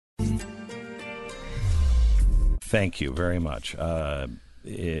Thank you very much. I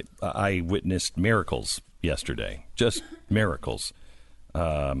witnessed miracles yesterday, just miracles.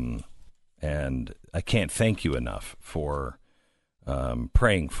 And I can't thank you enough for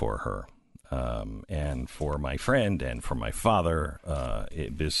praying for her and for my friend and for my father.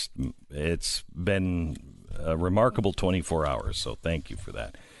 It's been a remarkable 24 hours, so thank you for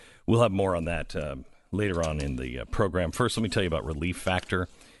that. We'll have more on that later on in the program. First, let me tell you about Relief Factor.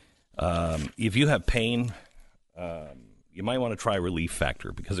 If you have pain, you might want to try Relief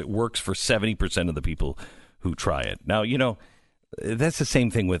Factor because it works for 70% of the people who try it. Now, you know, that's the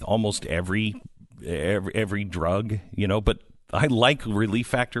same thing with almost every drug, you know, but I like Relief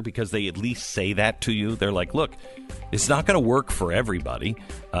Factor because they at least say that to you. They're like, look, it's not going to work for everybody,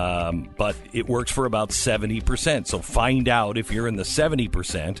 but it works for about 70%. So find out if you're in the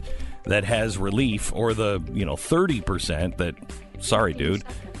 70% that has relief or the, 30% that, sorry, dude,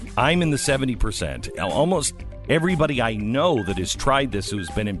 I'm in the 70%. Almost everybody I know that has tried this who's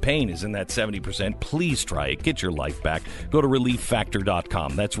been in pain is in that 70%. Please try it. Get your life back. Go to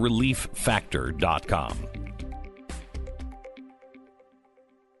relieffactor.com. That's relieffactor.com.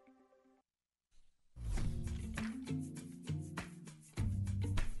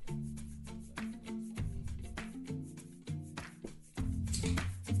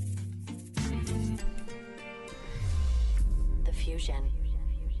 The fusion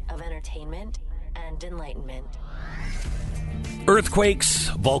of entertainment and enlightenment. Earthquakes,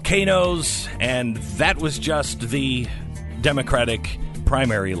 volcanoes, and that was just the Democratic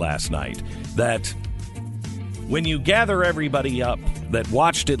primary last night. That when you gather everybody up that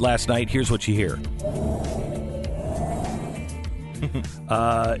watched it last night, here's what you hear.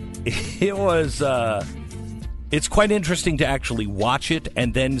 It's quite interesting to actually watch it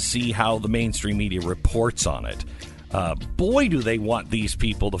and then see how the mainstream media reports on it. Boy, do they want these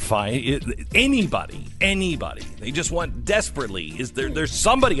people to find anybody. They just want desperately. There's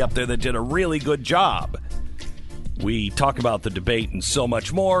somebody up there that did a really good job. We talk about the debate and so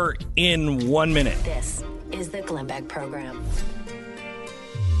much more in 1 minute. This is the Glenn Beck Program.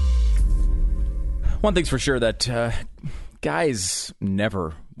 One thing's for sure, that guys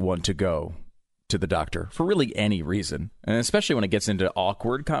never want to go to the doctor for really any reason, and especially when it gets into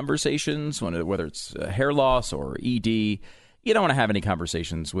awkward conversations, whether it's hair loss or ED. You don't want to have any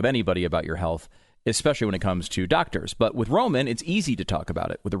conversations with anybody about your health, especially when it comes to doctors. But with Roman, it's easy to talk about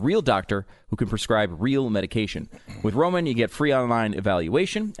it with a real doctor who can prescribe real medication. With Roman, you get free online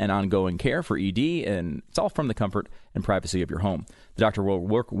evaluation and ongoing care for ED, and it's all from the comfort and privacy of your home. The doctor will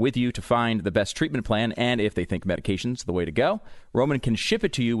work with you to find the best treatment plan, and if they think medication's the way to go, Roman can ship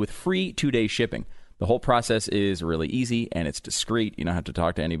it to you with free 2-day shipping. The whole process is really easy, and it's discreet. You don't have to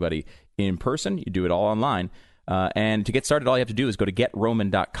talk to anybody in person. You do it all online. And to get started, all you have to do is go to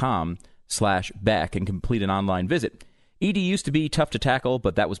getroman.com/Beck and complete an online visit. ED used to be tough to tackle,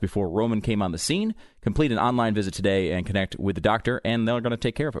 but that was before Roman came on the scene. Complete an online visit today and connect with the doctor, and they're going to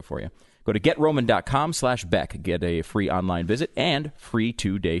take care of it for you. Go to getroman.com/Beck. Get a free online visit and free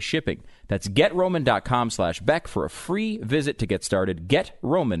 2-day shipping. That's getroman.com/Beck for a free visit to get started.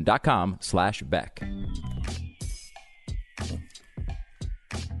 Getroman.com/Beck.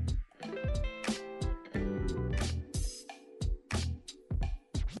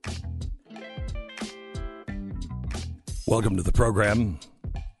 Welcome to the program.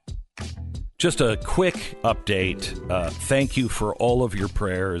 Just a quick update. Thank you for all of your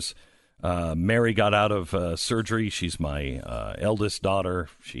prayers. Mary got out of surgery. She's my eldest daughter.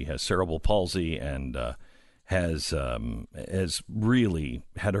 She has cerebral palsy and has really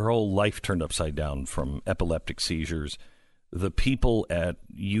had her whole life turned upside down from epileptic seizures. The people at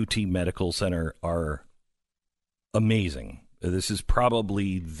UT Medical Center are amazing. This is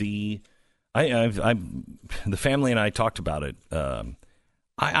probably the family and I talked about it.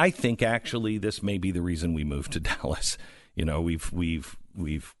 I think actually this may be the reason we moved to Dallas. You know, we've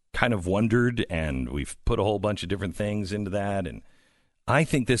kind of wondered, and we've put a whole bunch of different things into that, and I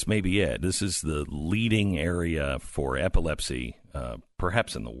think this may be it. This is the leading area for epilepsy,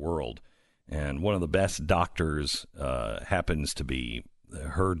 perhaps in the world, and one of the best doctors happens to be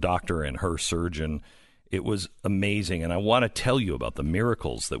her doctor and her surgeon. It was amazing, and I want to tell you about the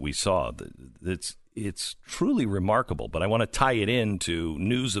miracles that we saw. It's truly remarkable, but I want to tie it into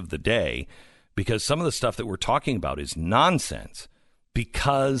news of the day because some of the stuff that we're talking about is nonsense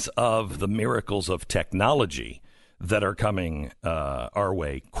because of the miracles of technology that are coming our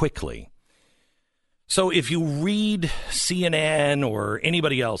way quickly. So if you read CNN or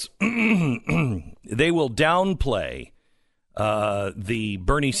anybody else, they will downplay the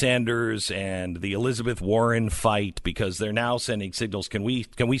Bernie Sanders and the Elizabeth Warren fight because they're now sending signals. Can we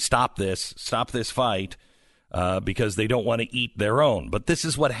stop this fight? because they don't want to eat their own. But this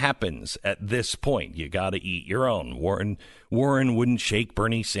is what happens at this point. You got to eat your own. Warren wouldn't shake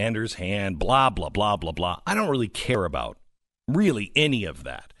Bernie Sanders' hand, blah, blah, blah, blah, blah. I don't really care about really any of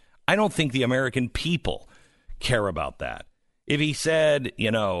that. I don't think the American people care about that. If he said,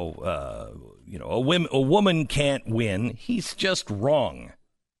 a woman can't win, he's just wrong.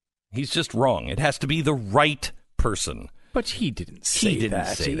 He's just wrong. It has to be the right person. But he didn't say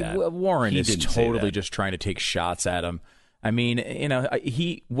that. Warren is totally just trying to take shots at him. I mean,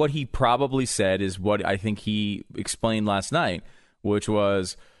 what he probably said is what I think he explained last night, which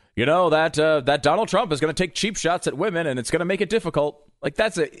was, that Donald Trump is going to take cheap shots at women and it's going to make it difficult. Like,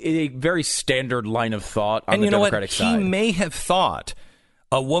 that's a very standard line of thought on the Democratic side. He may have thought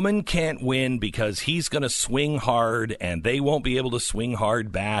a woman can't win because he's going to swing hard and they won't be able to swing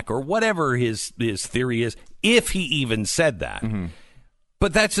hard back, or whatever his theory is, if he even said that. Mm-hmm.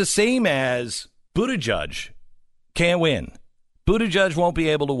 But that's the same as Buttigieg can't win. Buttigieg won't be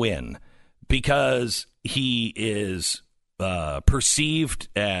able to win because he is perceived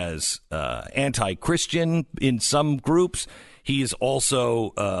as anti-Christian in some groups. He is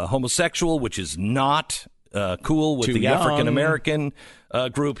also homosexual, which is not cool with the African-American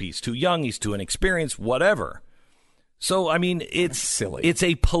group. He's too young. He's too inexperienced, whatever. So, I mean, it's silly. It's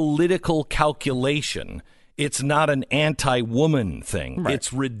a political calculation. It's not an anti-woman thing. Right.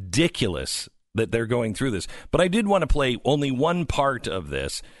 It's ridiculous that they're going through this. But I did want to play only one part of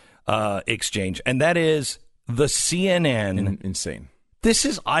this exchange, and that is the CNN. Insane.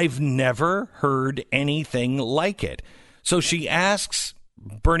 I've never heard anything like it. So she asks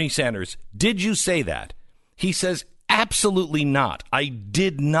Bernie Sanders, did you say that? He says, absolutely not. I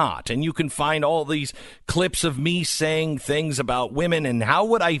did not. And you can find all these clips of me saying things about women. And how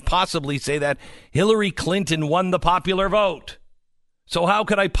would I possibly say that? Hillary Clinton won the popular vote. So how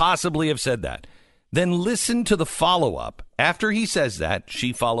could I possibly have said that? Then listen to the follow-up. After he says that,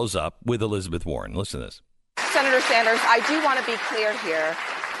 she follows up with Elizabeth Warren. Listen to this. Senator Sanders, I do want to be clear here.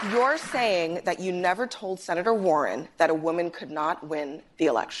 You're saying that you never told Senator Warren that a woman could not win the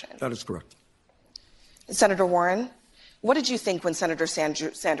election. That is correct. Senator Warren, what did you think when Senator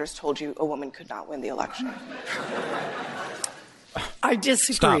Sanders told you a woman could not win the election? I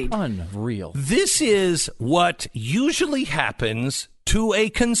disagree. Stop. Unreal. This is what usually happens to a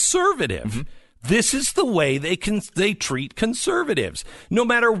conservative. Mm-hmm. This is the way they treat conservatives. No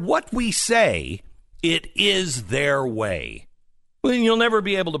matter what we say, it is their way. Well, you'll never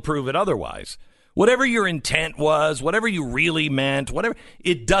be able to prove it otherwise. Whatever your intent was, whatever you really meant, whatever,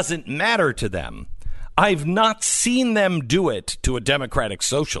 it doesn't matter to them. I've not seen them do it to a Democratic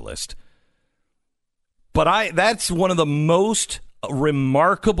socialist. But that's one of the most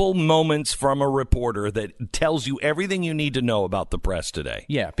remarkable moments from a reporter that tells you everything you need to know about the press today.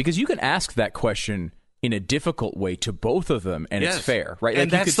 Yeah, because you can ask that question in a difficult way to both of them, and yes, it's fair, right? And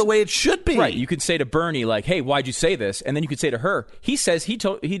that's the way it should be. Right. You could say to Bernie, like, hey, why'd you say this? And then you could say to her, he says he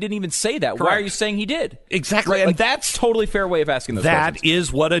didn't even say that. Correct. Why are you saying he did? Exactly. Right? And like, that's totally fair way of asking those questions. That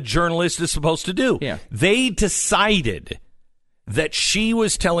is what a journalist is supposed to do. Yeah. They decided that she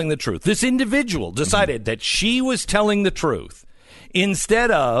was telling the truth. This individual decided that she was telling the truth instead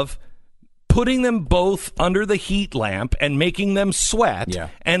of putting them both under the heat lamp and making them sweat,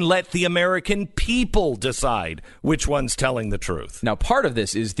 and let the American people decide which one's telling the truth. Now, part of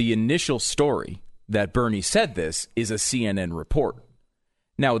this is the initial story that Bernie said this is a CNN report.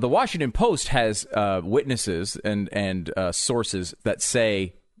 Now, the Washington Post has witnesses and sources that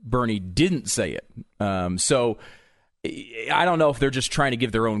say Bernie didn't say it. So I don't know if they're just trying to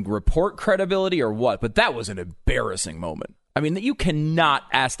give their own report credibility or what, but that was an embarrassing moment. I mean, you cannot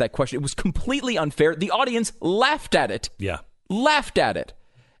ask that question. It was completely unfair. The audience laughed at it. Yeah. Laughed at it.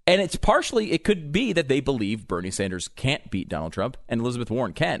 And it could be that they believe Bernie Sanders can't beat Donald Trump and Elizabeth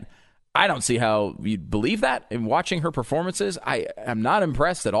Warren can. I don't see how you'd believe that. In watching her performances, I'm not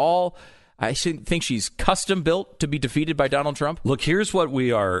impressed at all. I think she's custom built to be defeated by Donald Trump. Look, here's what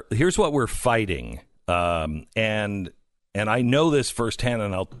we're fighting. And I know this firsthand,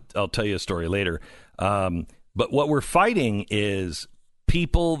 and I'll tell you a story later. But what we're fighting is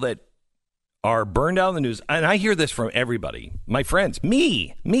people that are burned out in the news. And I hear this from everybody. My friends,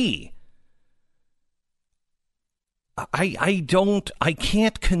 me. I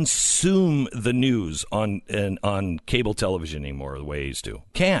can't consume the news on cable television anymore the way I used to.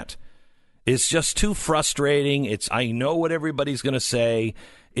 Can't. It's just too frustrating. I know what everybody's going to say.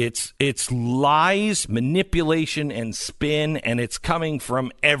 It's lies, manipulation, and spin, and it's coming from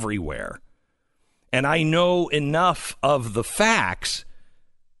everywhere. And I know enough of the facts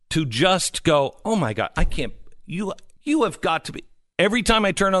to just go, oh, my God, I can't. You have got to be. Every time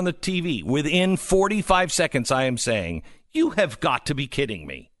I turn on the TV, within 45 seconds, I am saying, you have got to be kidding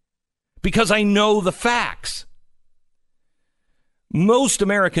me. Because I know the facts. Most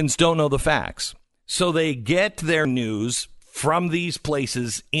Americans don't know the facts. So they get their news from these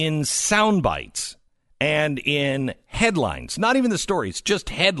places in sound bites and in headlines. Not even the stories, just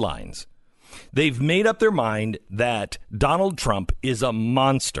headlines. They've made up their mind that Donald Trump is a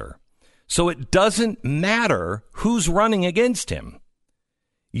monster. So it doesn't matter who's running against him.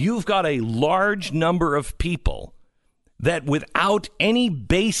 You've got a large number of people that without any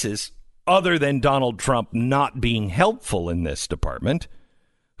basis other than Donald Trump not being helpful in this department,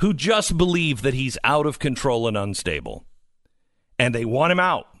 who just believe that he's out of control and unstable. And they want him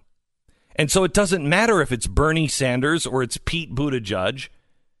out. And so it doesn't matter if it's Bernie Sanders or it's Pete Buttigieg.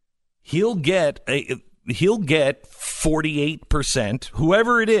 He'll get 48%,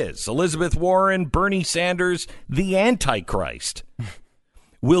 whoever it is, Elizabeth Warren, Bernie Sanders, the Antichrist,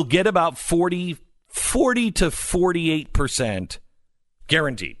 will get about 40 to 48%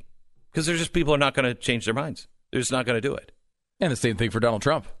 guaranteed. Because there's just people are not going to change their minds. They're just not going to do it. And the same thing for Donald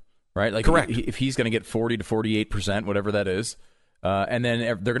Trump, right? Like, correct. If he's going to get 40 to 48%, whatever that is, and then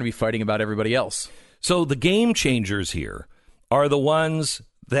they're going to be fighting about everybody else. So the game changers here are the ones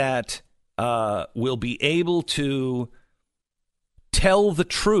that will be able to tell the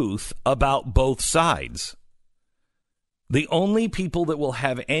truth about both sides. The only people that will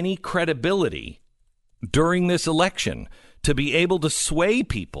have any credibility during this election to be able to sway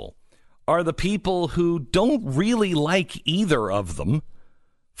people are the people who don't really like either of them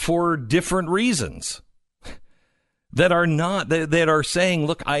for different reasons. That are saying,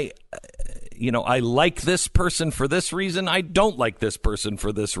 look, I like this person for this reason. I don't like this person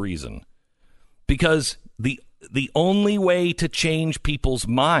for this reason. Because the only way to change people's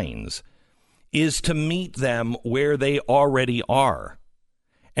minds is to meet them where they already are.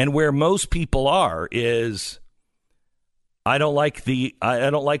 And where most people are is, I don't like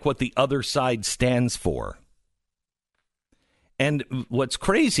what the other side stands for. And what's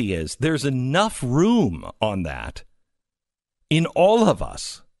crazy is there's enough room on that in all of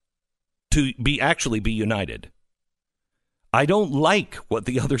us to actually be united. I don't like what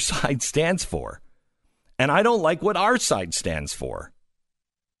the other side stands for. And I don't like what our side stands for.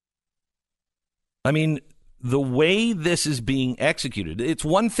 I mean, the way this is being executed, it's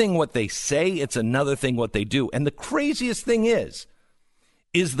one thing what they say, it's another thing what they do. And the craziest thing is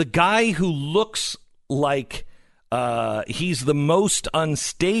the guy who looks like he's the most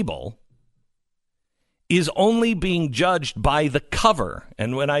unstable is only being judged by the cover.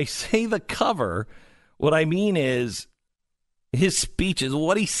 And when I say the cover, what I mean is his speech is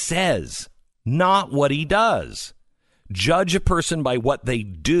what he says, not what he does. Judge a person by what they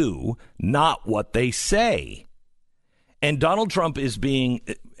do, not what they say. And Donald Trump is being,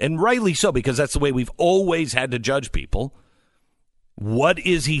 and rightly so, because that's the way we've always had to judge people. What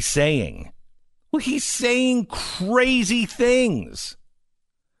is he saying? Well, he's saying crazy things.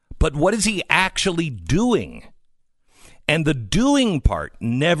 But what is he actually doing? And the doing part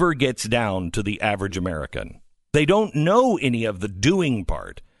never gets down to the average American. They don't know any of the doing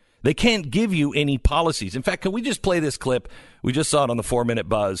part. They can't give you any policies. In fact, can we just play this clip? We just saw it on the 4-Minute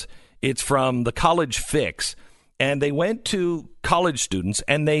Buzz. It's from the College Fix. And they went to college students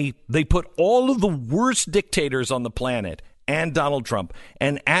and they put all of the worst dictators on the planet and Donald Trump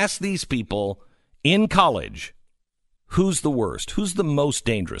and asked these people in college, who's the worst? Who's the most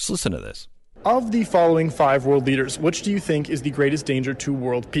dangerous? Listen to this. Of the following 5 world leaders, which do you think is the greatest danger to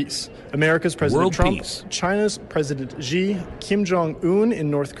world peace? America's President World Trump, peace. China's President Xi, Kim Jong-un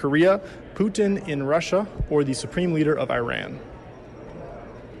in North Korea, Putin in Russia, or the Supreme Leader of Iran?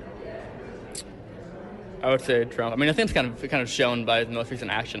 I would say Trump. I mean, I think it's kind of shown by the most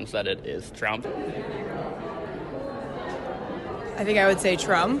recent actions that it is Trump. I think I would say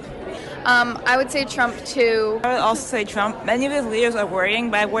Trump. I would say Trump, too. I would also say Trump. Many of his leaders are worrying,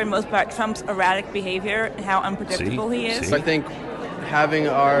 but I worry most about Trump's erratic behavior and how unpredictable he is. So I think having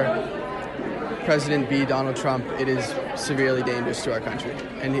our president be Donald Trump, it is severely dangerous to our country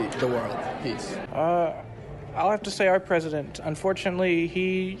and the world. Peace. I'll have to say our president. Unfortunately,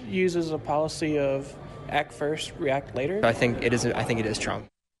 he uses a policy of act first, react later. I think it is Trump.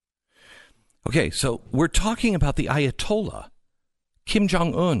 Okay, so we're talking about the Ayatollah, Kim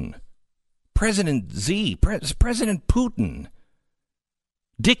Jong-un, President Xi, President Putin,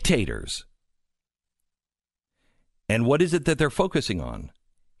 dictators. And what is it that they're focusing on?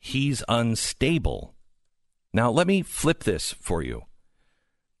 He's unstable. Now, let me flip this for you.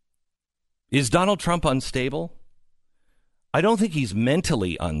 Is Donald Trump unstable? I don't think he's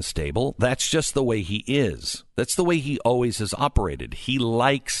mentally unstable. That's just the way he is. That's the way he always has operated. He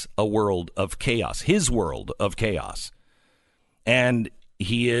likes a world of chaos, his world of chaos. And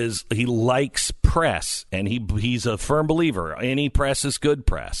he likes press, and he's a firm believer. Any press is good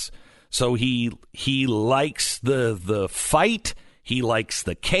press. So he likes the fight. He likes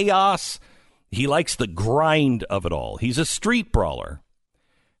the chaos. He likes the grind of it all. He's a street brawler.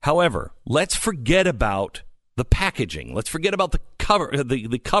 However, let's forget about the packaging. Let's forget about the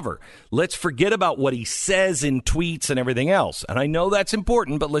cover. Let's forget about what he says in tweets and everything else. And I know that's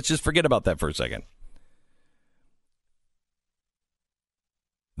important, but let's just forget about that for a second.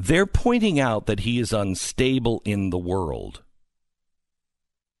 They're pointing out that he is unstable in the world.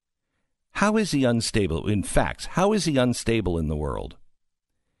 How is he unstable? In fact, how is he unstable in the world?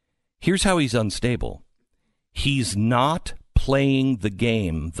 Here's how he's unstable. He's not playing the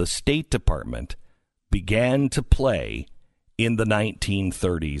game the State Department began to play in the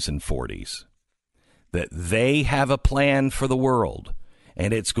 1930s and 40s. That they have a plan for the world,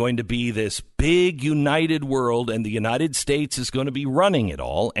 and it's going to be this big united world, and the United States is going to be running it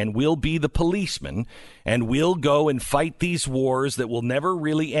all, and we'll be the policemen, and we'll go and fight these wars that will never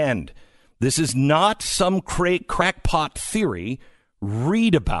really end. This is not some crackpot theory.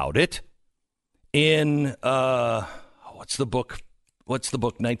 Read about it in, what's the book?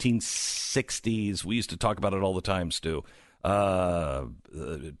 1960s. We used to talk about it all the time, Stu.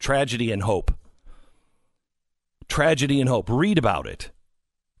 Tragedy and Hope. Tragedy and Hope. Read about it.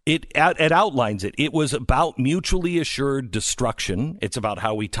 It outlines it. It was about mutually assured destruction. It's about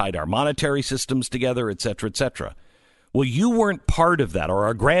how we tied our monetary systems together, et cetera, et cetera. Well, you weren't part of that, or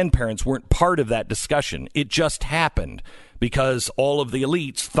our grandparents weren't part of that discussion. It just happened because all of the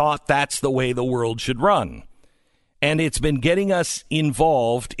elites thought that's the way the world should run. And it's been getting us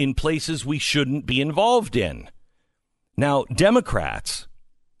involved in places we shouldn't be involved in. Now, Democrats,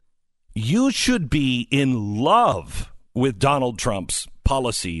 you should be in love with Donald Trump's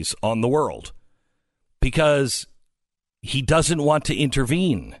policies on the world because he doesn't want to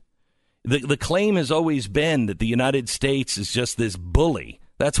intervene. The claim has always been that the United States is just this bully.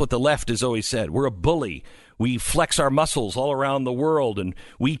 That's what the left has always said. We're a bully. We flex our muscles all around the world, and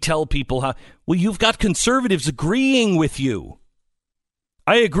we tell people how. Well, you've got conservatives agreeing with you.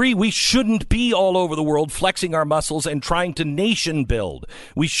 I agree. We shouldn't be all over the world flexing our muscles and trying to nation build.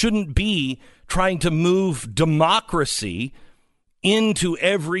 We shouldn't be trying to move democracy into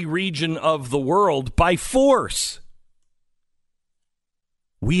every region of the world by force.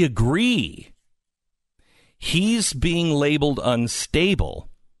 We agree. He's being labeled unstable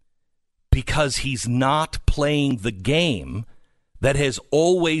because he's not playing the game that has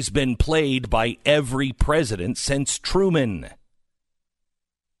always been played by every president since Truman.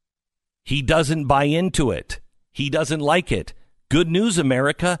 He doesn't buy into it. He doesn't like it. Good news,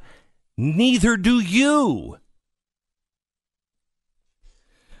 America. Neither do you.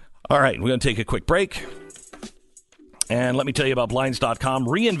 All right, we're going to take a quick break. And let me tell you about Blinds.com.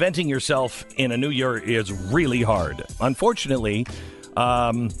 Reinventing yourself in a new year is really hard. Unfortunately,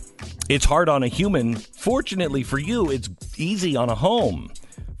 it's hard on a human. Fortunately for you, it's easy on a home.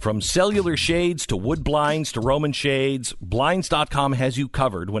 From cellular shades to wood blinds to Roman shades, Blinds.com has you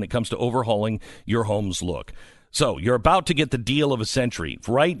covered when it comes to overhauling your home's look. So you're about to get the deal of a century.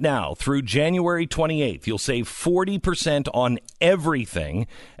 Right now, through January 28th, you'll save 40% on everything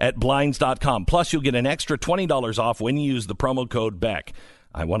at Blinds.com. Plus, you'll get an extra $20 off when you use the promo code BECK.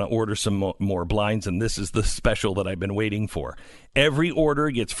 I want to order some more blinds, and this is the special that I've been waiting for. Every order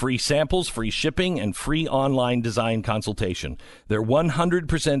gets free samples, free shipping, and free online design consultation. Their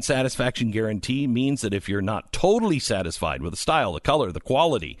 100% satisfaction guarantee means that if you're not totally satisfied with the style, the color, the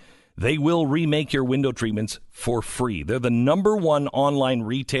quality, they will remake your window treatments for free. They're the #1 online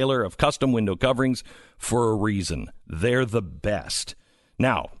retailer of custom window coverings for a reason. They're the best.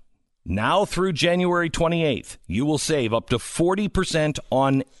 Now through January 28th, you will save up to 40%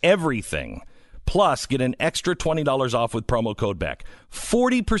 on everything. Plus, get an extra $20 off with promo code BECK.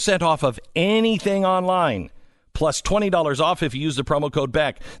 40% off of anything online. Plus $20 off if you use the promo code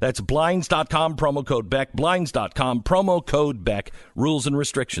BECK. That's Blinds.com, promo code BECK. Blinds.com, promo code BECK. Rules and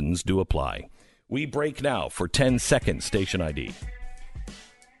restrictions do apply. We break now for 10-second station ID.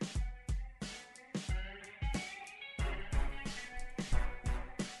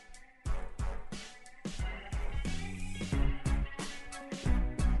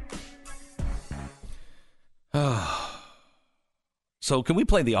 So can we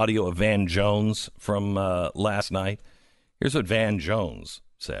play the audio of Van Jones from last night? Here's what Van Jones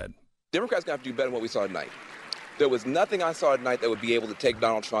said. Democrats got to do better than what we saw tonight. There was nothing I saw tonight that would be able to take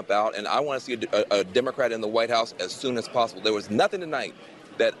Donald Trump out, and I want to see a Democrat in the White House as soon as possible. There was nothing tonight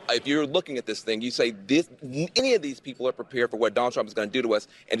that, if you're looking at this thing, you say any of these people are prepared for what Donald Trump is going to do to us,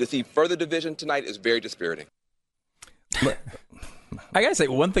 and to see further division tonight is very dispiriting. I gotta say,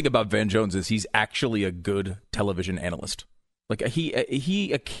 one thing about Van Jones is he's actually a good television analyst. Like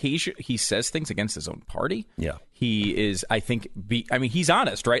he says things against his own party. Yeah, he is. I think. He's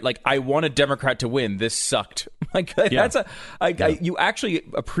honest, right? Like, I want a Democrat to win. This sucked. Like, that's you actually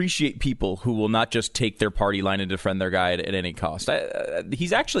appreciate people who will not just take their party line and defend their guy at any cost.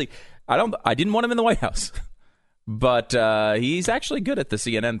 He's actually. I didn't want him in the White House, but he's actually good at the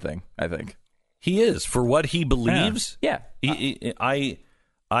CNN thing, I think. He is, for what he believes. Yeah. I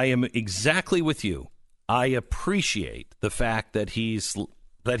am exactly with you. I appreciate the fact that he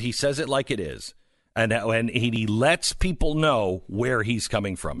says it like it is, and he lets people know where he's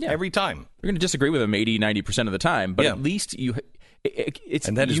coming from every time. You're going to disagree with him 80-90% of the time, but at least you.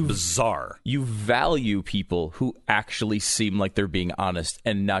 And that is bizarre. You value people who actually seem like they're being honest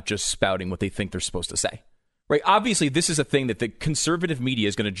and not just spouting what they think they're supposed to say. Right? Obviously, this is a thing that the conservative media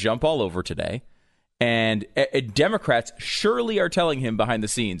is going to jump all over today, and Democrats surely are telling him behind the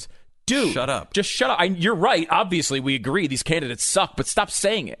scenes, dude, shut up. Just shut up. You're right. Obviously, we agree these candidates suck, but stop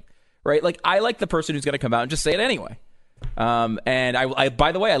saying it. Right? Like, I like the person who's going to come out and just say it anyway. And I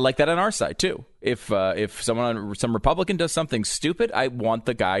by the way, I like that on our side too. If some Republican does something stupid, I want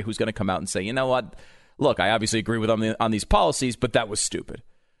the guy who's going to come out and say, you know what? Look, I obviously agree with him on these policies, but that was stupid.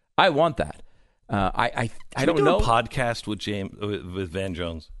 I want that. I don't know. A podcast with Van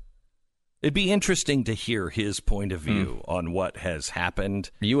Jones. It'd be interesting to hear his point of view on what has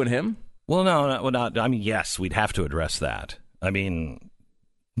happened. You and him? Well, no, not. I mean, yes, we'd have to address that. I mean,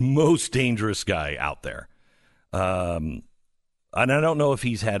 most dangerous guy out there. And I don't know if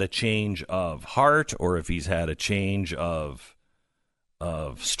he's had a change of heart or if he's had a change of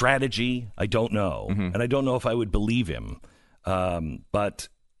strategy. I don't know, and I don't know if I would believe him. But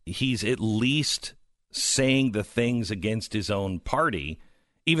he's at least saying the things against his own party,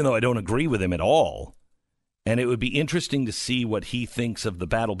 even though I don't agree with him at all. And it would be interesting to see what he thinks of the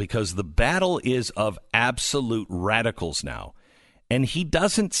battle, because the battle is of absolute radicals now. And he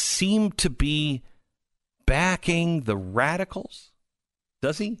doesn't seem to be backing the radicals,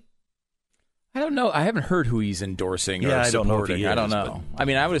 does he? I don't know. I haven't heard who he's endorsing or supporting. I don't know if he is, I don't know. I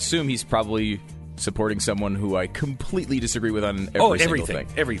mean, I would assume he's probably supporting someone who I completely disagree with on every single thing.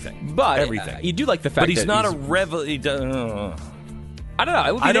 Everything. But everything. You do like the fact that he's not a I don't know.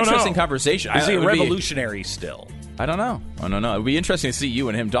 It would be an interesting conversation. Is he a revolutionary still? I don't know. It would be interesting to see you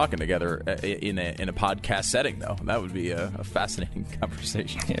and him talking together in a podcast setting, though. That would be a fascinating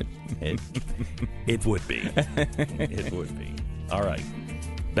conversation. It would be. It would be. All right.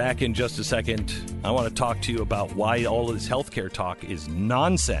 Back in just a second. I want to talk to you about why all of this healthcare talk is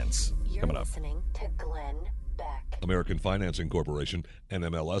nonsense. Coming up. Listening to Glenn Beck. American Financing Corporation,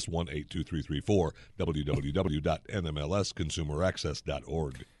 NMLS 182334,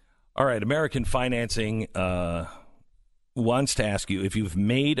 www.nmlsconsumeraccess.org. All right, American Financing wants to ask you if you've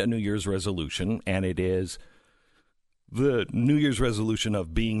made a New Year's resolution, and it is the New Year's resolution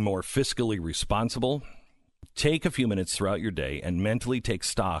of being more fiscally responsible. Take a few minutes throughout your day and mentally take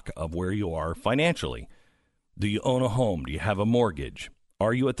stock of where you are financially. Do you own a home? Do you have a mortgage?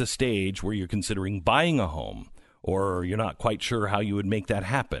 Are you at the stage where you're considering buying a home, or you're not quite sure how you would make that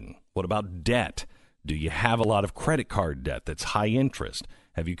happen? What about debt? Do you have a lot of credit card debt that's high interest?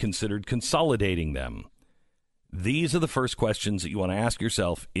 Have you considered consolidating them? These are the first questions that you want to ask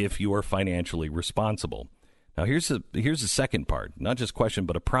yourself if you are financially responsible. Now, here's the second part, not just question,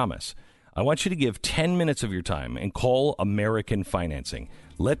 but a promise. I want you to give 10 minutes of your time and call American Financing.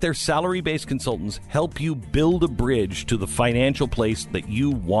 Let their salary-based consultants help you build a bridge to the financial place that you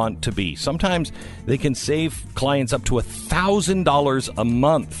want to be. Sometimes they can save clients up to $1,000 a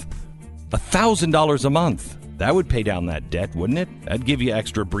month. $1,000 a month. That would pay down that debt, wouldn't it? That'd give you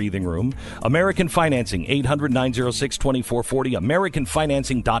extra breathing room. American Financing, 800-906-2440,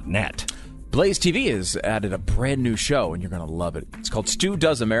 AmericanFinancing.net. Blaze TV has added a brand new show, and you're going to love it. It's called Stu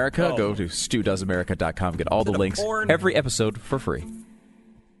Does America. Go to StuDoesAmerica.com. Get all the links. Every episode for free.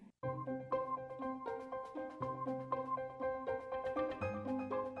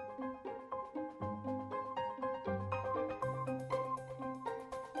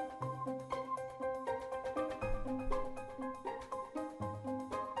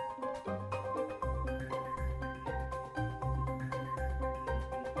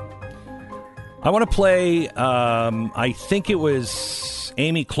 I want to play, I think it was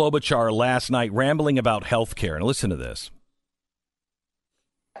Amy Klobuchar last night rambling about health care. And listen to this.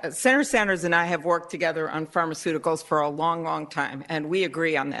 Senator Sanders and I have worked together on pharmaceuticals for a long, long time, and we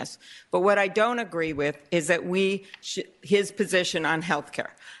agree on this. But what I don't agree with is that his position on health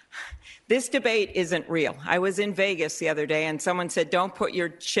care. This debate isn't real. I was in Vegas the other day, and someone said, don't put your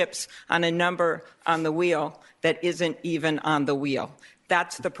chips on a number on the wheel that isn't even on the wheel.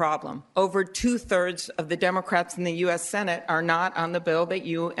 That's the problem. Over 2/3 of the Democrats in the U.S. Senate are not on the bill that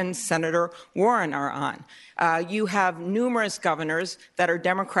you and Senator Warren are on. You have numerous governors that are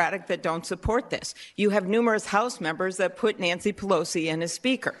Democratic that don't support this. You have numerous House members that put Nancy Pelosi in as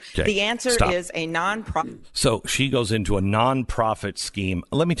Speaker. Okay, the answer stop. is a nonprofit. So she goes into a nonprofit scheme.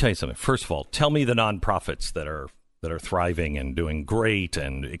 Let me tell you something. First of all, tell me the nonprofits that are thriving and doing great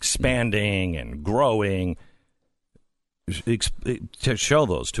and expanding and growing. To show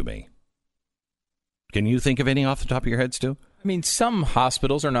those to me. Can you think of any off the top of your head, Stu? I mean, some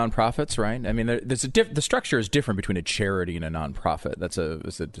hospitals are nonprofits, right? I mean, there's the structure is different between a charity and a nonprofit. That's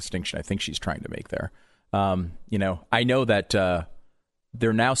a distinction I think she's trying to make there. I know that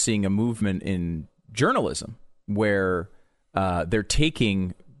they're now seeing a movement in journalism where they're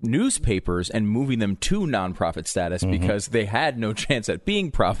taking newspapers and moving them to nonprofit status because they had no chance at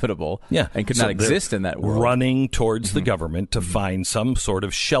being profitable and could not exist in that world. Running towards the government to find some sort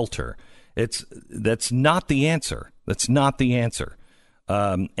of shelter. That's not the answer. That's not the answer.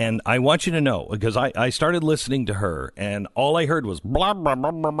 And I want you to know, because I started listening to her, and all I heard was blah, blah, blah,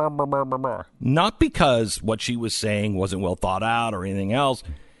 blah, blah, blah, blah, blah. Not because what she was saying wasn't well thought out or anything else.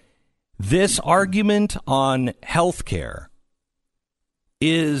 This argument on health care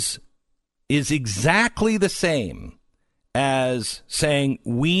is exactly the same as saying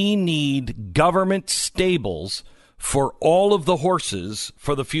we need government stables for all of the horses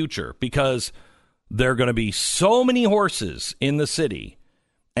for the future because there are going to be so many horses in the city,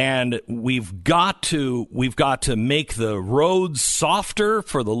 and we've got to make the roads softer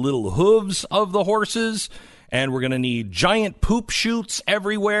for the little hooves of the horses, and we're going to need giant poop chutes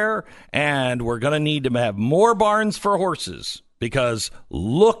everywhere, and we're going to need to have more barns for horses. Because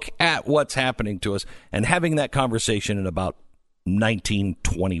look at what's happening to us, and having that conversation in about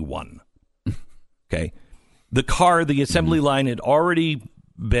 1921. Okay. The assembly line had already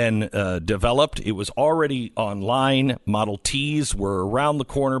been developed. It was already online. Model Ts were around the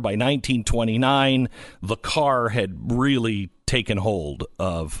corner by 1929. The car had really taken hold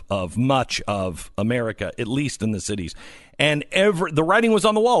of much of America, at least in the cities. And the writing was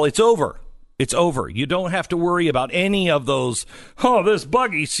on the wall. It's over. It's over. You don't have to worry about any of those, this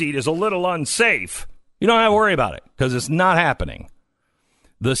buggy seat is a little unsafe. You don't have to worry about it because it's not happening.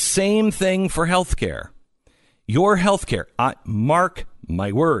 The same thing for health care. Your health care, mark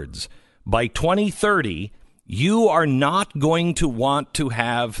my words, by 2030, you are not going to want to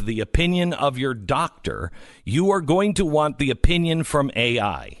have the opinion of your doctor. You are going to want the opinion from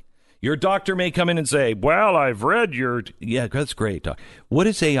AI. Your doctor may come in and say, well, I've read your... Yeah, that's great, doc. What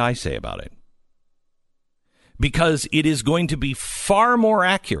does AI say about it? Because it is going to be far more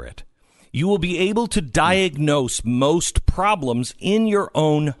accurate. You will be able to diagnose most problems in your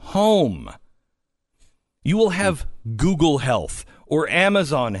own home. You will have Google Health or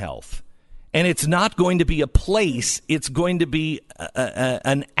Amazon Health, and it's not going to be a place. It's going to be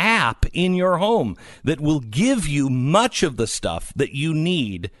an app in your home that will give you much of the stuff that you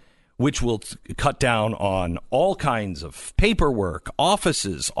need, which will cut down on all kinds of paperwork,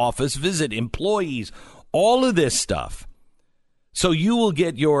 office visit, employees, all of this stuff. So you will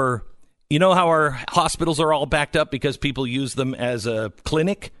get your, you know how our hospitals are all backed up because people use them as a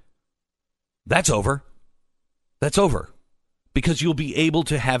clinic? That's over. That's over. Because you'll be able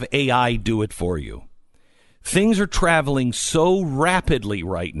to have AI do it for you. Things are traveling so rapidly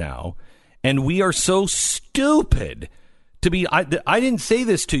right now, and we are so stupid to be... I didn't say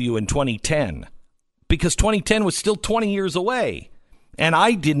this to you in 2010, because 2010 was still 20 years away, and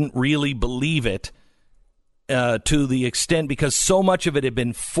I didn't really believe it to the extent because so much of it had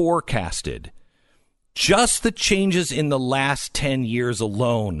been forecasted. Just the changes in the last 10 years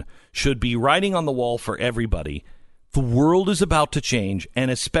alone should be writing on the wall for everybody. The world is about to change,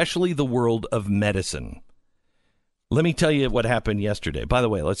 and especially the world of medicine. Let me tell you what happened yesterday. By the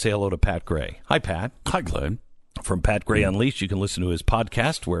way, let's say hello to Pat Gray. Hi, Pat. Hi, Glenn. From Pat Gray Unleashed, you can listen to his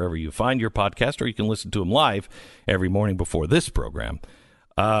podcast wherever you find your podcast, or you can listen to him live every morning before this program.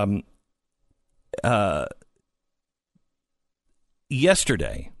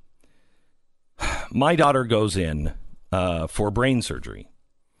 Yesterday, my daughter goes in for brain surgery,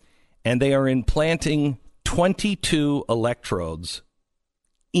 and they are implanting 22 electrodes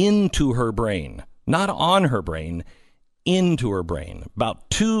into her brain, not on her brain, into her brain, about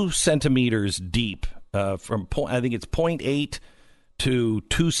 2 centimeters deep, from I think it's 0.8 to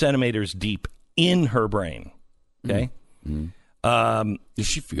 2 centimeters deep in her brain. Okay? Does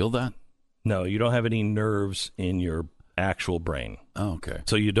she feel that? No, you don't have any nerves in your actual brain. Oh, okay.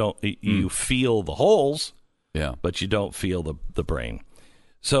 So you don't, you feel the holes, yeah, but you don't feel the brain.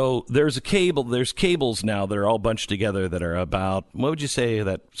 So there's cables now that are all bunched together that are about, what would you say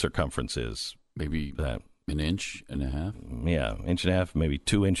that circumference is? Maybe that. An inch and a half? Yeah, inch and a half, maybe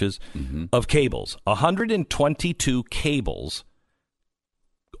 2 inches of cables. 122 cables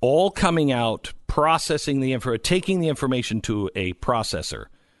all coming out, processing taking the information to a processor.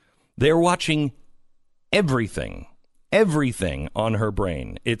 They're watching everything on her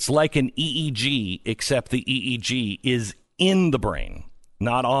brain. It's like an EEG, except the EEG is in the brain,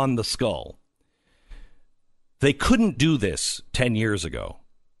 not on the skull. They couldn't do this 10 years ago.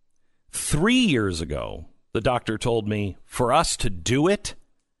 3 years ago, the doctor told me, for us to do it,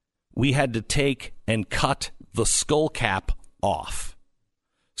 we had to take and cut the skull cap off.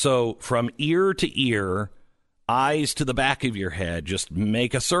 So from ear to ear, eyes to the back of your head, just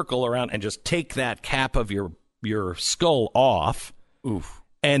make a circle around and just take that cap of your skull off. Oof.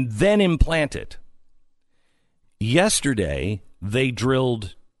 And then implant it. Yesterday, they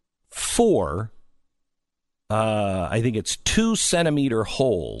drilled 4, I think it's 2 centimeter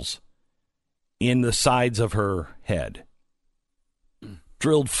holes in the sides of her head.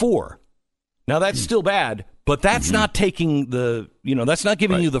 Drilled 4. Now, that's still bad, but that's not taking that's not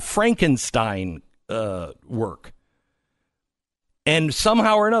giving you the Frankenstein work. And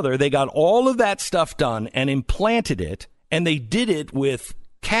somehow or another, they got all of that stuff done and implanted it, and they did it with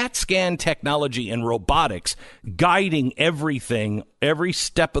CAT scan technology and robotics guiding everything every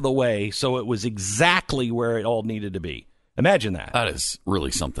step of the way, so it was exactly where it all needed to be. Imagine that. That is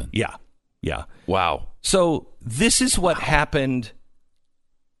really something. Yeah. Yeah. Wow. So this is what happened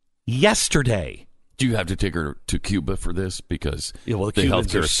yesterday. Do you have to take her to Cuba for this? Because the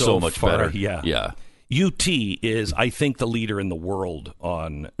healthcare is so much far, better. Yeah. Yeah. UT is, I think, the leader in the world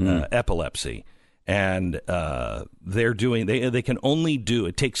on epilepsy. And they're doing, they can only do,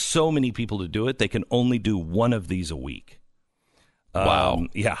 it takes so many people to do it, they can only do one of these a week. Wow.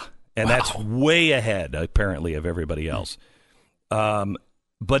 Yeah. And that's way ahead, apparently, of everybody else.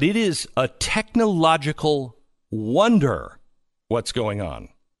 But it is a technological wonder what's going on.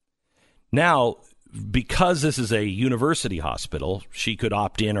 Now, because this is a university hospital, she could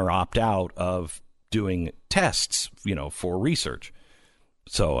opt in or opt out of doing tests, for research.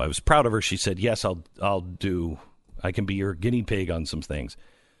 So I was proud of her. She said, "Yes, I can be your guinea pig on some things."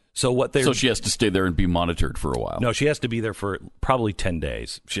 So she has to stay there and be monitored for a while. No, she has to be there for probably 10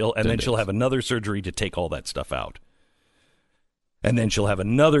 days. She'll have another surgery to take all that stuff out. And then she'll have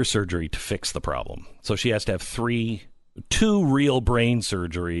another surgery to fix the problem. So she has to have 2 real brain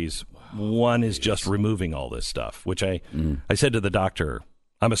surgeries. One is just removing all this stuff, which I said to the doctor,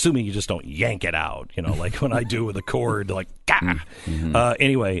 I'm assuming you just don't yank it out, like when I do with a cord, like,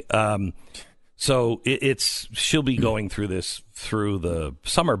 anyway, so she'll be going through this through the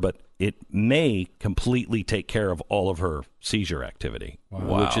summer, but it may completely take care of all of her seizure activity,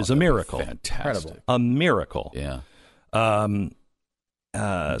 which is a miracle. Fantastic. A miracle. Yeah.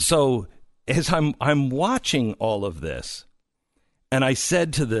 So as I'm watching all of this, and I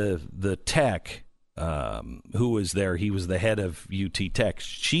said to the tech who was there, he was the head of UT Tech,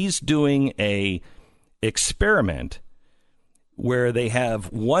 she's doing a experiment where they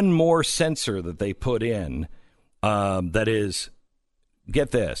have one more sensor that they put in that is,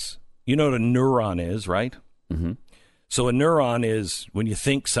 get this, you know what a neuron is, right? Mm-hmm. So a neuron is when you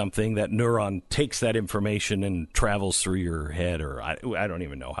think something, that neuron takes that information and travels through your head, or I don't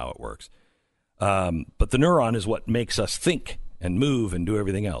even know how it works. But the neuron is what makes us think and move and do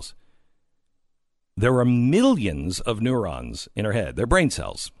everything else. There are millions of neurons in our head. They're brain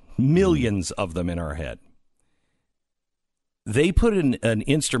cells, millions of them in our head. They put an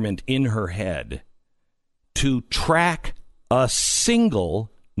instrument in her head to track a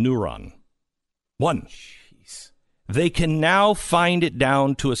single neuron. One. Jeez. They can now find it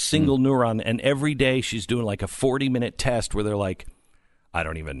down to a single neuron, and every day she's doing like a 40-minute test where they're like, I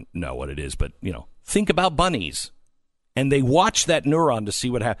don't even know what it is, but, think about bunnies. And they watch that neuron to see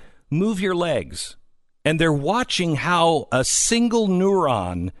what happens. Move your legs. And they're watching how a single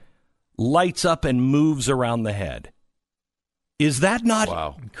neuron lights up and moves around the head. Is that not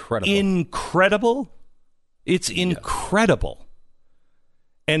incredible? It's incredible.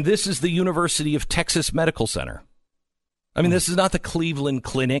 And this is the University of Texas Medical Center. I mean, this is not the Cleveland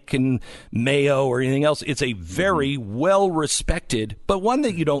Clinic and Mayo or anything else. It's a very well-respected, but one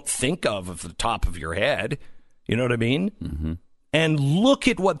that you don't think of at the top of your head. You know what I mean? Mm-hmm. And look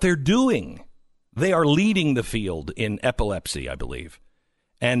at what they're doing. They are leading the field in epilepsy, I believe.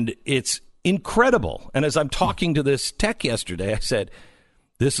 And it's incredible. And as I'm talking to this tech yesterday, I said,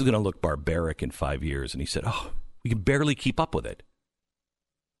 this is going to look barbaric in 5 years. And he said, oh, we can barely keep up with it.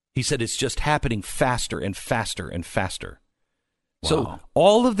 He said, it's just happening faster and faster and faster. Wow. So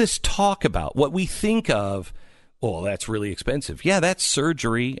all of this talk about what we think of, oh, that's really expensive. Yeah, that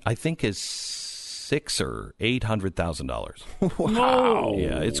surgery, I think, is $600,000 or $800,000. Wow.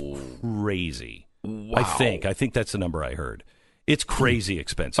 Yeah, it's crazy. Wow. I think that's the number I heard. It's crazy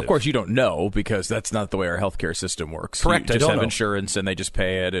expensive. Of course, you don't know because that's not the way our healthcare system works. Correct. You just I don't have know. Insurance and they just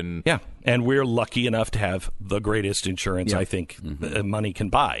pay it. And yeah, and we're lucky enough to have the greatest insurance I think money can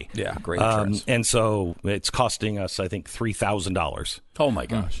buy. Yeah, great insurance. And so it's costing us, I think, $3,000. Oh my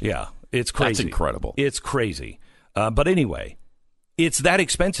gosh! Yeah, it's crazy. That's incredible. It's crazy. But anyway, it's that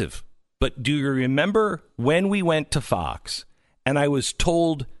expensive. But do you remember when we went to Fox and I was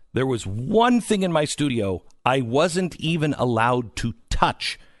told there was one thing in my studio I wasn't even allowed to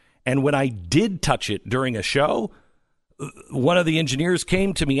touch? And when I did touch it during a show, one of the engineers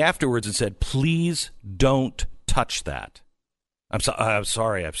came to me afterwards and said, please don't touch that. I'm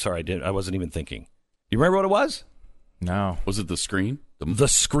sorry. I wasn't even thinking. You remember what it was? No. Was it the screen? The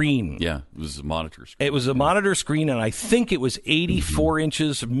screen. Yeah, it was a monitor screen. It was a monitor screen, and I think it was 84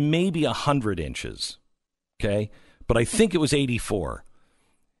 inches, maybe 100 inches. Okay? But I think it was 84.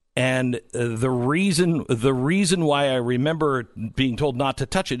 And the reason why I remember being told not to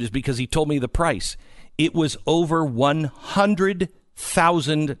touch it is because he told me the price. It was over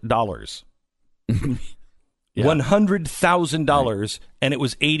 $100,000. Yeah. $100,000, and it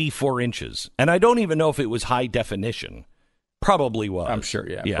was 84 inches. And I don't even know if it was high definition. Probably was. I'm sure,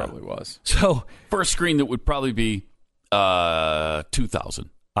 yeah. Probably was. So for a screen that would probably be $2,000.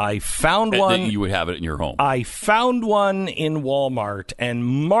 I found one. That you would have it in your home. I found one in Walmart and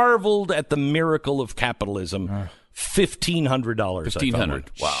marveled at the miracle of capitalism. $1,500. $1,500.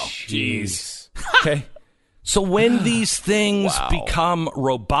 Wow. Jeez. Okay. So when these things become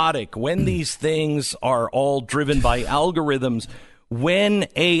robotic, when these things are all driven by algorithms, when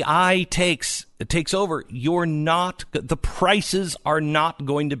AI takes over, the prices are not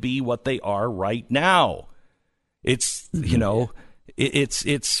going to be what they are right now. It's,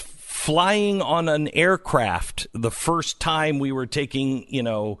 it's flying on an aircraft the first time we were taking,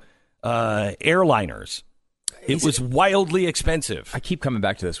 airliners. It was wildly expensive. I keep coming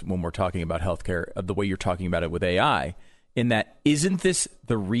back to this when we're talking about healthcare, the way you're talking about it with AI, in that isn't this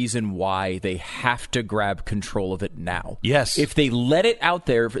the reason why they have to grab control of it now? Yes. If they let it out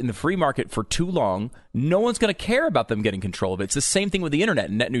there in the free market for too long, no one's going to care about them getting control of it. It's the same thing with the internet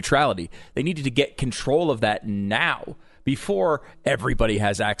and net neutrality. They needed to get control of that now, before everybody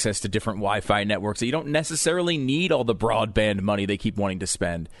has access to different Wi-Fi networks. So you don't necessarily need all the broadband money they keep wanting to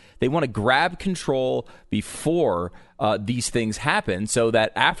spend. They want to grab control before these things happen so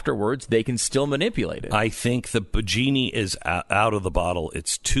that afterwards they can still manipulate it. I think the genie is out of the bottle.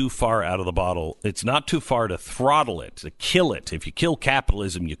 It's too far out of the bottle. It's not too far to throttle it, to kill it. If you kill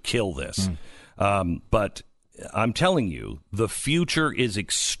capitalism, you kill this. But I'm telling you, the future is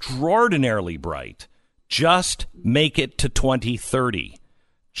extraordinarily bright. Just make it to 2030.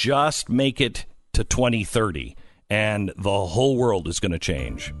 Just make it to 2030, and the whole world is going to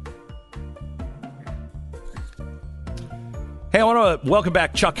change. Hey, I want to welcome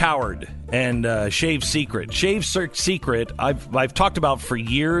back Chuck Howard and Shave Secret. Shave Secret, I've talked about for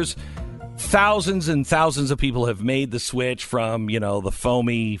years. Thousands and thousands of people have made the switch from, the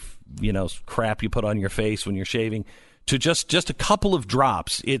foamy, crap you put on your face when you're shaving, to just a couple of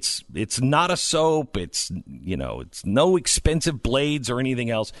drops. It's not a soap. It's no expensive blades or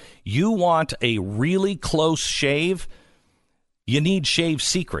anything else. You want a really close shave, you need Shave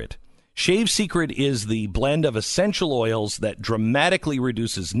Secret. Shave Secret is the blend of essential oils that dramatically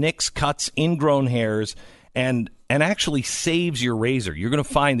reduces nicks, cuts, ingrown hairs, and actually saves your razor. You're going to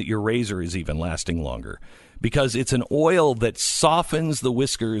find that your razor is even lasting longer because it's an oil that softens the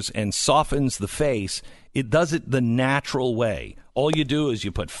whiskers and softens the face. It does it the natural way. All you do is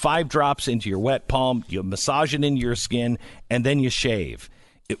you put 5 drops into your wet palm, you massage it into your skin, and then you shave.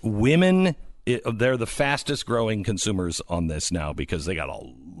 Women, they're the fastest growing consumers on this now because they got a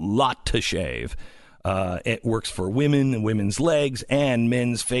lot to shave. It works for women and women's legs and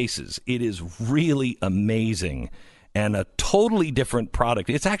men's faces. It is really amazing and a totally different product.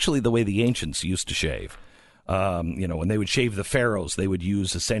 It's actually the way the ancients used to shave. When they would shave the pharaohs, they would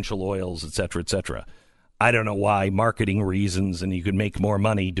use essential oils, et cetera, et cetera. I don't know why, marketing reasons, and you could make more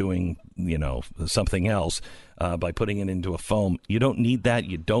money doing, something else. by putting it into a foam. You don't need that.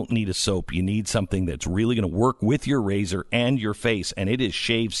 You don't need a soap. You need something that's really going to work with your razor and your face, and it is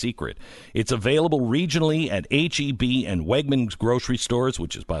Shave Secret. It's available regionally at H-E-B and Wegmans grocery stores,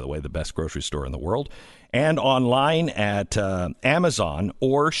 which is, by the way, the best grocery store in the world, and online at Amazon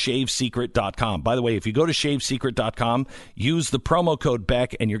or shavesecret.com. By the way, if you go to shavesecret.com, use the promo code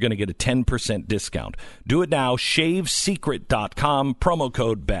Beck, and you're going to get a 10% discount. Do it now, shavesecret.com, promo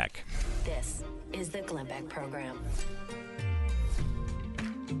code Beck. This is the Glenn Beck Program.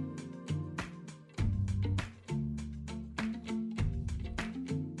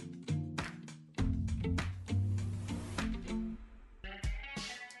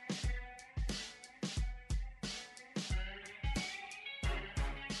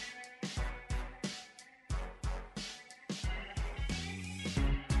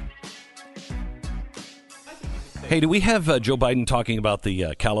 Hey, do we have Joe Biden talking about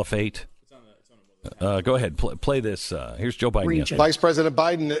the caliphate? Go ahead, play this. Here's Joe Biden. Yesterday. Vice President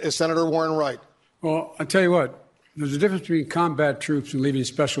Biden, is Senator Warren right? Well, I'll tell you what. There's a difference between combat troops and leaving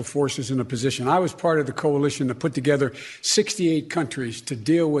special forces in a position. I was part of the coalition that put together 68 countries to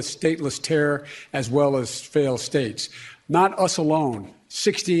deal with stateless terror as well as failed states. Not us alone,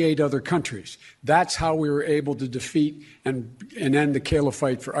 68 other countries. That's how we were able to defeat and end the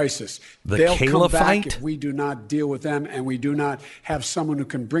caliphate for ISIS. They'll come back if we do not deal with them and we do not have someone who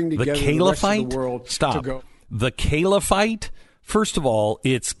can bring together the rest of the world to go. The caliphate? First of all,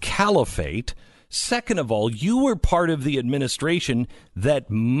 it's caliphate. Second of all, you were part of the administration that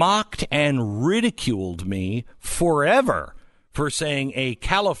mocked and ridiculed me forever for saying a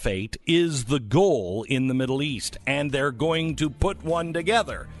caliphate is the goal in the Middle East, and they're going to put one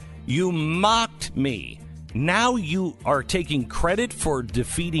together. You mocked me. Now you are taking credit for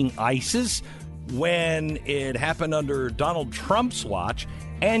defeating ISIS when it happened under Donald Trump's watch,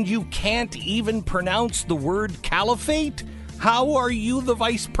 and you can't even pronounce the word caliphate? How are you the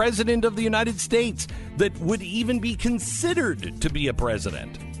vice president of the United States that would even be considered to be a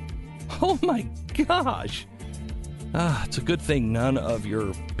president? Oh, my gosh. It's a good thing none of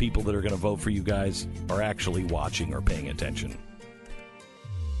your people that are going to vote for you guys are actually watching or paying attention.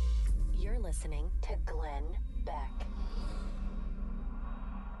 You're listening to Glenn Beck.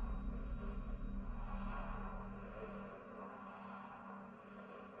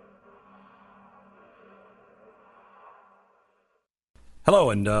 Hello,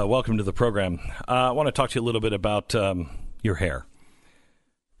 and welcome to the program. I want to talk to you a little bit about your hair.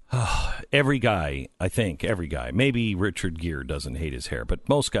 Every guy, maybe Richard Gere doesn't hate his hair, but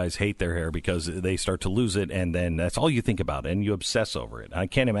most guys hate their hair because they start to lose it, and then that's all you think about, and you obsess over it. I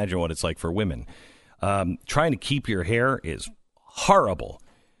can't imagine what it's like for women. Trying to keep your hair is horrible.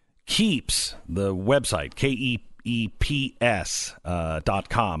 Keeps, the website,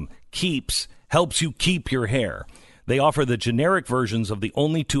 KEEPS.com, Keeps helps you keep your hair. They offer the generic versions of the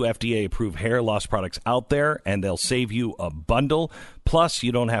only 2 FDA-approved hair loss products out there, and they'll save you a bundle. Plus,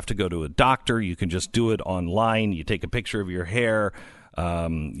 you don't have to go to a doctor. You can just do it online. You take a picture of your hair.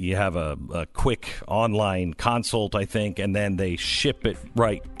 You have a quick online consult, I think, and then they ship it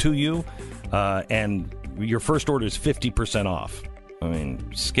right to you. And your first order is 50% off. I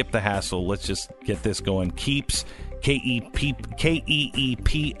mean, skip the hassle. Let's just get this going. Keeps,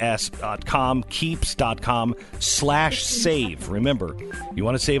 KEEPS.com, keeps.com/save. Remember, you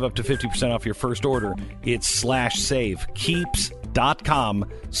want to save up to 50% off your first order. It's /save.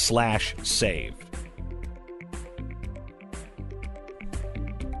 Keeps.com/save.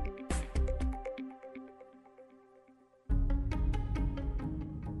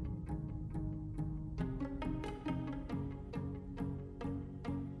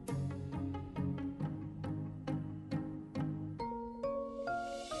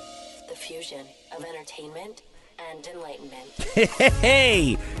 Fusion of entertainment and enlightenment.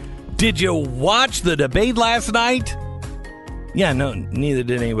 Hey, did you watch the debate last night? Yeah, no, neither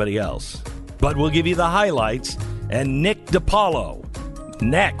did anybody else. But we'll give you the highlights and Nick Di Paolo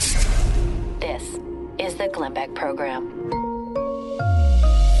next. This is the Glenn Beck Program.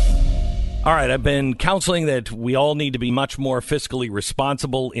 All right, I've been counseling that we all need to be much more fiscally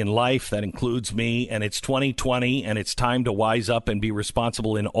responsible in life. That includes me, and it's 2020, and it's time to wise up and be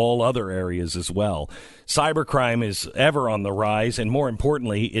responsible in all other areas as well. Cybercrime is ever on the rise, and more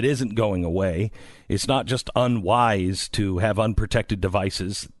importantly, it isn't going away. It's not just unwise to have unprotected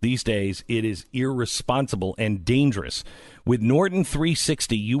devices. These days, it is irresponsible and dangerous With Norton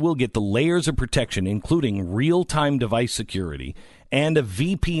 360, you will get the layers of protection, including real-time device security and a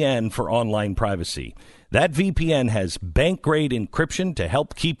VPN for online privacy. That VPN has bank-grade encryption to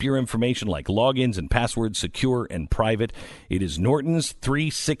help keep your information like logins and passwords secure and private. It is Norton's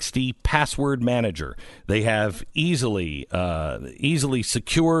 360 Password Manager. They have easily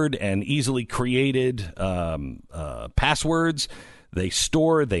secured and easily created passwords. They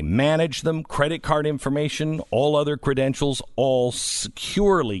store, they manage them, credit card information, all other credentials, all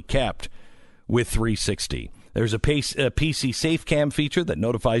securely kept with 360. There's a PC Safe Cam feature that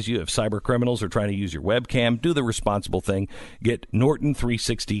notifies you if cyber criminals are trying to use your webcam. Do the responsible thing. Get Norton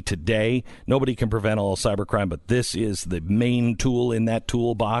 360 today. Nobody can prevent all cybercrime, but this is the main tool in that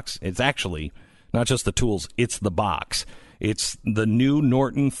toolbox. It's actually not just the tools, it's the box. It's the new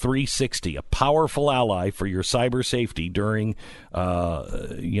Norton 360, a powerful ally for your cyber safety during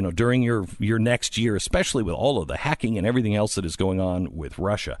your next year, especially with all of the hacking and everything else that is going on with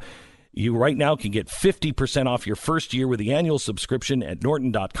Russia. You right now can get 50% off your first year with the annual subscription at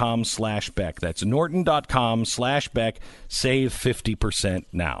norton.com/Beck. That's norton.com/Beck. Save 50%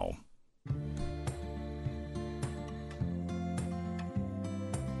 now.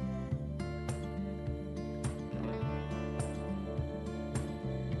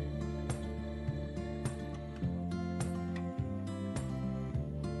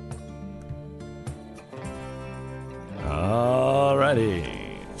 All righty.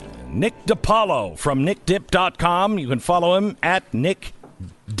 Nick Di Paolo from nickdip.com. You can follow him at Nick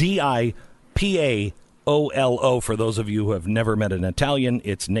Di Paolo. For those of you who have never met an Italian,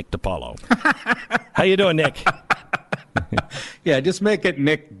 it's Nick Di Paolo. How you doing, Nick? Yeah, just make it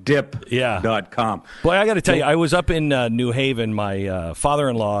nickdip.com. Boy, I got to tell you, I was up in New Haven. My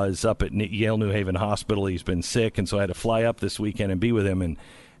father-in-law is up at Yale New Haven Hospital. He's been sick, and so I had to fly up this weekend and be with him.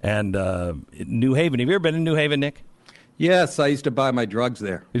 And New Haven. Have you ever been in New Haven, Nick? Yes, I used to buy my drugs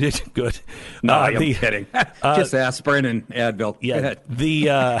there. Good. No, I'm kidding. Just aspirin and Advil. Yeah.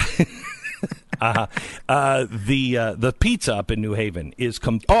 The pizza up in New Haven is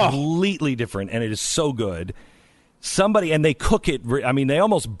completely different, and it is so good. And they cook it. I mean, they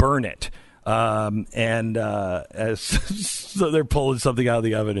almost burn it. So they're pulling something out of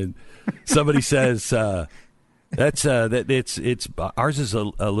the oven, and somebody says, ours is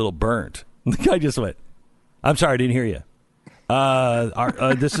a little burnt. The guy just went, I'm sorry, I didn't hear you.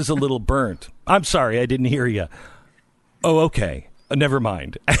 This is a little burnt. I'm sorry, I didn't hear you. Oh, okay. Never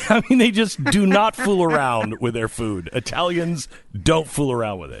mind. I mean, they just do not fool around with their food. Italians don't fool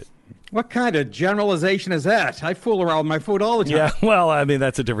around with it. What kind of generalization is that? I fool around with my food all the time. Yeah, well, I mean,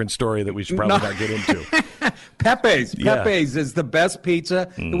 that's a different story that we should probably not get into. Pepe's. Yeah. Pepe's is the best pizza.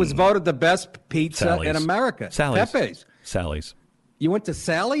 It was voted the best pizza in America. Sally's. Pepe's. Sally's. You went to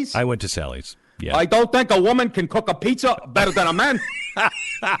Sally's? I went to Sally's. Yeah. I don't think a woman can cook a pizza better than a man.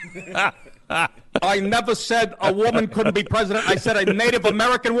 I never said a woman couldn't be president. I said a Native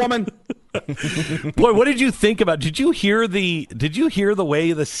American woman. Boy, what did you think about? Did you hear the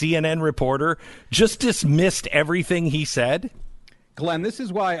way the CNN reporter just dismissed everything he said? Glenn, this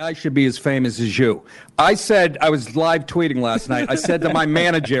is why I should be as famous as you. I was live tweeting last night. I said to my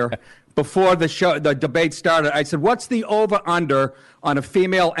manager before the debate started, I said, what's the over-under on a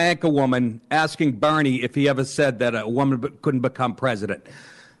female anchor woman asking Bernie if he ever said that a woman couldn't become president?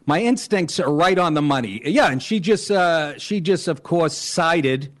 My instincts are right on the money. Yeah, and she just of course,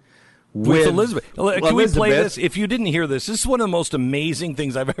 sided with Elizabeth. Can we play this? If you didn't hear this, this is one of the most amazing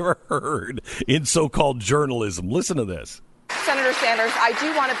things I've ever heard in so-called journalism. Listen to this. Senator Sanders, I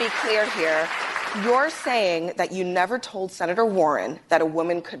do want to be clear here. You're saying that you never told Senator Warren that a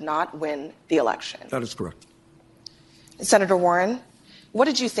woman could not win the election. That is correct. Senator Warren, what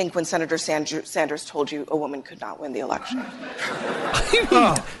did you think when Senator Sanders told you a woman could not win the election?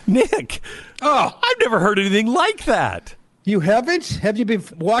 Nick, I've never heard anything like that. You haven't? Have you been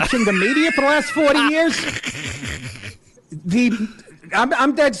watching the media for the last 40 years?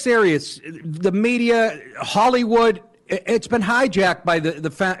 I'm dead serious. The media, Hollywood, it's been hijacked by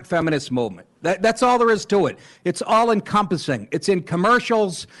the feminist movement. That's all there is to it. It's all encompassing. It's in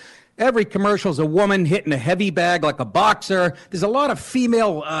commercials. Every commercial is a woman hitting a heavy bag like a boxer. There's a lot of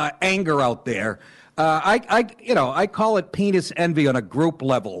female anger out there. I call it penis envy on a group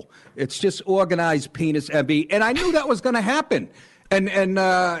level. It's just organized penis envy, and I knew that was going to happen.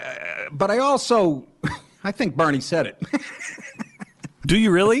 But I also, I think Bernie said it. Do you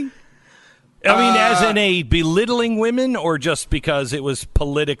really? I mean, as in a belittling women, or just because it was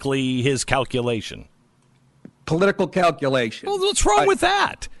politically his calculation? Political calculation. Well, what's wrong with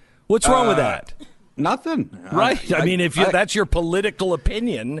that? What's wrong with that? Nothing. Right. I mean, if that's your political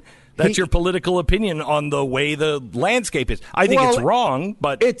opinion, That's your political opinion on the way the landscape is. I think it's wrong,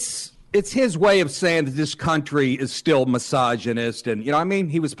 but it's his way of saying that this country is still misogynist, and you know, I mean,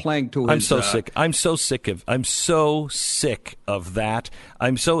 he was playing to his. I'm so sick. I'm so sick of that.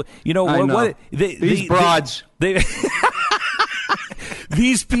 I'm so these broads.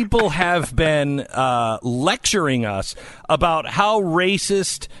 These people have been lecturing us about how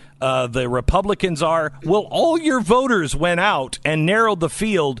racist the Republicans are. Well, all your voters went out and narrowed the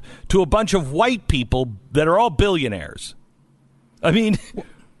field to a bunch of white people that are all billionaires. I mean,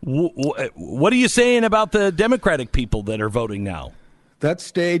 what are you saying about the Democratic people that are voting now? That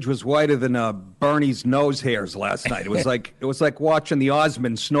stage was whiter than Bernie's nose hairs last night. It was like watching the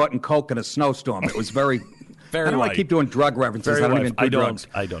Osmonds snorting coke in a snowstorm. It was very. I don't want to keep doing drug references. I don't even do drugs.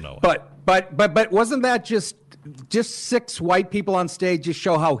 I don't know. But wasn't that just 6 white people on stage just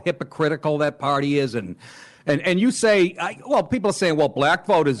show how hypocritical that party is? And you say, people are saying, well, black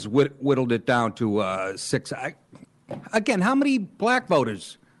voters whittled it down to 6. Again, how many black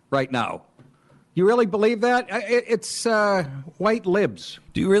voters right now? You really believe that? It's white libs.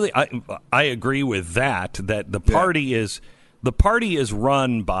 Do you really? I agree with that. That the party is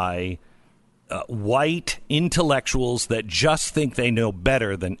run by white intellectuals that just think they know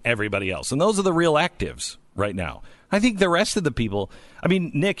better than everybody else. And those are the real actives right now. I think the rest of the people, I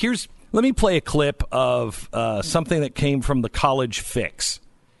mean, Nick, let me play a clip of something that came from the College Fix.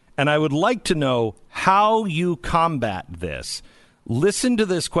 And I would like to know how you combat this. Listen to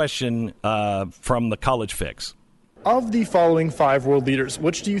this question from the College Fix. Of the following 5 world leaders,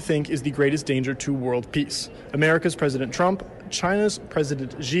 which do you think is the greatest danger to world peace? America's President Trump, China's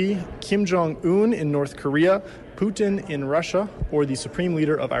President Xi, Kim Jong-un in North Korea, Putin in Russia, or the Supreme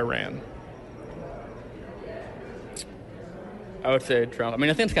Leader of Iran? I would say Trump. I mean,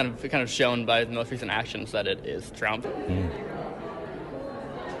 I think it's kind of shown by the most recent actions that it is Trump.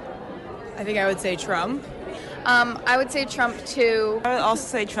 I think I would say Trump. I would say Trump too. I would also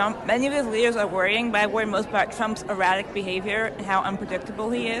say Trump. Many of his leaders are worrying, but I worry most about Trump's erratic behavior and how unpredictable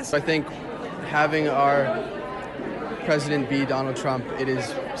he is. I think having our president be Donald Trump, it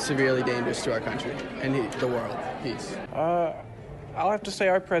is severely dangerous to our country and the world. Peace. I'll have to say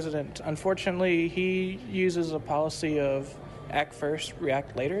our president. Unfortunately, he uses a policy of act first,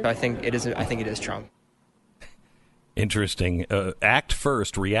 react later. I think it is Trump. Interesting. Act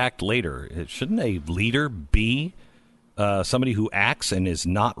first, react later. Shouldn't a leader be somebody who acts and is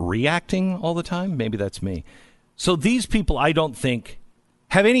not reacting all the time? Maybe that's me. So these people, I don't think,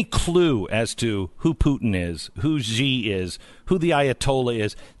 have any clue as to who Putin is, who Xi is, who the Ayatollah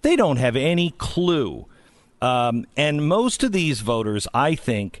is. They don't have any clue. And most of these voters, I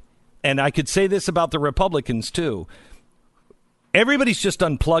think, and I could say this about the Republicans too, everybody's just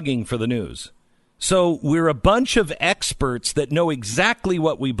unplugging for the news. So we're a bunch of experts that know exactly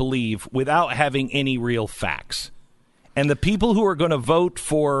what we believe without having any real facts. And the people who are going to vote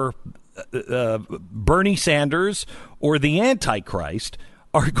for Bernie Sanders or the Antichrist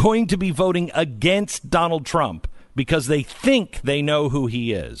are going to be voting against Donald Trump because they think they know who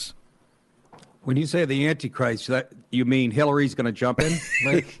he is. When you say the Antichrist, that you mean Hillary's going to jump in?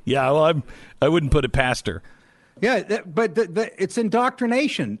 Yeah, well, I wouldn't put it past her. Yeah, but it's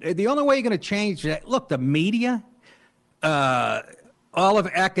indoctrination. The only way you're going to change that, look, the media, all of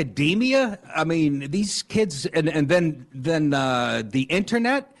academia, I mean, these kids, and then the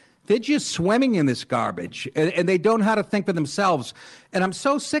internet, they're just swimming in this garbage, and they don't know how to think for themselves. And I'm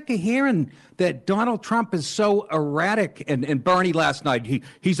so sick of hearing that Donald Trump is so erratic, and Bernie last night,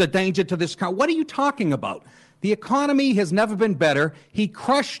 he's a danger to this country. What are you talking about? The economy has never been better. He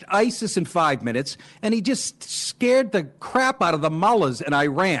crushed ISIS in 5 minutes, and he just scared the crap out of the mullahs in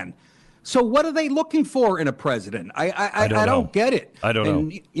Iran. So what are they looking for in a president? I don't get it. I don't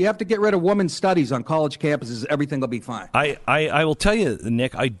know. You have to get rid of women's studies on college campuses. Everything will be fine. I will tell you,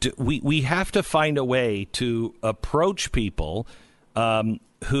 Nick, we have to find a way to approach people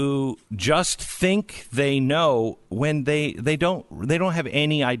who just think they know when they don't have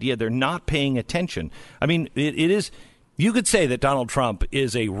any idea. They're not paying attention. I mean, it is, you could say that Donald Trump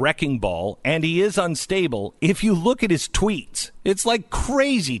is a wrecking ball, and he is unstable. If you look at his tweets, it's like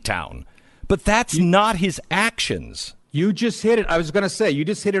crazy town. But that's not his actions. You just hit it. I was going to say, you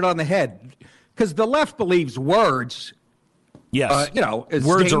just hit it on the head. Because the left believes words, yes, as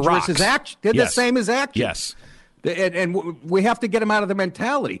words are dangerous rocks. as action. They're the same as action. Yes. And we have to get them out of the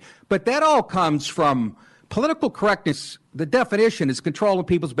mentality. But that all comes from political correctness. The definition is controlling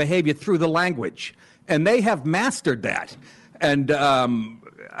people's behavior through the language. And they have mastered that. And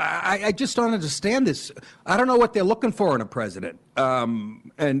I just don't understand this. I don't know what they're looking for in a president.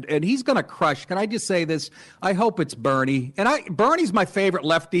 And he's going to crush. Can I just say this? I hope it's Bernie. And Bernie's my favorite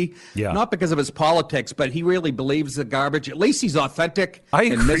lefty, not because of his politics, but he really believes the garbage. At least he's authentic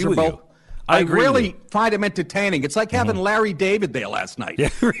and miserable. I really find him entertaining. It's like having Larry David there last night. Yeah,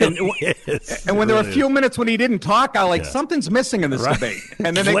 really and when there were a few minutes when he didn't talk, I something's missing in this debate.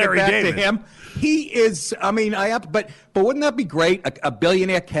 And then they get back to him. He is, but wouldn't that be great? A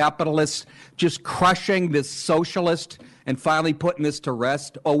billionaire capitalist just crushing this socialist and finally putting this to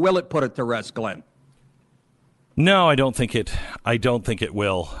rest? Or will it put it to rest, Glenn? No, I don't think it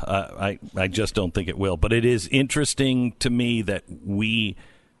will. I just don't think it will. But it is interesting to me that we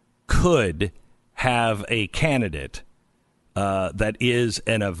could have a candidate that is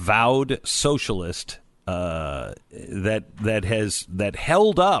an avowed socialist that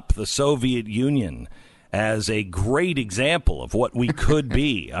held up the Soviet Union as a great example of what we could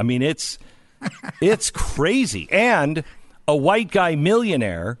be. I mean, it's crazy. And a white guy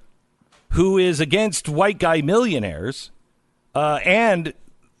millionaire who is against white guy millionaires, and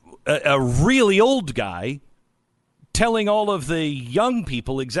a really old guy telling all of the young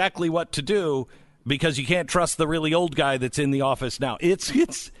people exactly what to do because you can't trust the really old guy that's in the office now.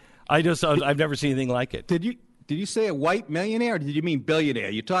 I've never seen anything like it. Did you say a white millionaire, or did you mean billionaire?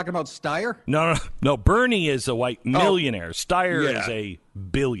 You talking about Steyer? No. Bernie is a white millionaire. Steyer is a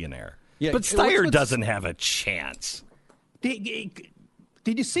billionaire. Yeah. But Steyer doesn't have a chance. Did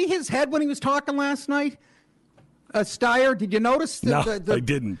you see his head when he was talking last night? Steyer, did you notice? I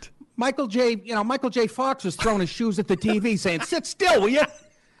didn't. Michael J. Fox was throwing his shoes at the TV, saying, "Sit still, will you?"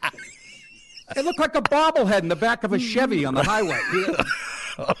 It looked like a bobblehead in the back of a Chevy on the highway.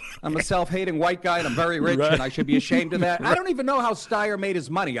 I'm a self-hating white guy, and I'm very rich, and I should be ashamed of that. I don't even know how Steyer made his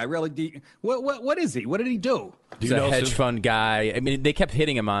money. I really do. What is he? What did he do? He's a hedge fund guy. I mean, they kept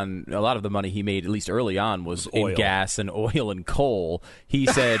hitting him on a lot of the money he made, at least early on, was in gas and oil and coal. He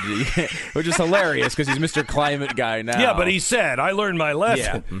said, which is hilarious because he's Mr. Climate guy now. Yeah, but he said, I learned my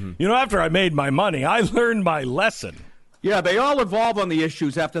lesson. Yeah. Mm-hmm. After I made my money, I learned my lesson. Yeah, they all evolve on the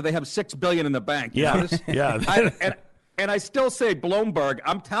issues after they have $6 billion in the bank. Yeah. And I still say Bloomberg.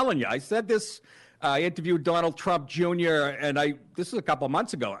 I'm telling you, I said this. I interviewed Donald Trump Jr. and this is a couple of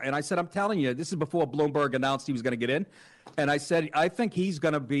months ago, and I said, I'm telling you, this is before Bloomberg announced he was going to get in, and I said, I think he's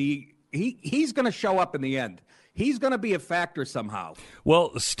going to be he's going to show up in the end. He's going to be a factor somehow.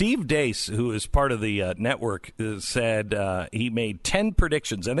 Well, Steve Deace, who is part of the network, said he made 10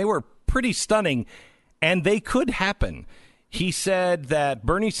 predictions, and they were pretty stunning, and they could happen. He said that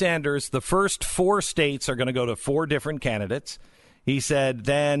Bernie Sanders, the first 4 states are going to go to 4 different candidates. He said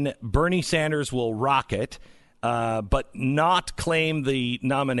then Bernie Sanders will rock it, but not claim the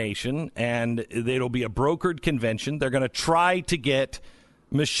nomination, and it'll be a brokered convention. They're going to try to get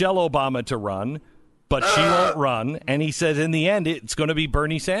Michelle Obama to run, but she won't run. And he says in the end, it's going to be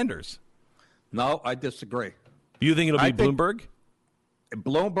Bernie Sanders. No, I disagree. You think it'll be Bloomberg?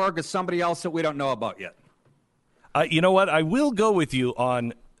 Bloomberg is somebody else that we don't know about yet. You know what? I will go with you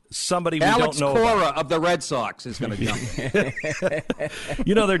on somebody we Alex don't know Cora about. of the Red Sox is going to jump.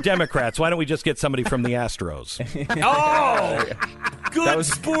 They're Democrats. Why don't we just get somebody from the Astros? Good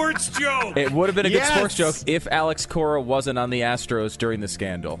sports joke. It would have been a good sports joke if Alex Cora wasn't on the Astros during the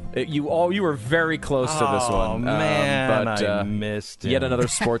scandal. You were very close to this one. Oh, man, but I missed him. Yet another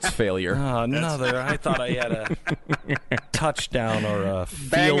sports failure. Another. I thought I had a touchdown or a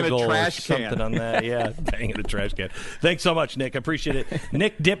field goal or something on that. Yeah, banging a trash can. Thanks so much, Nick. I appreciate it.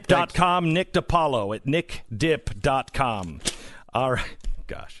 NickDip.com, Nick Di Paolo at NickDip.com. All right.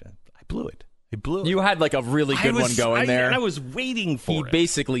 Gosh, I blew it. You had like a really good one going there. I was waiting for it. He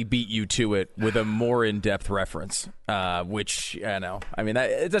basically beat you to it with a more in-depth reference, which, I mean,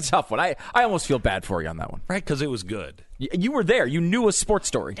 it's a tough one. I almost feel bad for you on that one. Right, because it was good. You were there. You knew a sports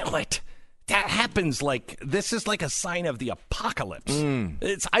story. What? That happens this is like a sign of the apocalypse.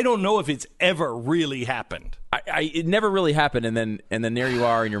 I don't know if it's ever really happened. It never really happened, and then there you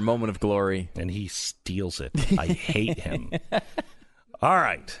are in your moment of glory. And he steals it. I hate him. All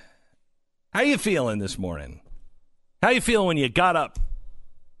right. How you feeling this morning? How you feeling when you got up?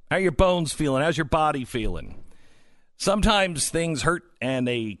 How are your bones feeling? How's your body feeling? Sometimes things hurt and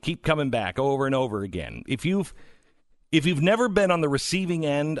they keep coming back over and over again. If you've never been on the receiving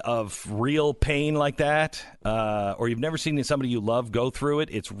end of real pain like that, or you've never seen somebody you love go through it,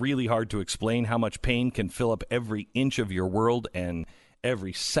 it's really hard to explain how much pain can fill up every inch of your world and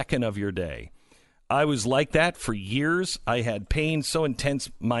every second of your day. I was like that for years. I had pain so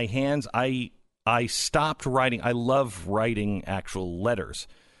intense, my hands, I stopped writing. I love writing actual letters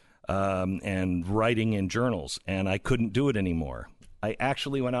and writing in journals, and I couldn't do it anymore. I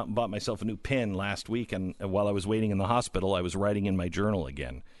actually went out and bought myself a new pen last week, and while I was waiting in the hospital, I was writing in my journal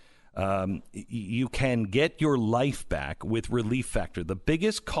again. You can get your life back with Relief Factor. The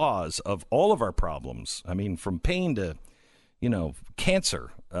biggest cause of all of our problems, I mean, from pain to,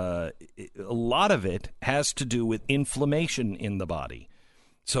 cancer, a lot of it has to do with inflammation in the body.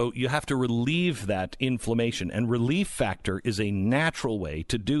 So you have to relieve that inflammation, and Relief Factor is a natural way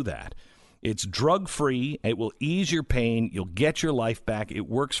to do that. It's drug-free. It will ease your pain. You'll get your life back. It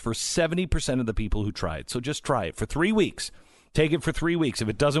works for 70% of the people who try it. So just try it for 3 weeks. Take it for 3 weeks. If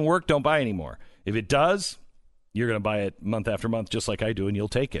it doesn't work, don't buy anymore. If it does, you're going to buy it month after month just like I do, and you'll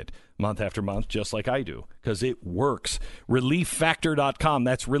take it month after month just like I do because it works. ReliefFactor.com.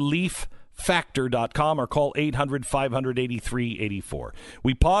 That's ReliefFactor.com, or call 800-500-8384.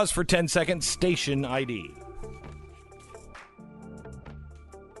 We pause for 10 seconds. Station ID.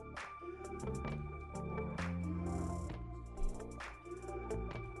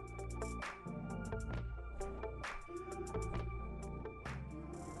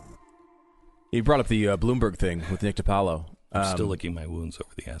 You brought up the Bloomberg thing with Nick Di Paolo. I'm still licking my wounds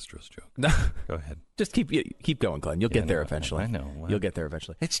over the Astros joke. Go ahead. Just keep going, Glenn. You'll get there eventually. I know. You'll get there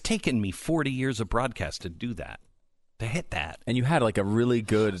eventually. It's taken me 40 years of broadcast to do that, to hit that. And you had like a really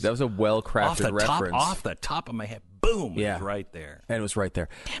good, that was a well-crafted reference. Off the top of my head, boom, it was right there. And it was right there.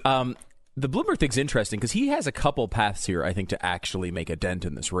 The Bloomberg thing's interesting because he has a couple paths here, I think, to actually make a dent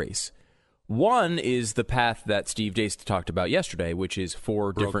in this race. One is the path that Steve Deace talked about yesterday, which is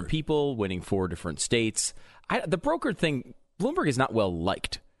four different people winning 4 different states. The brokered thing, Bloomberg is not well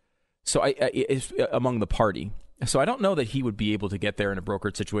liked, so is among the party. So I don't know that he would be able to get there in a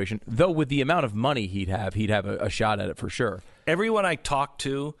brokered situation. Though with the amount of money he'd have a shot at it for sure. Everyone I talk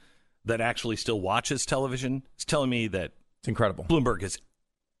to that actually still watches television is telling me that it's incredible. Bloomberg is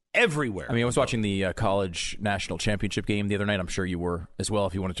everywhere. I mean, I was watching the college national championship game the other night. I'm sure you were as well.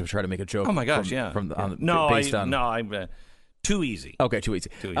 If you wanted to try to make a joke. Oh my gosh, I'm too easy. Okay, too easy.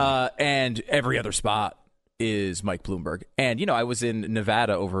 And every other spot is Mike Bloomberg. And I was in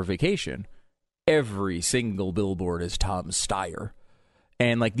Nevada over vacation. Every single billboard is Tom Steyer.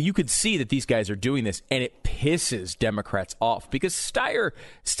 And you could see that these guys are doing this, and it pisses Democrats off because Steyer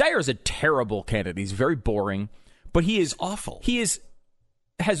is a terrible candidate. He's very boring, but he is awful. He has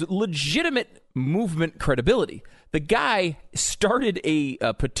legitimate movement credibility. The guy started a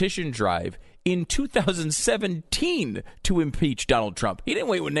petition drive in 2017 to impeach Donald Trump. He didn't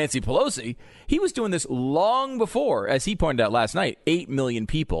wait with Nancy Pelosi. He was doing this long before, as he pointed out last night, 8 million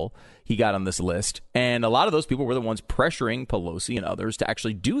people he got on this list. And a lot of those people were the ones pressuring Pelosi and others to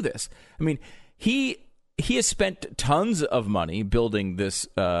actually do this. I mean, he has spent tons of money building this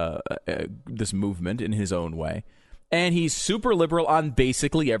this movement in his own way. And he's super liberal on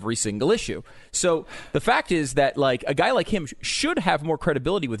basically every single issue. So the fact is that a guy like him should have more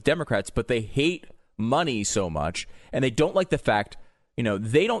credibility with Democrats, but they hate money so much, and they don't like the fact,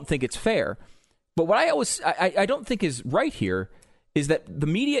 they don't think it's fair. But what I don't think is right here is that the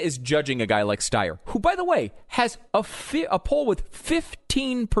media is judging a guy like Steyer, who, by the way, has a poll with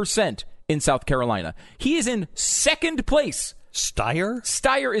 15% in South Carolina. He is in second place.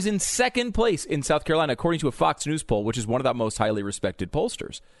 Steyer is in second place in South Carolina, according to a Fox News poll, which is one of the most highly respected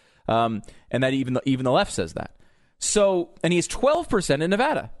pollsters. And that even the left says that. So, and he has 12% in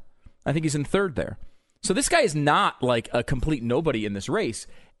Nevada. I think he's in third there. So this guy is not a complete nobody in this race.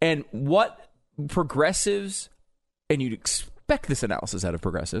 And what progressives, and you'd expect this analysis out of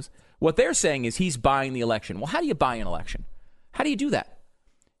progressives, what they're saying is he's buying the election. Well, how do you buy an election? How do you do that?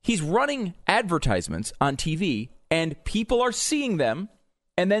 He's running advertisements on TV, and people are seeing them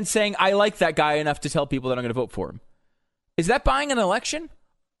and then saying, I like that guy enough to tell people that I'm going to vote for him. Is that buying an election?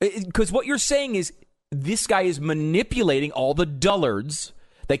 Because what you're saying is this guy is manipulating all the dullards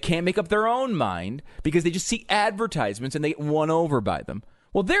that can't make up their own mind because they just see advertisements and they get won over by them.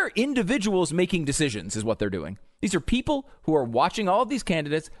 Well, they're individuals making decisions is what they're doing. These are people who are watching all of these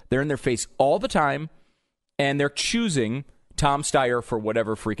candidates. They're in their face all the time, and they're choosing Tom Steyer for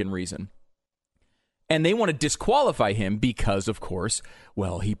whatever freaking reason. And they want to disqualify him because, of course,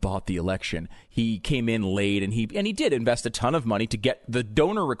 well, he bought the election. He came in late, and he did invest a ton of money to get the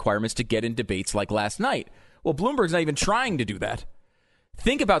donor requirements to get in debates like last night. Well, Bloomberg's not even trying to do that.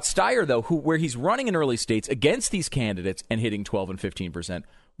 Think about Steyer, though, where he's running in early states against these candidates and hitting 12 and 15%.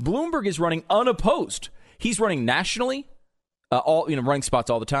 Bloomberg is running unopposed. He's running nationally, running spots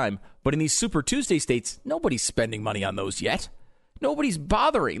all the time. But in these Super Tuesday states, nobody's spending money on those yet. Nobody's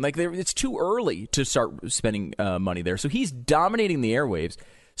bothering. It's too early to start spending money there. So he's dominating the airwaves.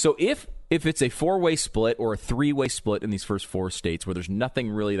 So if it's a 4-way split or a 3-way split in these first 4 states where there's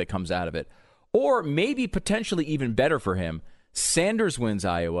nothing really that comes out of it, or maybe potentially even better for him, Sanders wins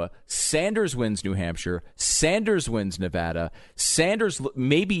Iowa. Sanders wins New Hampshire. Sanders wins Nevada. Sanders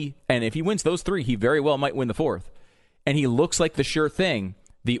maybe, and if he wins those 3, he very well might win the 4th. And he looks like the sure thing.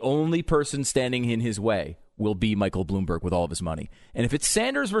 The only person standing in his way will be Michael Bloomberg with all of his money. And if it's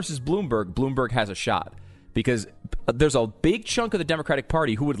Sanders versus Bloomberg, Bloomberg has a shot. Because there's a big chunk of the Democratic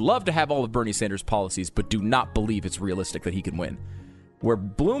Party who would love to have all of Bernie Sanders' policies, but do not believe it's realistic that he can win. Where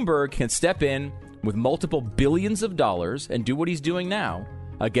Bloomberg can step in with multiple billions of dollars and do what he's doing now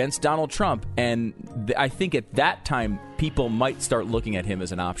against Donald Trump. And I think at that time, people might start looking at him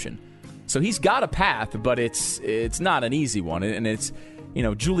as an option. So he's got a path, but it's not an easy one. And it's,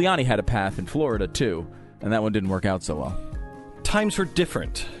 Giuliani had a path in Florida, too. And that one didn't work out so well. Times were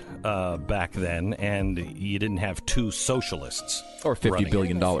different back then, and you didn't have 2 socialists. Or $50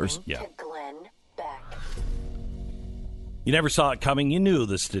 billion. Yeah. You never saw it coming. You knew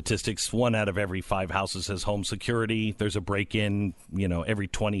the statistics. 1 out of every 5 houses has home security. There's a break-in, every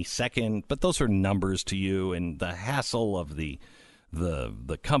 22nd. But those are numbers to you, and the hassle of the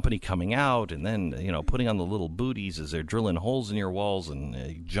company coming out and then, putting on the little booties as they're drilling holes in your walls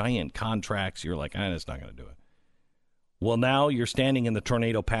and giant contracts. You're like, that's not going to do it. Well, now you're standing in the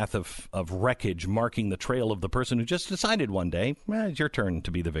tornado path of wreckage, marking the trail of the person who just decided one day, it's your turn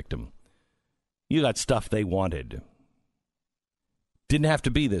to be the victim. You got stuff they wanted. Didn't have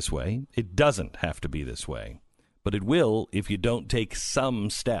to be this way. It doesn't have to be this way. But it will if you don't take some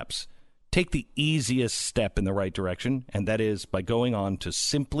steps. Take the easiest step in the right direction, and that is by going on to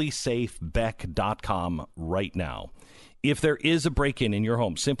simplysafebeck.com right now. If there is a break-in in your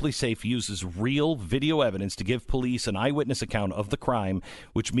home, SimpliSafe uses real video evidence to give police an eyewitness account of the crime,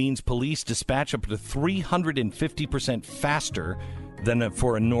 which means police dispatch up to 350% faster than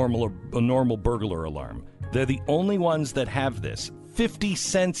for a normal burglar alarm. They're the only ones that have this. 50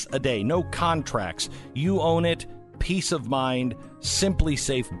 cents a day, no contracts. You own it. Peace of mind.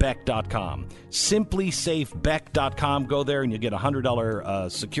 SimpliSafeBeck.com. SimpliSafeBeck.com. Go there and you get a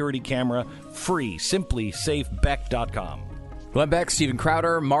 $100 security camera free. SimpliSafeBeck.com. Glenn Beck, Steven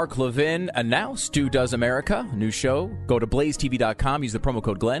Crowder, Mark Levin announced Stu Does America, new show. Go to blazetv.com, use the promo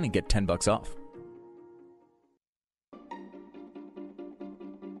code Glenn and get $10 off.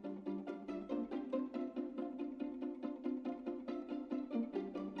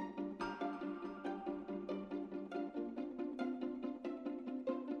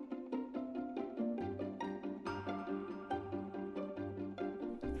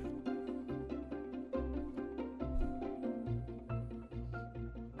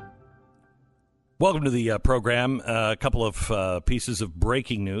 Welcome to the program. A couple of pieces of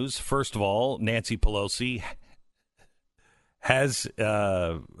breaking news. First of all, Nancy Pelosi has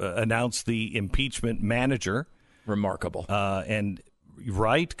announced the impeachment manager. Remarkable. And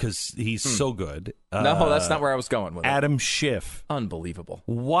right, because he's so good. No, that's not where I was going with it. Adam Schiff. Unbelievable.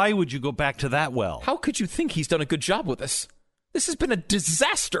 Why would you go back to that well? How could you think he's done a good job with this? This has been a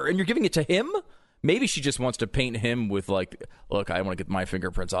disaster, and you're giving it to him? Maybe she just wants to paint him with, like, look, I want to get my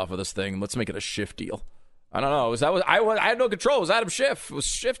fingerprints off of this thing. Let's make it a Schiff deal. I don't know. I had no control. It was Adam Schiff. It was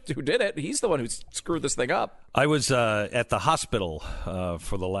Schiff who did it. He's the one who screwed this thing up. I was at the hospital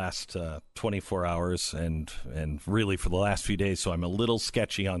for the last 24 hours and really for the last few days, so I'm a little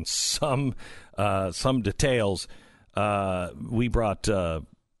sketchy on some details. We brought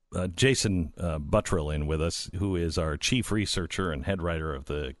Jason Buttrill in with us, who is our chief researcher and head writer of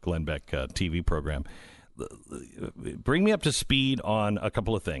the Glenn Beck TV program. Bring me up to speed on a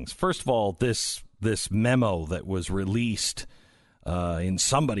couple of things. First of all, this memo that was released in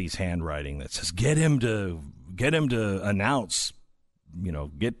somebody's handwriting that says get him to announce,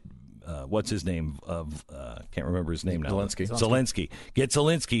 what's his name can't remember his name now. Zelensky. Get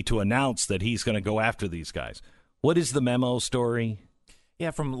Zelensky to announce that he's going to go after these guys. What is the memo story? Yeah,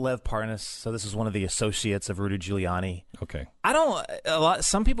 from Lev Parnas. So this is one of the associates of Rudy Giuliani. Okay.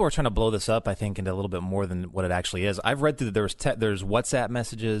 Some people are trying to blow this up, I think, into a little bit more than what it actually is. I've read through there's WhatsApp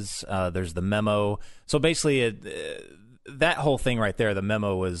messages, there's the memo. So basically, that whole thing right there, the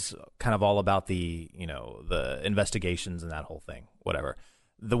memo was kind of all about the investigations and that whole thing, whatever.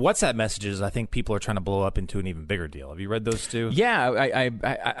 The WhatsApp messages, I think people are trying to blow up into an even bigger deal. Have you read those too? Yeah,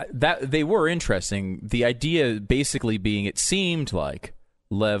 that they were interesting. The idea basically being, it seemed like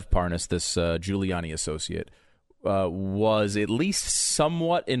Lev Parnas, this Giuliani associate, was at least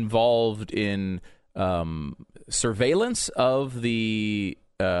somewhat involved in surveillance of the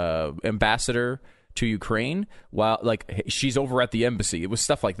ambassador to Ukraine while like she's over at the embassy. It was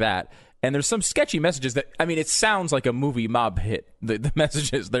stuff like that. And there's some sketchy messages that, I mean, it sounds like a movie mob hit. The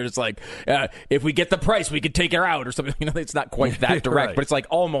messages, there's like, if we get the price, we could take her out or something. You know, it's not quite that direct, Right. but it's like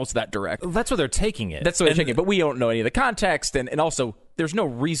almost that direct. That's where they're taking it. That's what they're taking it. But we don't know any of the context. And also, there's no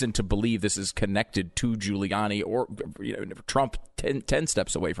reason to believe this is connected to Giuliani or Trump 10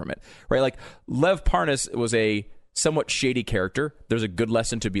 steps away from it. Right? Like, Lev Parnas was a somewhat shady character. There's a good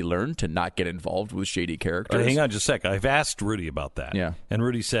lesson to be learned to not get involved with shady characters. Hang on just a sec. I've asked Rudy about that. Yeah. And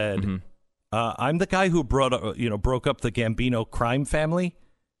Rudy said, I'm the guy who broke up the Gambino crime family.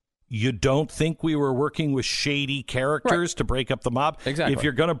 You don't think we were working with shady characters to break up the mob? Exactly. If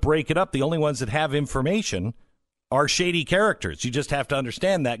you're going to break it up, the only ones that have information are shady characters. You just have to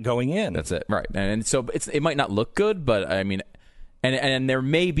understand that going in. That's it. Right. And so it might not look good, but I mean, and there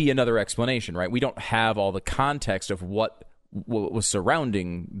may be another explanation, right? We don't have all the context of what was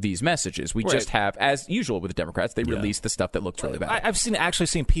surrounding these messages. We just have, as usual with the Democrats, they release the stuff that looks really bad. I've actually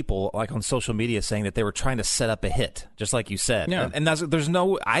seen people like on social media saying that they were trying to set up a hit, just like you said. Yeah. And there's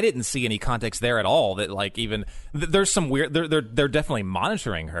no, I didn't see any context there at all. That like even there's some weird. They're definitely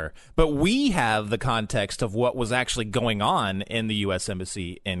monitoring her, but we have the context of what was actually going on in the U.S.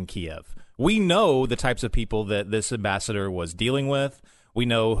 Embassy in Kiev. We know the types of people that this ambassador was dealing with. We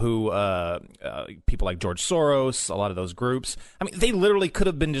know who people like George Soros, a lot of those groups. I mean, they literally could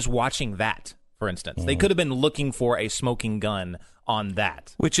have been just watching that, for instance. They could have been looking for a smoking gun on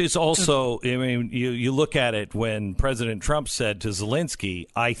that. Which is also, I mean, you look at it when President Trump said to Zelensky,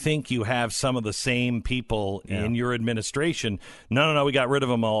 I think you have some of the same people in your administration. No, we got rid of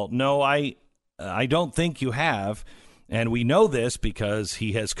them all. No, I don't think you have. And we know this because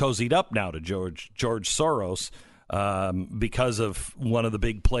he has cozied up now to George Soros. Because of one of the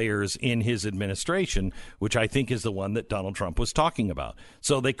big players in his administration, which I think is the one that Donald Trump was talking about.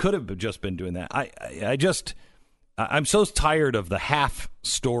 So they could have just been doing that. I'm so tired of the half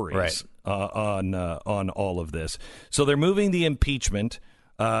stories on all of this. So they're moving the impeachment,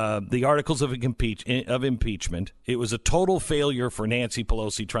 the articles of impeachment. It was a total failure for Nancy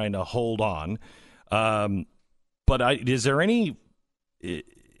Pelosi trying to hold on. But is there any?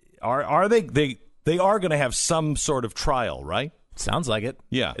 Are they? They are going to have some sort of trial, right? Sounds like it.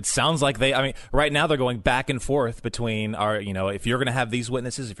 Yeah. It sounds like right now they're going back and forth between if you're going to have these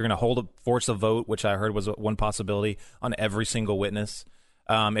witnesses, if you're going to force a vote, which I heard was one possibility on every single witness.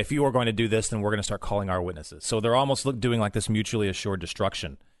 If you are going to do this, then we're going to start calling our witnesses. So they're almost doing like this mutually assured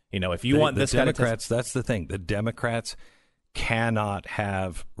destruction. If you want this Democrats, that's the thing. The Democrats cannot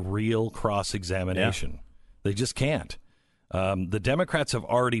have real cross-examination. Yeah. They just can't. The Democrats have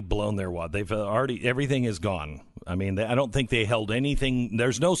already blown their wad. Everything is gone. I mean, I don't think they held anything.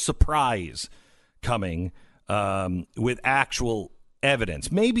 There's no surprise coming with actual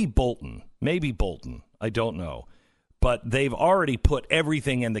evidence. Maybe Bolton. I don't know. But they've already put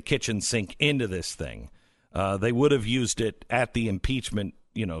everything in the kitchen sink into this thing. They would have used it at the impeachment,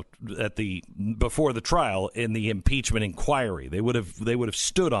 before the trial in the impeachment inquiry. They would have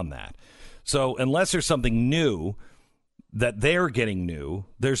stood on that. So unless there's something new that they're getting new,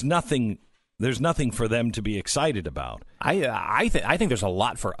 there's nothing for them to be excited about. I think there's a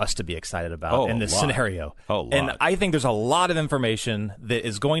lot for us to be excited about in this scenario. Oh, and I think there's a lot of information that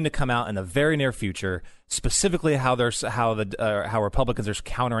is going to come out in the very near future, specifically how Republicans are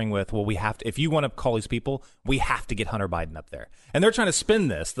countering with, well, we have to, if you want to call these people, we have to get Hunter Biden up there. And they're trying to spin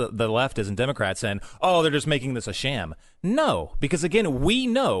this, the leftists and Democrats, saying, oh, they're just making this a sham. No, because again, we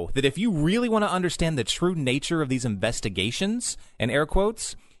know that if you really want to understand the true nature of these investigations, and air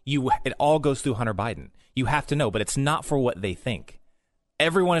quotes, it all goes through Hunter Biden. You have to know, but it's not for what they think.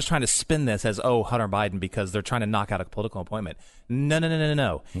 Everyone is trying to spin this as, Hunter Biden, because they're trying to knock out a political appointment. No.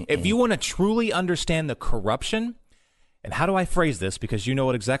 Mm-mm. If you want to truly understand the corruption, and how do I phrase this? Because you know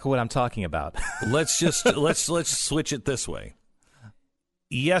exactly what I'm talking about. Let's switch it this way.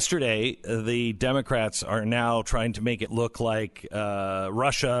 Yesterday, the Democrats are now trying to make it look like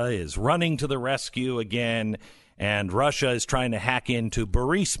Russia is running to the rescue again, and Russia is trying to hack into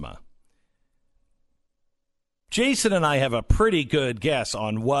Burisma. Jason and I have a pretty good guess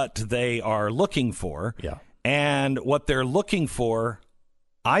on what they are looking for. Yeah. And what they're looking for,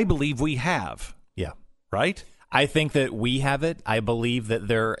 I believe we have. Yeah. Right? I think that we have it. I believe that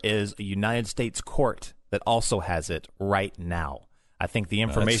there is a United States court that also has it right now. I think the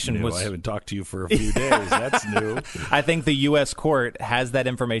information was... I haven't talked to you for a few days. That's new. I think the U.S. court has that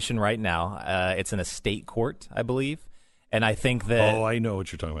information right now. It's in a state court, I believe. And I think that... Oh, I know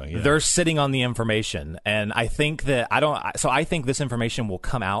what you're talking about. Yeah. They're sitting on the information. And I think that... I think this information will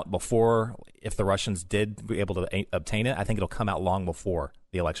come out before, if the Russians did be able to obtain it, I think it'll come out long before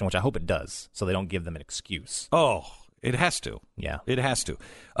the election, which I hope it does, so they don't give them an excuse. Oh, it has to. Yeah. It has to.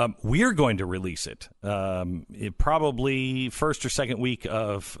 We're going to release it, probably first or second week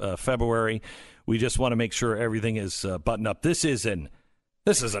of February. We just want to make sure everything is buttoned up. This is an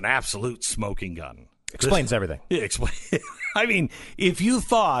absolute smoking gun. Explains everything. I mean, if you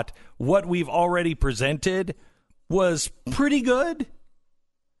thought what we've already presented was pretty good,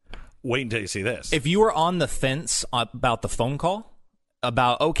 wait until you see this. If you were on the fence about the phone call,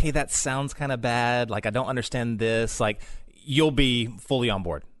 about, okay, that sounds kind of bad, like I don't understand this, like you'll be fully on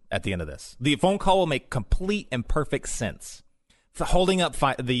board at the end of this. The phone call will make complete and perfect sense. For holding up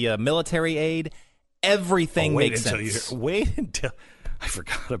the military aid, everything makes sense. Wait until I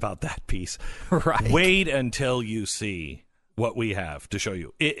forgot about that piece. Right. Wait until you see what we have to show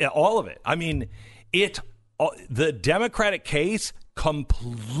you. All of it. I mean, the Democratic case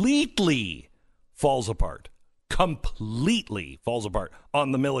completely falls apart. Completely falls apart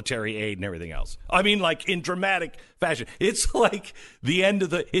on the military aid and everything else. I mean, like in dramatic fashion. It's like the end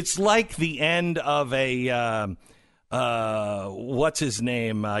of a what's his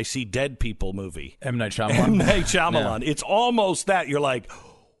name? I See Dead People movie. M. Night Shyamalan. M. Night Shyamalan. Yeah. It's almost that. You're like,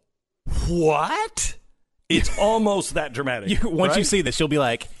 what? It's almost that dramatic. Once you see this, you'll be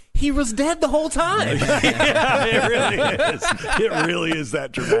like, he was dead the whole time. Yeah, it really is. It really is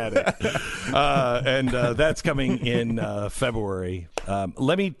that dramatic. And that's coming in February.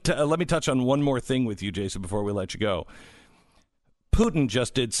 Let me touch on one more thing with you, Jason, before we let you go. Putin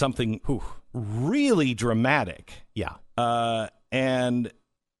just did something really dramatic. Yeah. And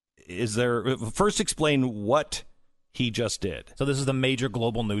first explain what he just did. So this is the major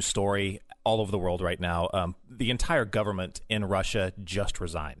global news story all over the world right now. The entire government in Russia just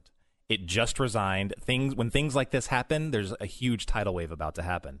resigned. It just resigned. When things like this happen, there's a huge tidal wave about to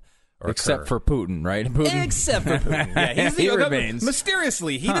happen. Except for Putin, right? Putin. Except for Putin. Yeah, he remains.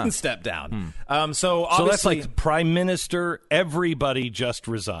 Mysteriously, he didn't step down. So that's like Prime Minister, everybody just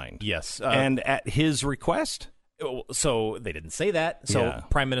resigned. Yes. And at his request? So they didn't say that. So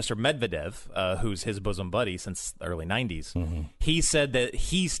Prime Minister Medvedev, who's his bosom buddy since the early 90s, he said that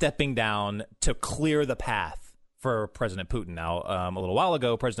he's stepping down to clear the path for President Putin. Now, a little while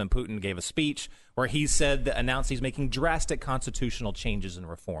ago, President Putin gave a speech where he announced he's making drastic constitutional changes and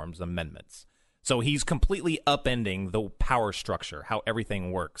reforms, amendments. So he's completely upending the power structure, how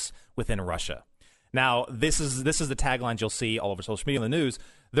everything works within Russia. Now, this is the taglines you'll see all over social media and the news.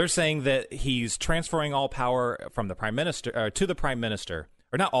 They're saying that he's transferring all power from the prime minister to the prime minister,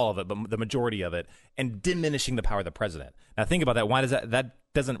 or not all of it, but the majority of it, and diminishing the power of the president. Now, think about that. Why does that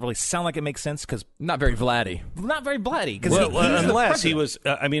doesn't really sound like it makes sense? Because not very Vladdy. Not very Vladdy. Unless he was,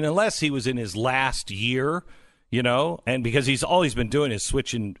 unless he was in his last year, and because he's all he's been doing is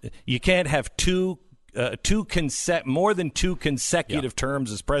switching. You can't have more than two consecutive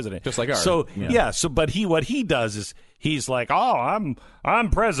terms as president, just like ours. So but what he does is he's like, oh, I'm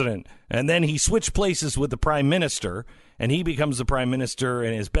president, and then he switched places with the prime minister, and he becomes the prime minister,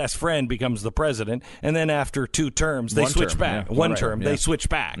 and his best friend becomes the president, and then after 2 terms they switch back. They switch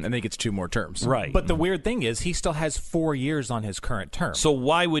back, and then he gets 2 more terms. Right. But the weird thing is he still has 4 years on his current term. So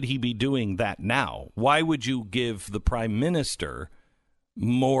why would he be doing that now? Why would you give the prime minister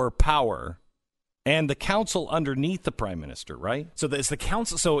more power? And the council underneath the prime minister, right? So it's the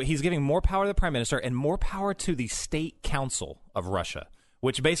council. So he's giving more power to the prime minister and more power to the state council of Russia,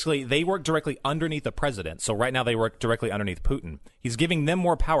 which basically they work directly underneath the president. So right now they work directly underneath Putin. He's giving them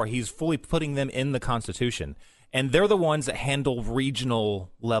more power. He's fully putting them in the constitution. And they're the ones that handle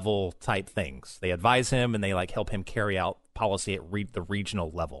regional level type things. They advise him and they help him carry out policy at the regional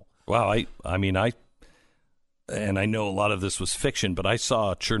level. Wow. And I know a lot of this was fiction, but I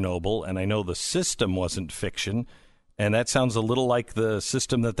saw Chernobyl, and I know the system wasn't fiction, and that sounds a little like the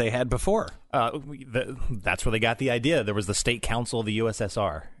system that they had before. That's where they got the idea. There was the State Council of the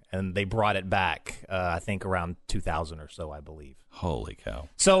USSR, and they brought it back, I think, around 2000 or so, I believe. Holy cow!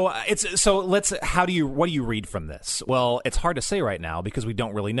 So what do you read from this? Well, it's hard to say right now because we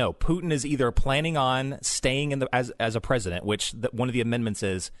don't really know. Putin is either planning on staying as a president, which one of the amendments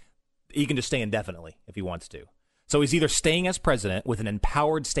is he can just stay indefinitely if he wants to. So he's either staying as president with an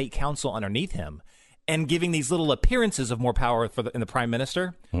empowered state council underneath him and giving these little appearances of more power in the prime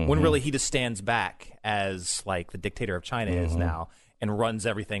minister, when really he just stands back as like the dictator of China is now and runs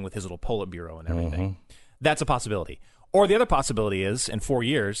everything with his little Politburo and everything. That's a possibility. Or the other possibility is in 4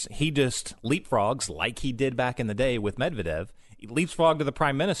 years, he just leapfrogs like he did back in the day with Medvedev. He leapfrogs to the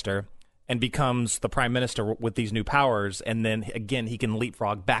prime minister and becomes the prime minister with these new powers. And then again, he can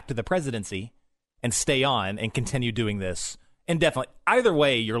leapfrog back to the presidency and stay on and continue doing this indefinitely. Either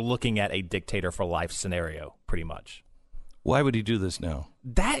way, you're looking at a dictator for life scenario, pretty much. Why would he do this now?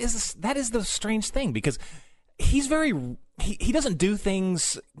 That is the strange thing, because he's he doesn't do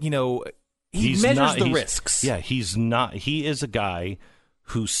things, he measures the risks. Yeah, he's not. He is a guy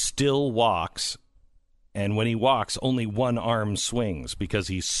who still walks, and when he walks, only one arm swings because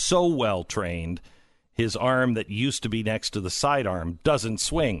he's so well trained. His arm that used to be next to the sidearm doesn't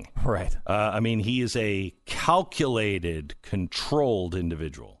swing. Right. He is a calculated, controlled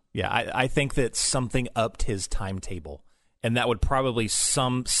individual. Yeah, I think that something upped his timetable. And that would probably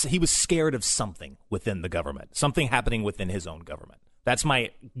he was scared of something within the government, something happening within his own government. That's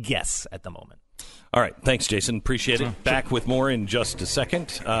my guess at the moment. All right. Thanks, Jason. Appreciate it. Back with more in just a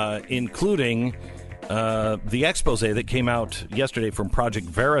second, including the expose that came out yesterday from Project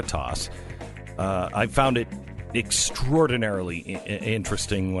Veritas. I found it extraordinarily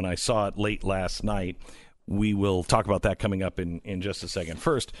interesting when I saw it late last night. We will talk about that coming up in just a second.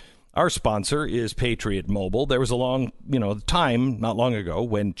 First, our sponsor is Patriot Mobile. There was a time not long ago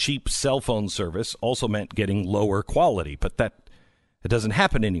when cheap cell phone service also meant getting lower quality, but it doesn't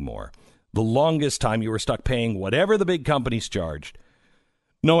happen anymore. The longest time you were stuck paying whatever the big companies charged,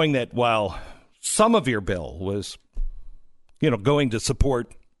 knowing that while some of your bill was, going to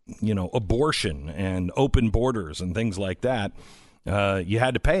support, abortion and open borders and things like that, you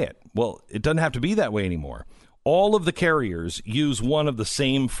had to pay it. Well, it doesn't have to be that way anymore. All of the carriers use one of the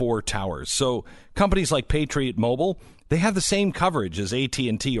same 4 towers. So companies like Patriot Mobile, they have the same coverage as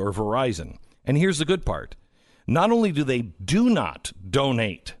AT&T or Verizon. And here's the good part. Not only do not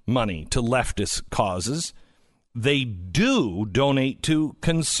donate money to leftist causes, they do donate to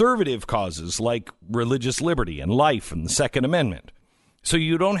conservative causes like religious liberty and life and the Second Amendment. So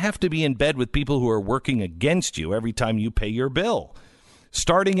you don't have to be in bed with people who are working against you every time you pay your bill.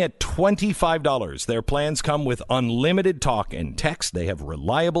 Starting at $25, their plans come with unlimited talk and text. They have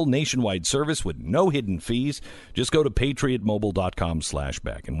reliable nationwide service with no hidden fees. Just go to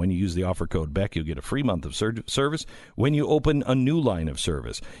patriotmobile.com/Beck. And when you use the offer code Beck, you'll get a free month of service when you open a new line of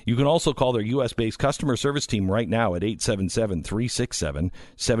service. You can also call their U.S.-based customer service team right now at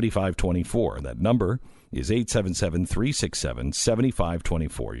 877-367-7524. That number is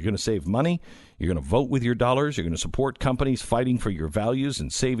 877-367-7524. You're going to save money. You're going to vote with your dollars. You're going to support companies fighting for your values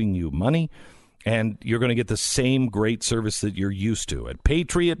and saving you money. And you're going to get the same great service that you're used to at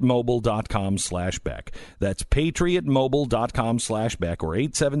patriotmobile.com/Beck. That's patriotmobile.com/Beck or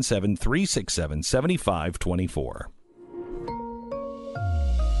 877-367-7524.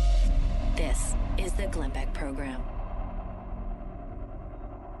 This is the Glenn Beck Program.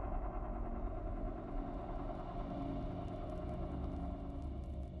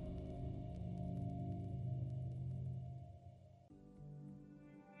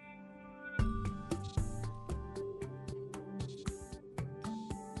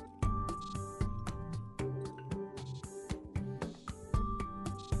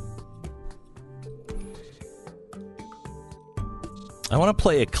 I want to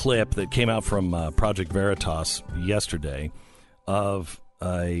play a clip that came out from Project Veritas yesterday of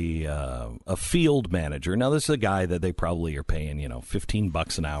a field manager. Now, this is a guy that they probably are paying,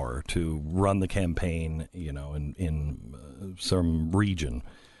 $15 an hour to run the campaign, in some region.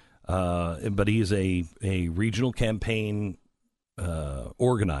 But he's a regional campaign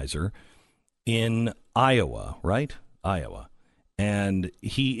organizer in Iowa, right? Iowa. And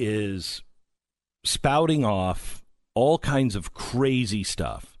he is spouting off all kinds of crazy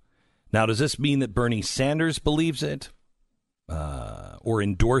stuff. Now, does this mean that Bernie Sanders believes it or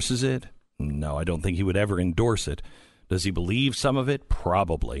endorses it? No, I don't think he would ever endorse it. Does he believe some of it?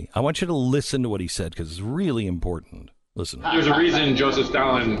 Probably. I want you to listen to what he said because it's really important. Listen. There's a reason Joseph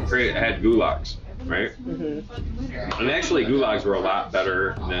Stalin had gulags, right? Mm-hmm. And actually, gulags were a lot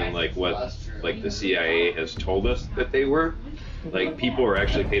better than what the CIA has told us that they were. People were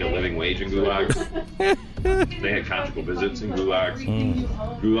actually paid a living wage in gulags. They had conjugal visits in gulags.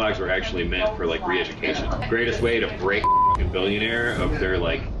 Gulags were actually meant for re-education. The greatest way to break a billionaire of their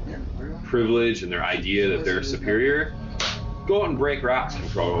privilege and their idea that they're superior, go out and break rocks for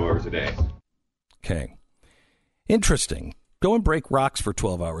 12 hours a day. Okay. Interesting. Go and break rocks for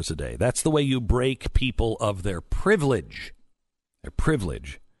 12 hours a day. That's the way you break people of their privilege. Their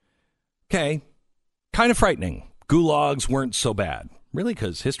privilege. Okay. Kind of frightening. Gulags weren't so bad. Really,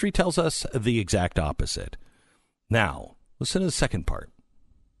 because history tells us the exact opposite. Now, listen to the second part.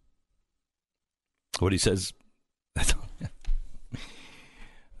 What he says.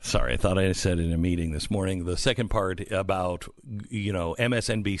 Sorry, I thought I said in a meeting this morning. The second part about,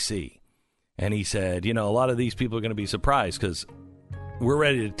 MSNBC. And he said, a lot of these people are going to be surprised because we're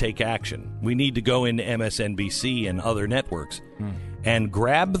ready to take action. We need to go into MSNBC and other networks and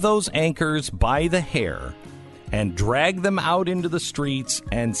grab those anchors by the hair and drag them out into the streets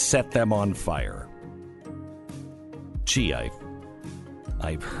and set them on fire. Gee,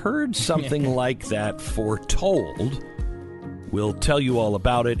 I've heard something like that foretold. We'll tell you all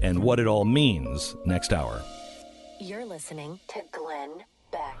about it and what it all means next hour. You're listening to Glenn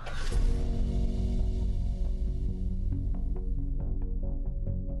Beck.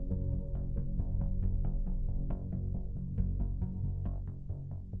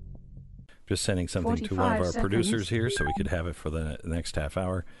 Just sending something to one of our producers here so we could have it for the next half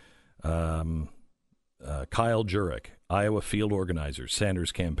hour. Kyle Jurek, Iowa field organizer,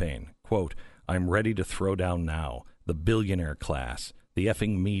 Sanders campaign. Quote, I'm ready to throw down now. The billionaire class, the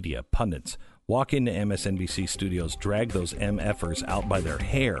effing media, pundits, walk into MSNBC studios, drag those MFers out by their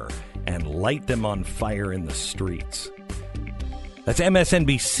hair, and light them on fire in the streets. That's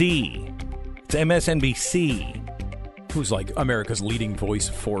MSNBC. It's MSNBC. Who's like America's leading voice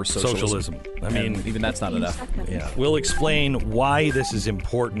for socialism. I mean, and even that's not enough. Yeah, we'll explain why this is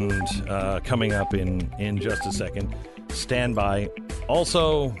important coming up in just a second. Stand by.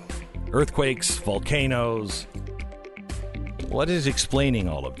 Also, earthquakes, volcanoes. What is explaining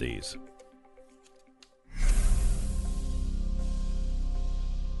all of these?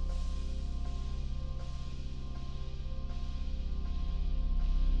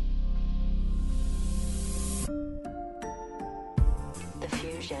 The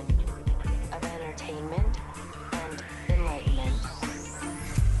fusion of entertainment and enlightenment.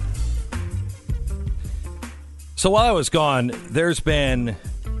 So while I was gone, there's been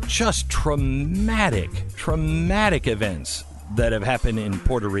just traumatic events that have happened in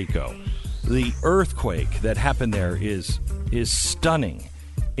Puerto Rico. The earthquake that happened there is stunning.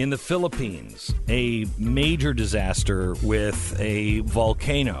 In the Philippines, a major disaster with a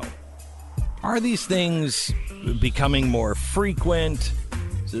volcano. Are these things becoming more frequent?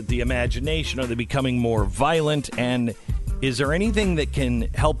 Is it the imagination? Are they becoming more violent? And is there anything that can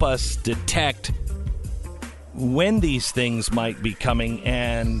help us detect when these things might be coming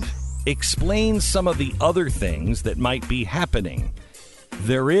and explain some of the other things that might be happening?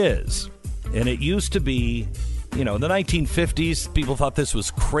 There is. And it used to be, in the 1950s, people thought this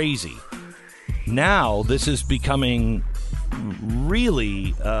was crazy. Now, this is becoming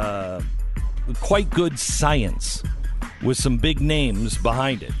really quite good science with some big names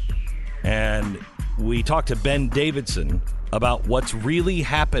behind it. And we talked to Ben Davidson about what's really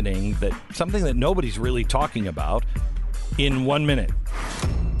happening, something that nobody's really talking about, in 1 minute.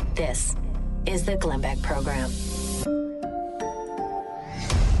 This is the Glenn Beck Program.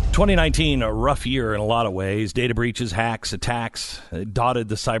 2019, a rough year in a lot of ways. Data breaches, hacks, attacks dotted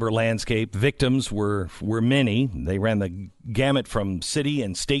the cyber landscape. Victims were many. They ran the gamut from city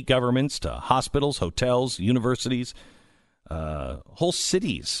and state governments to hospitals, hotels, universities, whole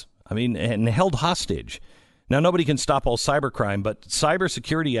cities. And held hostage. Now, nobody can stop all cybercrime, but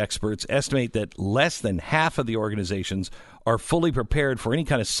cybersecurity experts estimate that less than half of the organizations are fully prepared for any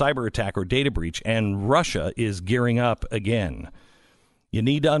kind of cyber attack or data breach, and Russia is gearing up again. You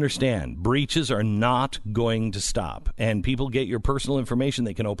need to understand, breaches are not going to stop, and people get your personal information.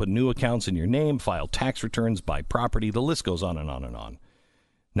 They can open new accounts in your name, file tax returns, buy property. The list goes on and on and on.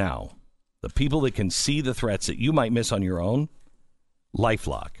 Now, the people that can see the threats that you might miss on your own,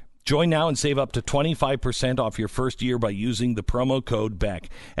 LifeLock. Join now and save up to 25% off your first year by using the promo code BECK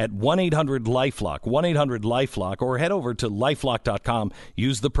at 1-800-LIFELOCK, 1-800-LIFELOCK, or head over to LifeLock.com.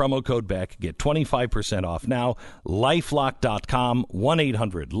 Use the promo code BECK. Get 25% off now. LifeLock.com,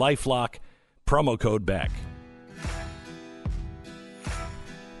 1-800-LIFELOCK, promo code BECK.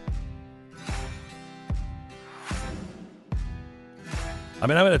 I'm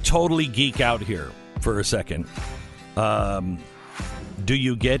going to totally geek out here for a second. Do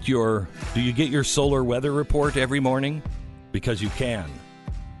you get your solar weather report every morning? Because you can.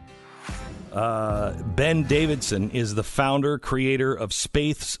 Ben Davidson is the founder, creator of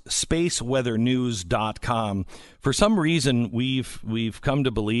spaceweathernews.com. For some reason, we've come to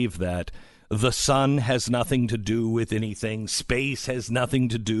believe that the sun has nothing to do with anything. Space has nothing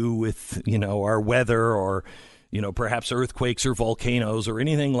to do with, our weather or, perhaps earthquakes or volcanoes or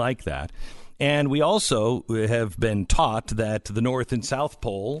anything like that. And we also have been taught that the North and South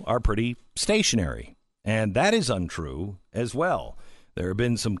Pole are pretty stationary. And that is untrue as well. There have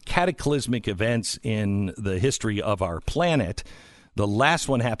been some cataclysmic events in the history of our planet. The last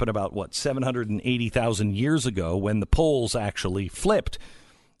one happened about, 780,000 years ago when the poles actually flipped.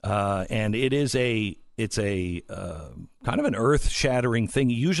 And it is a it's a kind of an earth-shattering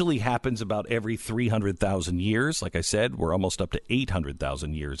thing. It usually happens about every 300,000 years. Like I said, we're almost up to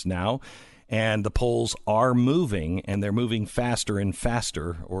 800,000 years now. And the poles are moving, and they're moving faster and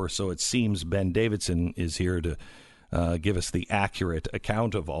faster, or so it seems. Ben Davidson is here to give us the accurate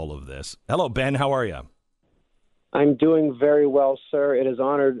account of all of this. Hello, Ben. How are you? I'm doing very well, sir. It is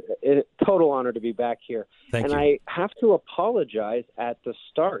a total honor to be back here. Thank you. I have to apologize at the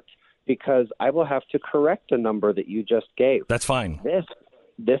start because I will have to correct a number that you just gave. That's fine.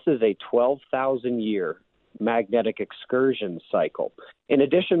 This is a 12,000-year magnetic excursion cycle. In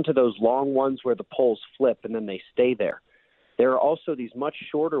addition to those long ones where the poles flip and then they stay there, there are also these much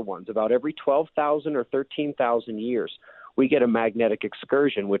shorter ones. About every 12,000 or 13,000 years, we get a magnetic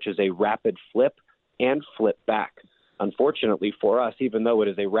excursion, which is a rapid flip and flip back. Unfortunately for us, even though it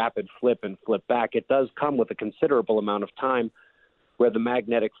is a rapid flip and flip back, it does come with a considerable amount of time where the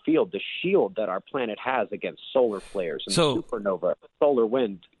magnetic field, the shield that our planet has against solar flares and supernova, solar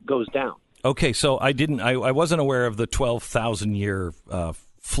wind, goes down. Okay, so I wasn't aware of the 12,000 year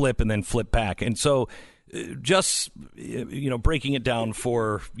flip and then flip back. And so just, breaking it down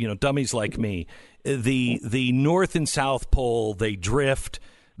for, dummies like me, the North and South Pole, they drift.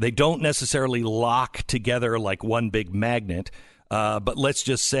 They don't necessarily lock together like one big magnet. But let's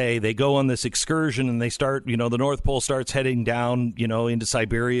just say they go on this excursion and they start, the North Pole starts heading down, into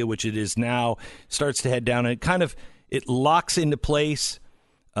Siberia, which it is now, starts to head down. And it locks into place.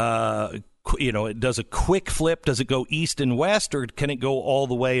 It does a quick flip. Does it go east and west, or can it go all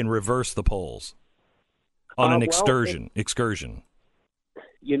the way and reverse the poles on an excursion?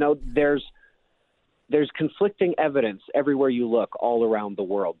 There's conflicting evidence everywhere you look all around the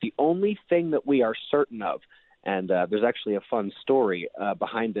world. The only thing that we are certain of, and there's actually a fun story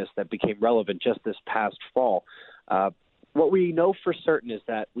behind this that became relevant just this past fall. What we know for certain is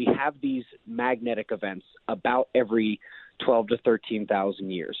that we have these magnetic events about every 12 to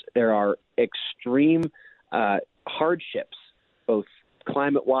 13,000 years. There are extreme hardships, both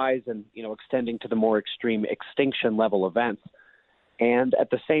climate-wise and, extending to the more extreme extinction-level events. And at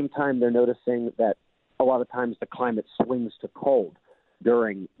the same time, they're noticing that a lot of times the climate swings to cold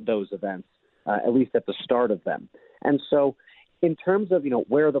during those events, at least at the start of them. And so in terms of,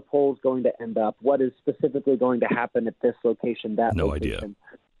 where the pole's going to end up, what is specifically going to happen at this location, that location,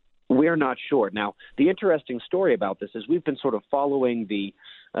 we're not sure. Now, the interesting story about this is we've been sort of following the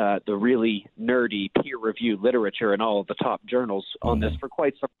really nerdy peer-reviewed literature in all of the top journals on this for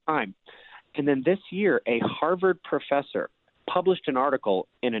quite some time. And then this year, a Harvard professor published an article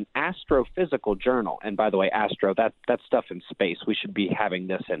in an astrophysical journal. And by the way, that's stuff in space. We should be having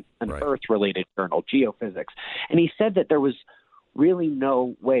this in an Earth-related journal, geophysics. And he said that there was really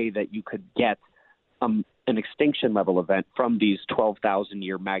no way that you could get an extinction level event from these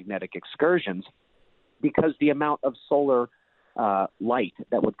 12,000-year magnetic excursions because the amount of solar light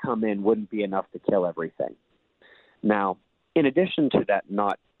that would come in wouldn't be enough to kill everything. Now, in addition to that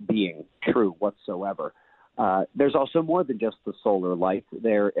not being true whatsoever, there's also more than just the solar light.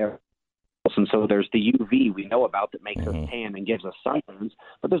 And so there's the UV we know about that makes us tan and gives us sunburns,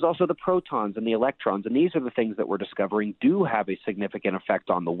 but there's also the protons and the electrons, and these are the things that we're discovering do have a significant effect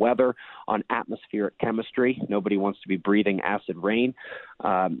on the weather, on atmospheric chemistry. Nobody wants to be breathing acid rain.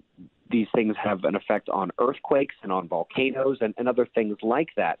 These things have an effect on earthquakes and on volcanoes and other things like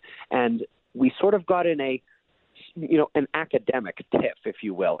that. And we sort of got in an academic tiff, if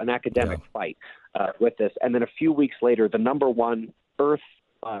you will, an academic fight with this. And then a few weeks later, the number one Earth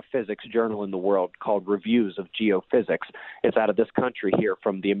physics journal in the world called Reviews of Geophysics, it's out of this country here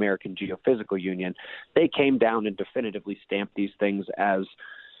from the American Geophysical Union. They came down and definitively stamped these things as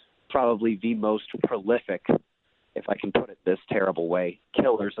probably the most prolific, if I can put it this terrible way,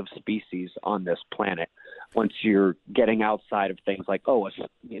 killers of species on this planet. Once you're getting outside of things like, a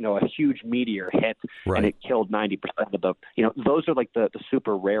huge meteor hit and it killed 90% of the, those are like the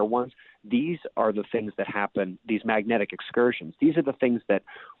super rare ones. These are the things that happen, these magnetic excursions. These are the things that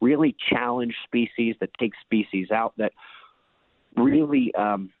really challenge species, that take species out, that really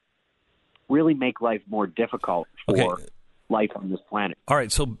make life more difficult for life on this planet. All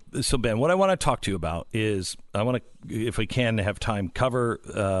right, so Ben, what I want to talk to you about is I want to, if we can have time, cover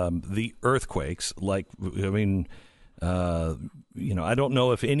the earthquakes. I don't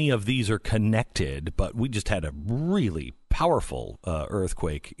know if any of these are connected, but we just had a really powerful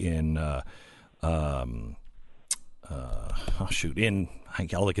earthquake in all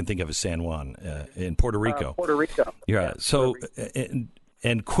I can think of is San Juan in Puerto Rico. Puerto Rico. Yeah. So.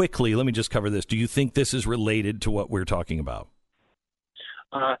 And quickly, let me just cover this. Do you think this is related to what we're talking about?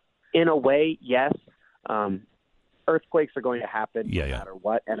 In a way, yes. earthquakes are going to happen no matter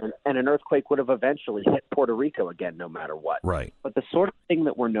what, and an earthquake would have eventually hit Puerto Rico again no matter what. Right. But the sort of thing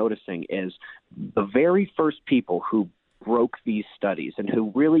that we're noticing is the very first people who broke these studies and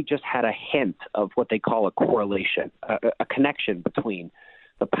who really just had a hint of what they call a correlation, a connection between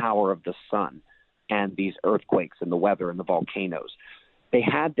the power of the sun and these earthquakes and the weather and the volcanoes. They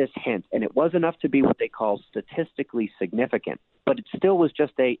had this hint, and it was enough to be what they call statistically significant, but it still was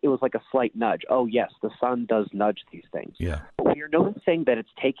just it was like a slight nudge. Oh, yes, the sun does nudge these things. Yeah. But we are noticing that it's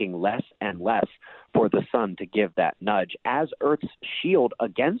taking less and less for the sun to give that nudge as Earth's shield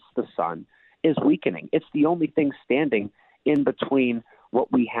against the sun is weakening. It's the only thing standing in between what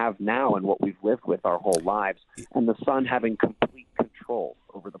we have now and what we've lived with our whole lives, and the sun having complete control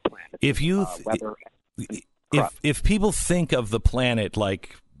over the planet. If you weather. If people think of the planet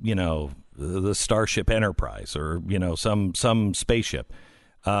like, the Starship Enterprise or, some spaceship,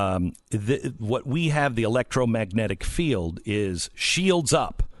 what we have, the electromagnetic field, is shields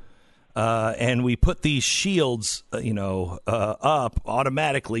up. And we put these shields, up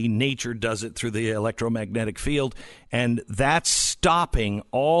automatically. Nature does it through the electromagnetic field. And that's stopping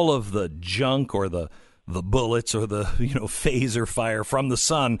all of the junk or the bullets or the, phaser fire from the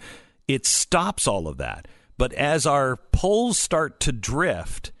sun. It stops all of that. But as our poles start to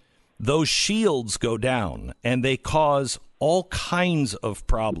drift, those shields go down and they cause all kinds of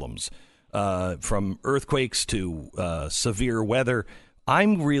problems, from earthquakes to severe weather.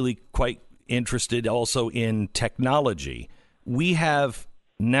 I'm really quite interested also in technology. We have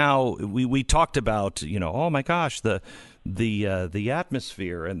now, we talked about, oh my gosh, the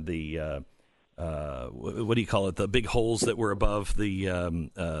atmosphere and the what do you call it? The big holes that were above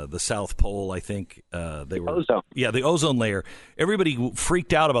the South Pole, I think they were. Ozone. Yeah, the ozone layer. Everybody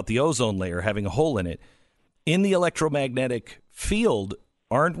freaked out about the ozone layer having a hole in it. In the electromagnetic field,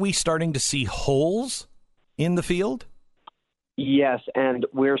 aren't we starting to see holes in the field? Yes, and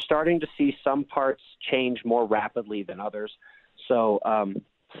we're starting to see some parts change more rapidly than others. So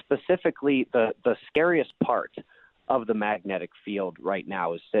specifically, the scariest part of the magnetic field right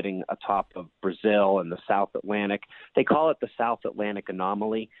now is sitting atop of Brazil and the South Atlantic. They call it the South Atlantic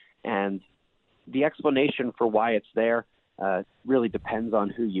anomaly, and the explanation for why it's there really depends on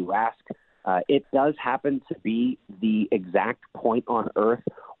who you ask. It does happen to be the exact point on Earth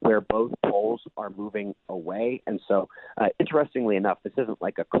where both poles are moving away. And so, interestingly enough, this isn't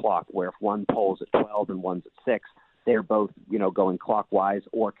like a clock where if one pole's at 12 and one's at 6, they're both, going clockwise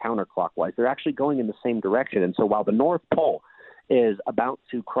or counterclockwise. They're actually going in the same direction. And so while the North Pole is about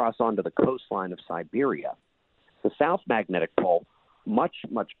to cross onto the coastline of Siberia, the South Magnetic Pole, much,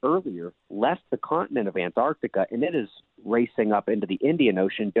 much earlier, left the continent of Antarctica, and it is racing up into the Indian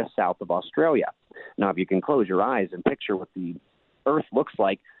Ocean just south of Australia. Now, if you can close your eyes and picture what the Earth looks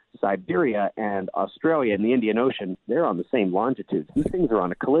like, Siberia and Australia and the Indian Ocean, they're on the same longitude. These things are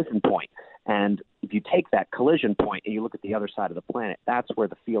on a collision point. And if you take that collision point and you look at the other side of the planet, that's where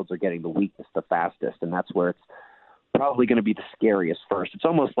the fields are getting the weakest, the fastest, and that's where it's probably going to be the scariest first. It's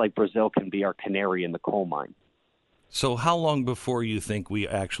almost like Brazil can be our canary in the coal mine. So how long before you think we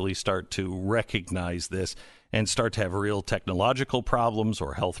actually start to recognize this and start to have real technological problems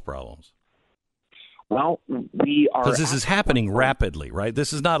or health problems? Well, we are... Because this is happening rapidly, right?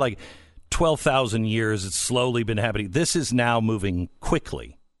 This is not like 12,000 years. It's slowly been happening. This is now moving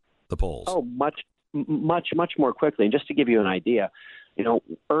quickly, the poles. Oh, much more quickly. And just to give you an idea,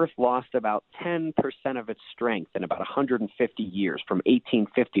 Earth lost about 10% of its strength in about 150 years, from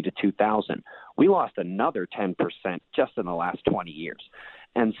 1850 to 2000. We lost another 10% just in the last 20 years.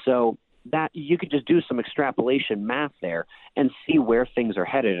 And so that you could just do some extrapolation math there and see where things are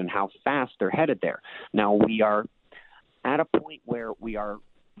headed and how fast they're headed there. Now, we are at a point where we are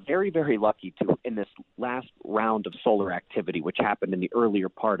very, very lucky to, in this last round of solar activity, which happened in the earlier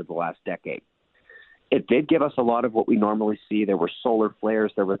part of the last decade. It did give us a lot of what we normally see. There were solar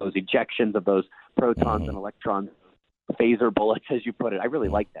flares. There were those ejections of those protons and electrons, phaser bullets, as you put it. I really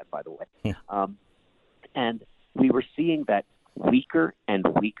like that, by the way. And we were seeing that weaker and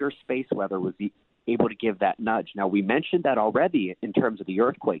weaker space weather was able to give that nudge. Now, we mentioned that already in terms of the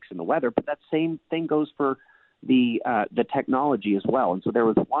earthquakes and the weather, but that same thing goes for the technology as well. And so there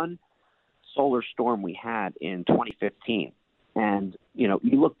was one solar storm we had in 2015. And,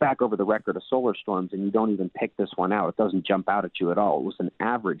 you look back over the record of solar storms and you don't even pick this one out. It doesn't jump out at you at all. It was an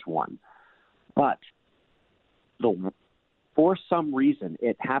average one. But for some reason,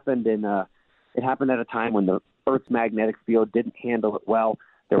 it happened at a time when the Earth's magnetic field didn't handle it well.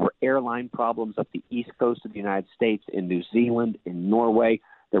 There were airline problems up the east coast of the United States, in New Zealand, in Norway.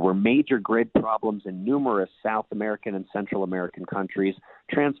 There were major grid problems in numerous South American and Central American countries.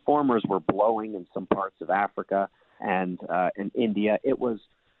 Transformers were blowing in some parts of Africa. and India. It was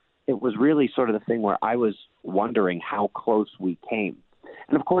really sort of the thing where I was wondering how close we came.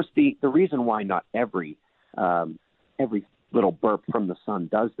 And of course, the reason why not every little burp from the sun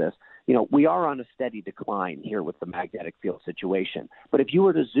does this, we are on a steady decline here with the magnetic field situation. But if you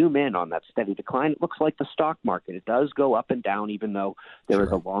were to zoom in on that steady decline, it looks like the stock market. It does go up and down, even though there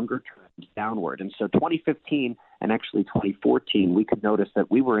is a longer trend downward. And so 2015 and actually 2014, we could notice that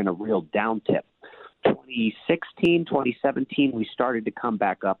we were in a real down tip. 2016, 2017, we started to come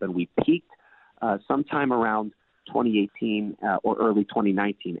back up, and we peaked sometime around 2018 or early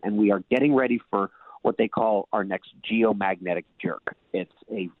 2019. And we are getting ready for what they call our next geomagnetic jerk. It's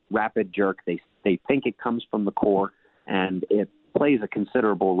a rapid jerk. They think it comes from the core, and it plays a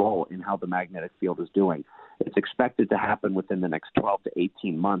considerable role in how the magnetic field is doing. It's expected to happen within the next 12 to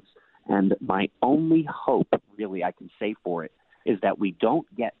 18 months, and my only hope, really, I can say for it, is that we don't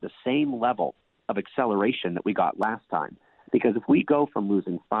get the same level of acceleration that we got last time. Because if we go from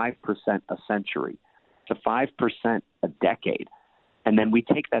losing 5% a century to 5% a decade, and then we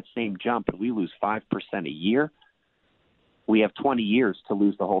take that same jump and we lose 5% a year, we have 20 years to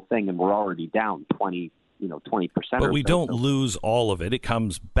lose the whole thing, and we're already down 20%. But we don't lose all of it. It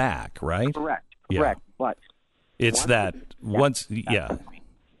comes back, right? Correct. Yeah. But it's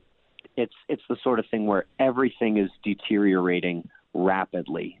it's the sort of thing where everything is deteriorating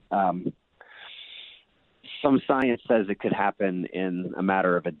rapidly. Some science says it could happen in a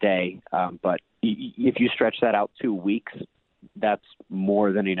matter of a day, but if you stretch that out 2 weeks, that's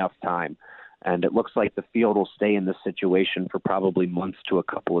more than enough time. And it looks like the field will stay in this situation for probably months to a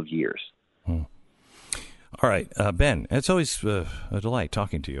couple of years. All right, Ben, it's always a delight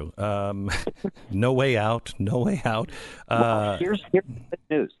talking to you. No way out, no way out. Well, here's the good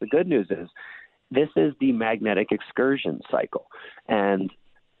news. The good news is this is the magnetic excursion cycle. And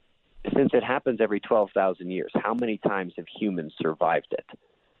since it happens every 12,000 years, how many times have humans survived it?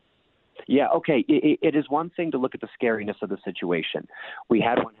 Yeah, okay, it is one thing to look at the scariness of the situation. We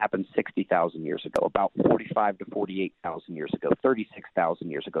had one happen 60,000 years ago, about 45 to 48,000 years ago,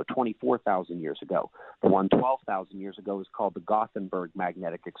 36,000 years ago, 24,000 years ago. The one 12,000 years ago is called the Gothenburg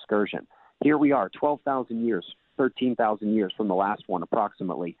magnetic excursion. Here we are, 12,000 years, 13,000 years from the last one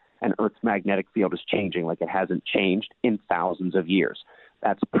approximately, and Earth's magnetic field is changing like it hasn't changed in thousands of years.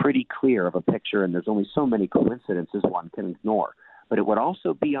 That's pretty clear of a picture, and there's only so many coincidences one can ignore. But it would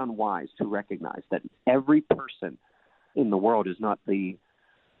also be unwise to recognize that every person in the world is not the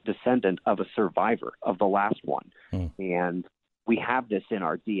descendant of a survivor of the last one. And we have this in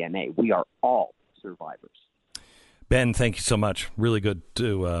our DNA. We are all survivors. Ben, thank you so much. Really good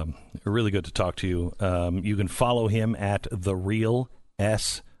to talk to you. You can follow him at The Real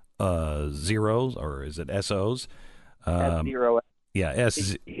S Zeros, or is it SOs? S0. Yeah,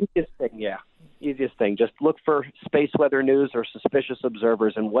 Easiest thing. Just look for Space Weather News or Suspicious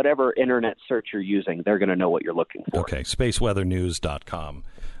Observers, and whatever internet search you're using, they're going to know what you're looking for. Okay, spaceweathernews.com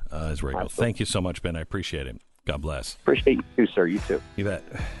is where you go. Thank you so much, Ben. I appreciate it. God bless. Appreciate you too, sir. You too. You bet.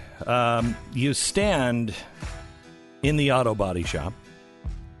 You stand in the auto body shop,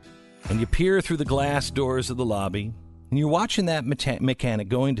 and you peer through the glass doors of the lobby, and you're watching that mechanic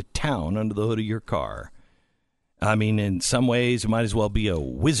going to town under the hood of your car. I mean, in some ways, it might as well be a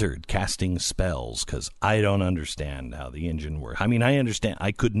wizard casting spells, because I don't understand how the engine works. I mean, I understand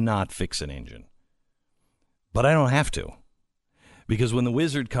I could not fix an engine, but I don't have to, because when the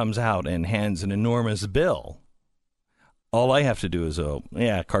wizard comes out and hands an enormous bill, all I have to do is,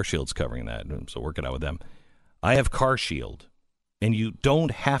 Car Shield's covering that, so work it out with them. I have Car Shield, and you don't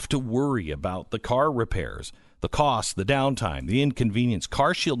have to worry about the car repairs. The cost, the downtime, the inconvenience.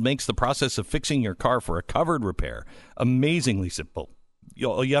 Car Shield makes the process of fixing your car for a covered repair amazingly simple.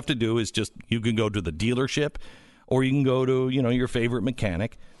 All you have to do is you can go to the dealership, or you can go to, your favorite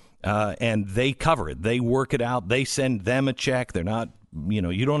mechanic, and they cover it. They work it out. They send them a check. They're not,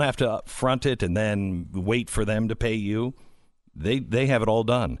 you don't have to front it and then wait for them to pay you. They have it all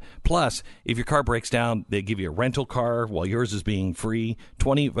done. Plus, if your car breaks down, they give you a rental car while yours is being free.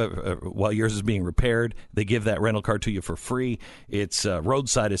 While yours is being repaired, they give that rental car to you for free. It's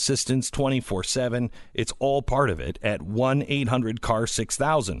roadside assistance 24/7. It's all part of it at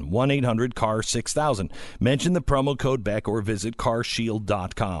 1-800-CAR-6000. 1-800-CAR-6000. Mention the promo code Beck or visit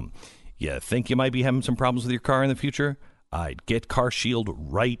carshield.com. You think you might be having some problems with your car in the future? I'd get Car Shield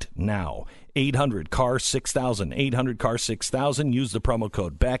right now. 800-CAR-6000. 800-CAR-6000. Use the promo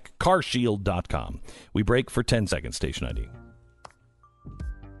code Beck. carshield.com. We break for 10 seconds. Station ID.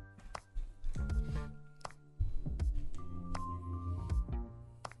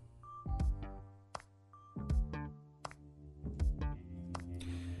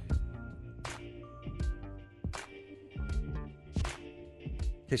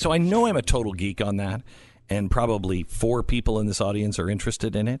 Okay, so I know I'm a total geek on that, and probably 4 people in this audience are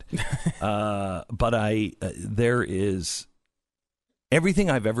interested in it. But there is everything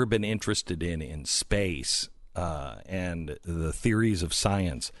I've ever been interested in space and the theories of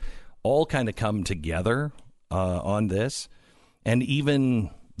science all kind of come together on this. And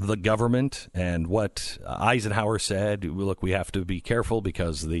even the government and what Eisenhower said, look, we have to be careful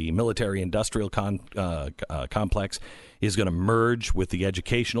because the military-industrial complex is going to merge with the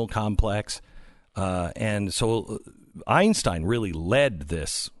educational complex. And so Einstein really led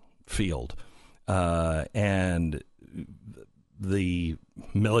this field. And the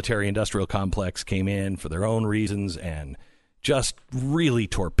military-industrial complex came in for their own reasons and just really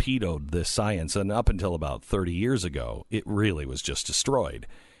torpedoed this science. And up until about 30 years ago, it really was just destroyed.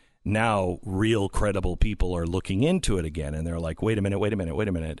 Now, real credible people are looking into it again, and they're like, wait a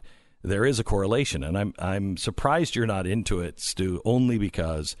minute. There is a correlation. And I'm surprised you're not into it, Stu, only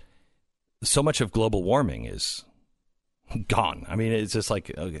because so much of global warming is gone. I mean, it's just like,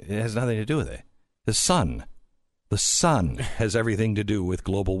 it has nothing to do with it. The sun has everything to do with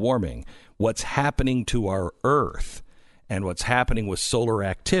global warming. What's happening to our Earth and what's happening with solar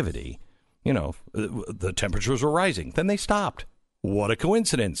activity, the temperatures were rising. Then they stopped. What a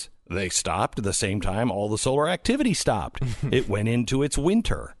coincidence. They stopped at the same time all the solar activity stopped. It went into its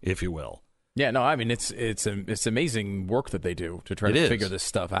winter, if you will. Yeah, no, I mean, it's amazing work that they do to try to figure this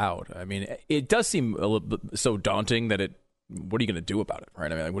stuff out. I mean, it does seem a little bit so daunting that what are you going to do about it,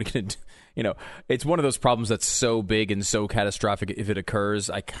 right? I mean, like, what are you going to do? It's one of those problems that's so big and so catastrophic. If it occurs,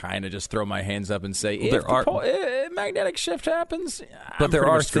 I kind of just throw my hands up and say, if magnetic shift happens, but there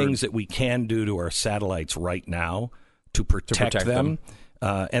are things that we can do to our satellites right now to protect them.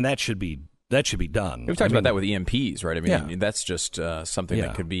 And that should be done. We've talked about that with EMPs, right? I mean, that's just something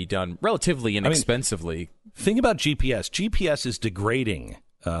that could be done relatively inexpensively. Think about GPS. GPS is degrading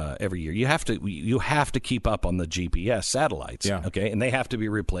every year. You have to keep up on the GPS satellites, okay? And they have to be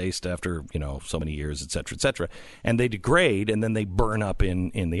replaced after so many years, et cetera, et cetera. And they degrade, and then they burn up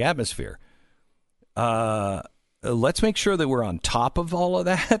in the atmosphere. Let's make sure that we're on top of all of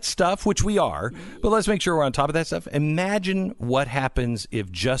that stuff, which we are, but let's make sure we're on top of that stuff. Imagine what happens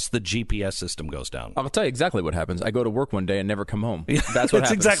if just the GPS system goes down. I'll tell you exactly what happens. I go to work one day and never come home. That's what That's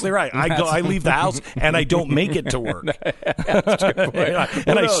happens. Exactly right. I leave the house and I don't make it to work. That's a good point.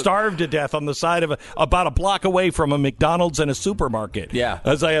 And I starve to death on the side of about a block away from a McDonald's and a supermarket. Yeah.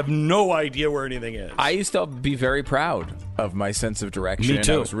 As I have no idea where anything is. I used to be very proud of my sense of direction. Me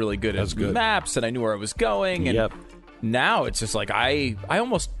too. I was really good at maps, and I knew where I was going. And now it's just like I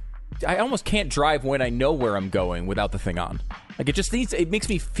almost can't drive when I know where I'm going without the thing on. Like it makes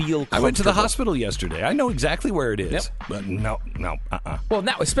me feel comfortable. I went to the hospital yesterday. I know exactly where it is. But no. Well,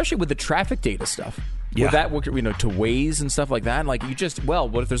 now, especially with the traffic data stuff. With that, to Waze and stuff like that. Like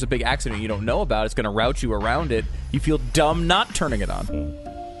what if there's a big accident you don't know about? It's going to route you around it. You feel dumb not turning it on.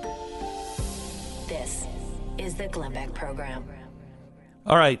 This is the Glenn Beck Program.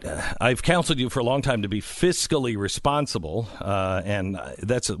 All right, I've counseled you for a long time to be fiscally responsible, and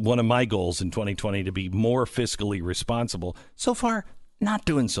that's one of my goals in 2020, to be more fiscally responsible. So far, not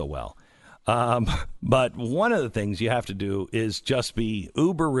doing so well. But one of the things you have to do is just be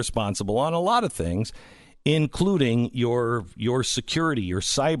uber responsible on a lot of things, including your security, your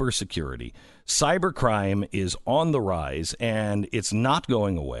cyber security. Cybercrime is on the rise, and it's not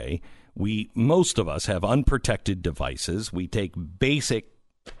going away. Most of us have unprotected devices. We take basic,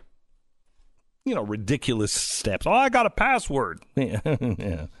 ridiculous steps. Oh, I got a password.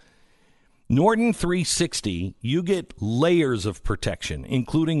 Yeah. Norton 360, you get layers of protection,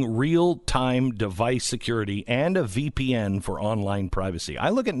 including real-time device security and a VPN for online privacy. I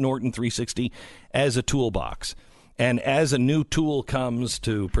look at Norton 360 as a toolbox. And as a new tool comes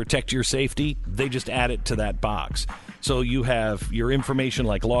to protect your safety, they just add it to that box. So you have your information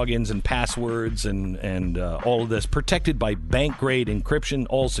like logins and passwords and all of this protected by bank-grade encryption,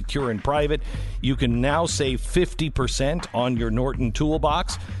 all secure and private. You can now save 50% on your Norton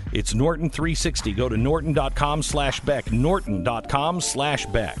toolbox. It's Norton 360. Go to norton.com/Beck,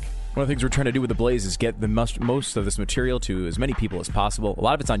 norton.com/Beck. One of the things we're trying to do with The Blaze is get the most of this material to as many people as possible. A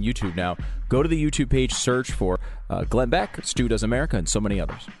lot of it's on YouTube now. Go to the YouTube page, search for Glenn Beck, Stu Does America, and so many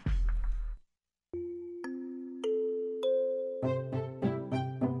others.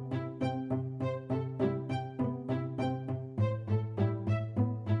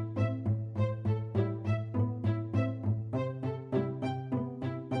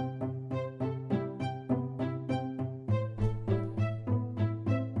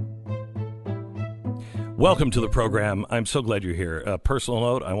 Welcome to the program. I'm so glad you're here. A personal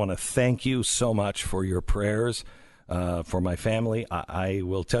note, I want to thank you so much for your prayers for my family. I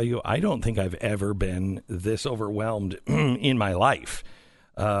will tell you, I don't think I've ever been this overwhelmed in my life.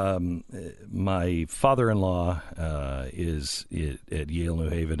 My father-in-law is at Yale New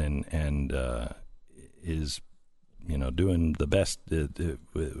Haven and is, doing the best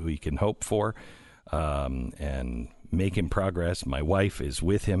we can hope for, and making progress. My wife is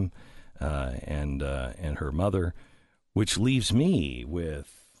with him and her mother, which leaves me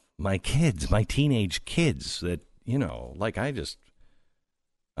with my kids, my teenage kids that, I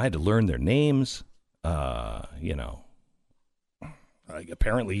had to learn their names,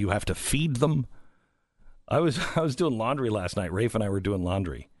 apparently you have to feed them. I was doing laundry last night. Rafe and I were doing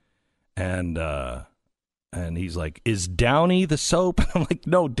laundry, and he's like, "Is Downy the soap?" I'm like,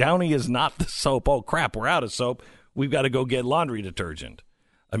 "No, Downy is not the soap." Oh crap, we're out of soap. We've got to go get laundry detergent.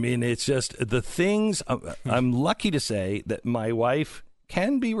 I mean, it's just the things. I'm lucky to say that my wife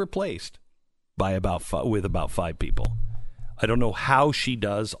can be replaced by about 5 people. I don't know how she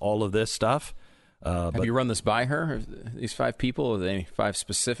does all of this stuff. Have you run this by her? These 5 people? Are they 5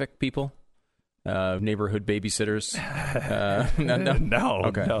 specific people? Neighborhood babysitters? No.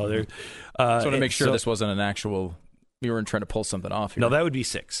 Okay. No. Just want to make sure this wasn't an actual. You weren't trying to pull something off here. No, that would be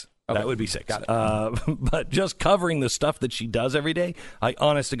 6. Okay. That would be 6. Got it. But just covering the stuff that she does every day, I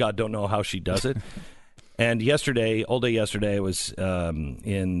honest to God don't know how she does it. And all day yesterday, I was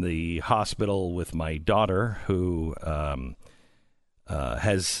in the hospital with my daughter, who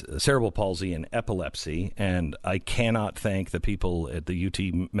has cerebral palsy and epilepsy, and I cannot thank the people at the UT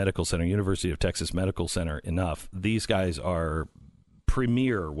Medical Center, University of Texas Medical Center, enough. These guys are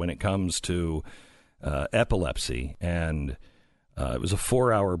premier when it comes to epilepsy, and it was a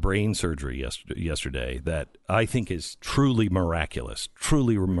 4-hour brain surgery yesterday that I think is truly miraculous. She'll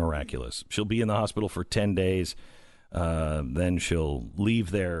be in the hospital for 10 days. Then she'll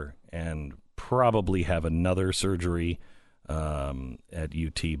leave there and probably have another surgery at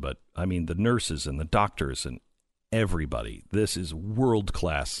UT. But, I mean, the nurses and the doctors and everybody, this is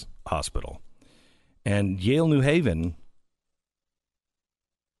world-class hospital. And Yale New Haven.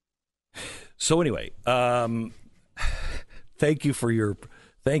 So anyway, Thank you for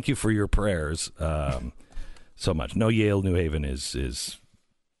your prayers so much. No, Yale New Haven is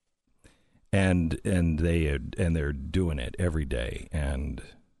and they're doing it every day, and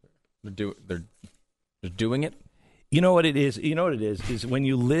they're doing it. You know what it is? Is when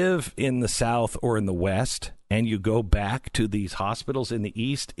you live in the South or in the West and you go back to these hospitals in the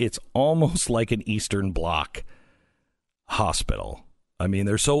East, it's almost like an Eastern Bloc hospital. I mean,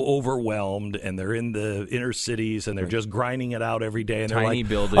 they're so overwhelmed, and they're in the inner cities, and they're just grinding it out every day. And they're like,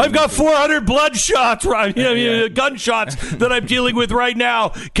 buildings. "I've got 400 blood-shots, gunshots that I'm dealing with right now.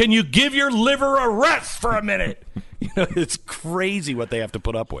 Can you give your liver a rest for a minute?" It's crazy what they have to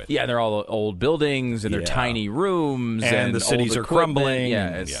put up with. Yeah, they're all old buildings, and they're tiny rooms, and the cities are crumbling.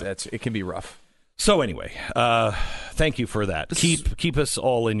 Yeah, it can be rough. So anyway, thank you for that. Keep us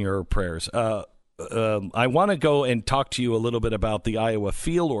all in your prayers. I want to go and talk to you a little bit about the Iowa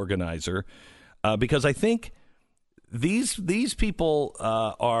field organizer, because I think these people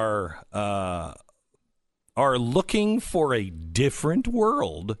are looking for a different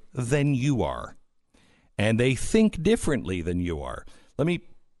world than you are, and they think differently than you are. Let me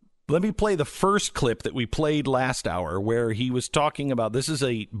play the first clip that we played last hour, where he was talking about. This is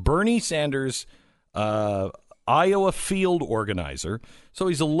a Bernie Sanders Iowa field organizer, so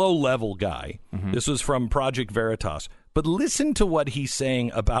he's a low-level guy. Mm-hmm. This was from Project Veritas. But listen to what he's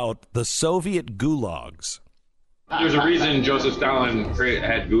saying about the Soviet gulags. There's a reason Joseph Stalin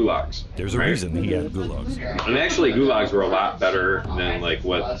had gulags. There's a reason he had gulags. And actually, gulags were a lot better than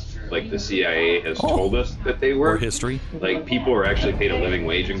what the CIA has told us that they were. Or history. Like, people were actually paid a living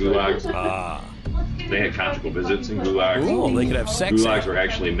wage in gulags. They had conjugal visits in gulags. Ooh, they could have sex. Gulags were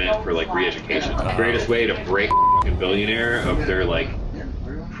actually meant for re-education. The greatest way to break a billionaire of their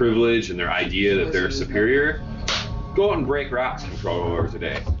privilege and their idea that they're superior, go out and break rocks for 12 hours a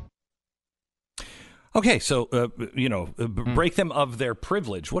day. Okay, so, break them of their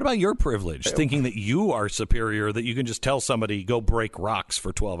privilege. What about your privilege? Thinking that you are superior, that you can just tell somebody, go break rocks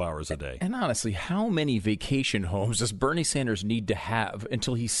for 12 hours a day. And honestly, how many vacation homes does Bernie Sanders need to have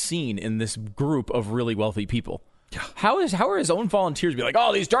until he's seen in this group of really wealthy people? Yeah. How are his own volunteers be like,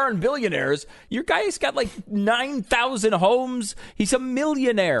 "Oh, these darn billionaires. Your guy's got 9,000 homes. He's a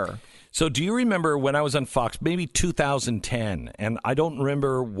millionaire." So do you remember when I was on Fox, maybe 2010, and I don't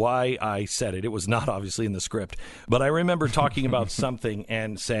remember why I said it. It was not obviously in the script. But I remember talking about something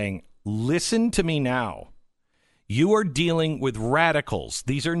and saying, listen to me now. You are dealing with radicals.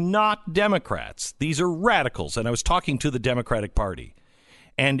 These are not Democrats. These are radicals. And I was talking to the Democratic Party.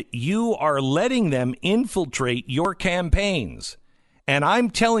 and you are letting them infiltrate your campaigns. And I'm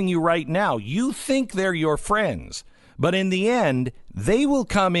telling you right now, you think they're your friends, but in the end, they will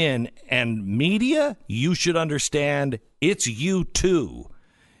come in, and media, you should understand, it's you too.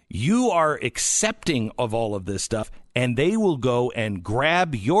 You are accepting of all of this stuff, and they will go and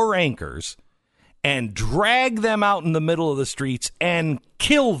grab your anchors and drag them out in the middle of the streets and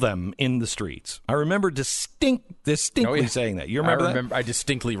kill them in the streets. I remember distinctly saying that. You remember that? I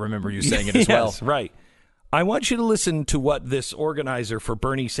distinctly remember you saying it as well. Yes, right. I want you to listen to what this organizer for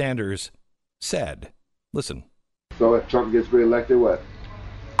Bernie Sanders said. Listen. So if Trump gets reelected, what?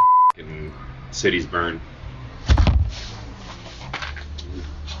 And cities burn.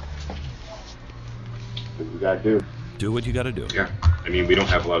 What you gotta do? Do what you gotta do. Yeah. I mean, we don't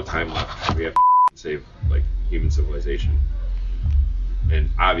have a lot of time left. We have to save like human civilization. And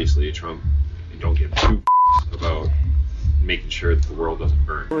obviously, Trump, don't give two about making sure that the world doesn't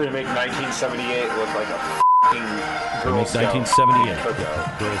burn. We're gonna make 1978 look like a f***ing Girl Scout.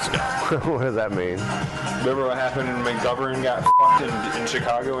 1978 Girl Scout. What does that mean? Remember what happened when McGovern got f***ed in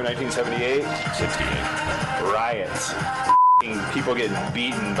Chicago in 1978? 68. Riots. People getting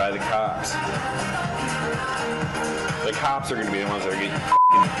beaten by the cops. The cops are going to be the ones that are getting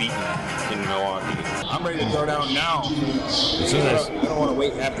beaten in Milwaukee. I'm ready to throw down now. I don't want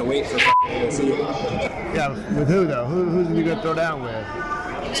to have to wait for see. Yeah, with who though? Who's you going to throw down with?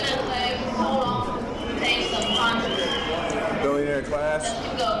 Billionaire class.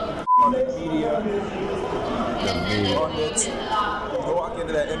 Media. Pundits. Go walk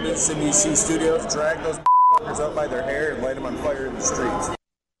into that MSNBC studios, drag those up by their hair and light them on fire in the streets.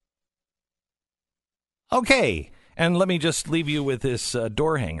 Okay, and let me just leave you with this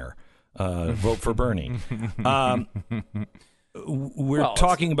door hanger. Vote for Bernie. We're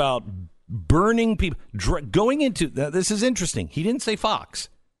talking about burning people, going into this is interesting. He didn't say Fox.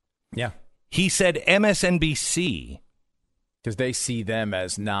 Yeah, he said MSNBC because they see them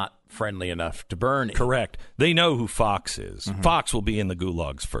as not friendly enough to Bernie. Correct. They know who Fox is. Mm-hmm. Fox will be in the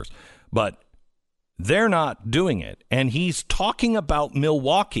gulags first, but they're not doing it. And he's talking about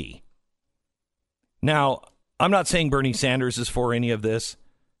Milwaukee. Now, I'm not saying Bernie Sanders is for any of this,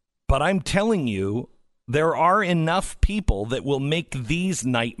 but I'm telling you, there are enough people that will make these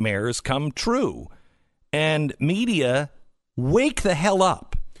nightmares come true. And media, wake the hell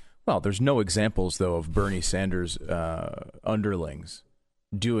up. Well, there's no examples, though, of Bernie Sanders' underlings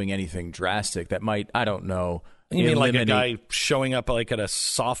doing anything drastic that might, I don't know. You mean like a guy showing up like at a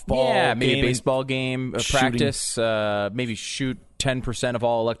softball game? Maybe a game baseball game, practice, maybe shoot 10% of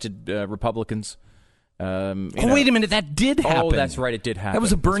all elected Republicans. Wait a minute, that did happen. Oh, that's right, it did happen. That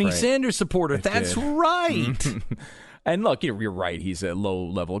was a Bernie Sanders supporter. That's right. And look, you're right, he's a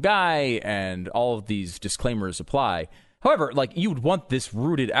low-level guy, and all of these disclaimers apply. However, like, you would want this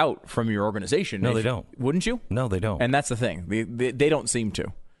rooted out from your organization. No, they don't. Wouldn't you? No, they don't. And that's the thing. They don't seem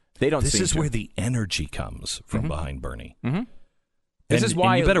to. They don't. This seem is to. where the energy comes from behind Bernie. Mm-hmm. This is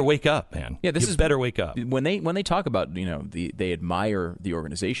why you better wake up, man. Yeah, you better wake up. When they talk about, they admire the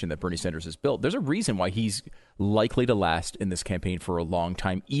organization that Bernie Sanders has built. There's a reason why he's likely to last in this campaign for a long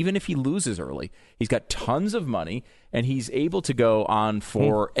time, even if he loses early. He's got tons of money, and he's able to go on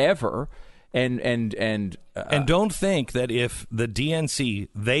forever. And don't think that if the DNC,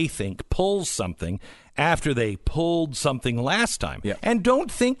 they think, pulls something after they pulled something last time. Yeah. And don't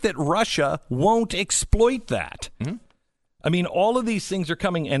think that Russia won't exploit that. Mm-hmm. I mean, all of these things are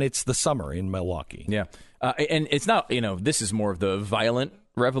coming, and it's the summer in Milwaukee. Yeah. And it's not, this is more of the violent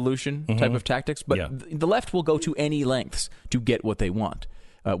revolution type of tactics, but the left will go to any lengths to get what they want.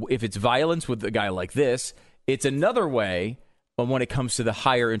 If it's violence with a guy like this, it's another way when it comes to the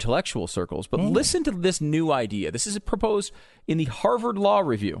higher intellectual circles. But listen to this new idea. This is proposed in the Harvard Law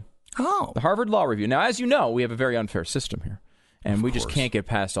Review. Oh. The Harvard Law Review. Now, as you know, we have a very unfair system here. And we just can't get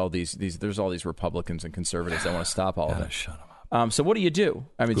past all these. There's all these Republicans and conservatives that want to stop all of it. Shut them up. So what do you do?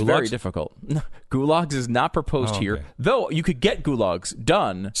 I mean, it's Gulags? very difficult. Gulags is not proposed here, though you could get gulags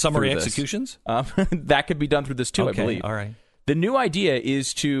done. Summary through this. executions? That could be done through this, too, I believe. All right. The new idea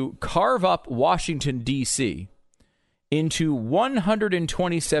is to carve up Washington, D.C., into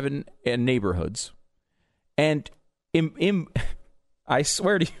 127 neighborhoods. And I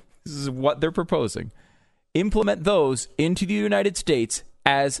swear to you, this is what they're proposing. Implement those into the United States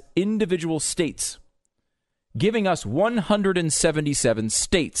as individual states, giving us 177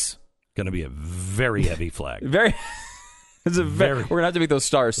 states. Going to be a very heavy flag. We're going to have to make those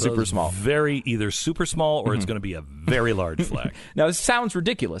stars super small. Very either super small or it's going to be a very large flag. Now, this sounds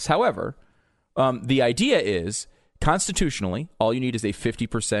ridiculous. However, the idea is Constitutionally, all you need is a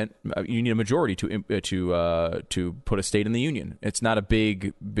 50%. You need a majority to put a state in the union. It's not a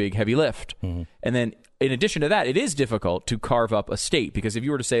big heavy lift. Mm-hmm. And then, in addition to that, it is difficult to carve up a state because if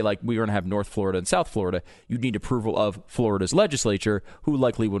you were to say like we're going to have North Florida and South Florida, you'd need approval of Florida's legislature, who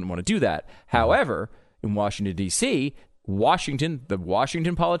likely wouldn't want to do that. However, in Washington D.C., the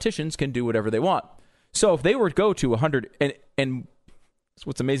Washington politicians can do whatever they want. So if they were to go to 100, and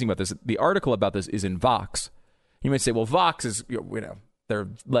what's amazing about this, the article about this is in Vox. You might say, well, Vox is, they're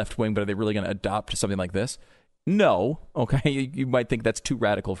left wing, but are they really going to adopt something like this? No. Okay. You might think that's too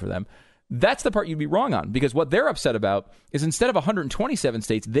radical for them. That's the part you'd be wrong on, because what they're upset about is instead of 127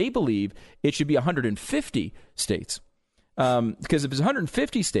 states, they believe it should be 150 states. Because if it's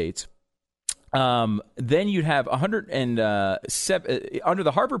 150 states, then you'd have 107. Under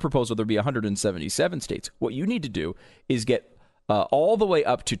the Harper proposal, there'd be 177 states. What you need to do is get all the way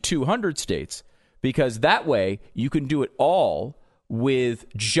up to 200 states. Because that way you can do it all with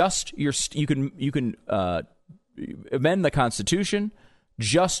just your. You can amend the Constitution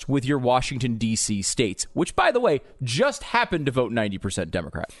just with your Washington D.C. states, which, by the way, just happened to vote 90%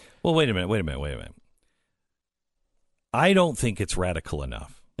 Democrat. Well, wait a minute. I don't think it's radical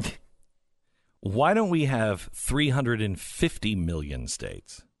enough. Why don't we have 350 million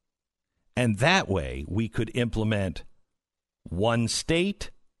states, and that way we could implement one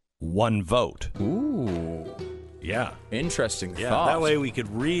state. One vote. Ooh. Yeah. Interesting yeah, thought. That way we could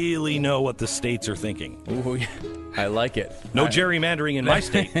really know what the states are thinking. Ooh, yeah. I like it. No gerrymandering in my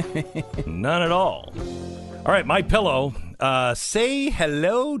state. None at all. All right, My Pillow. Say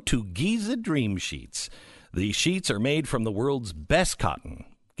hello to Giza Dream Sheets. The sheets are made from the world's best cotton,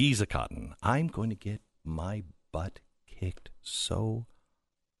 Giza cotton. I'm going to get my butt kicked so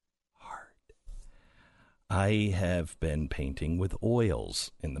I have been painting with oils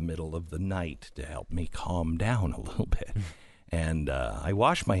in the middle of the night to help me calm down a little bit. And I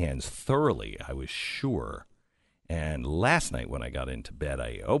washed my hands thoroughly, I was sure. And last night when I got into bed,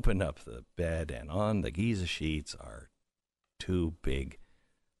 I opened up the bed, and on the Giza sheets are two big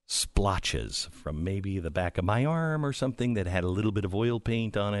splotches from maybe the back of my arm or something that had a little bit of oil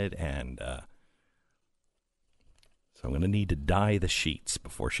paint on it. And so I'm going to need to dye the sheets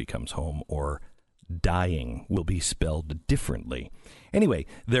before she comes home, or dying will be spelled differently. Anyway,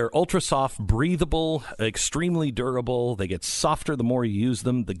 they're ultra soft, breathable, extremely durable. They get softer the more you use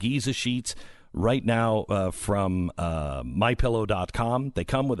them. The Giza sheets right now from MyPillow.com. They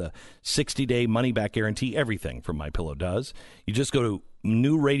come with a 60-day money-back guarantee. Everything from MyPillow does. You just go to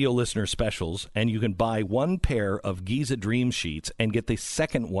new radio listener specials, and you can buy one pair of Giza Dream Sheets and get the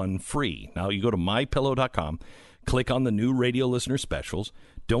second one free. Now, you go to MyPillow.com, click on the new radio listener specials.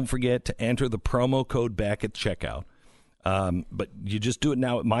 Don't forget to enter the promo code back at checkout. But you just do it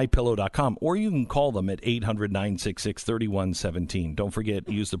now at MyPillow.com, or you can call them at 800-966-3117. Don't forget,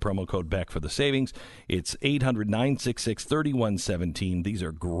 use the promo code back for the savings. It's 800-966-3117. These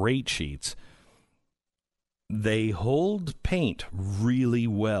are great sheets. They hold paint really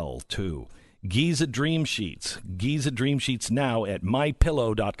well, too. Giza Dream Sheets. Giza Dream Sheets now at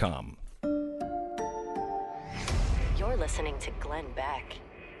MyPillow.com. You're listening to Glenn Beck.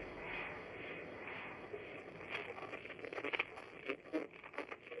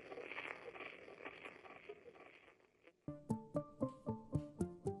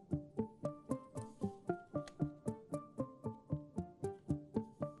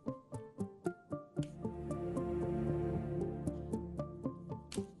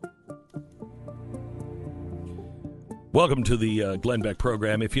 Welcome to the Glenn Beck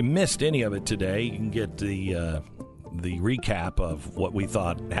program. If you missed any of it today, you can get the recap of what we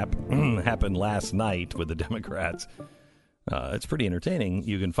thought happened last night with the Democrats. It's pretty entertaining.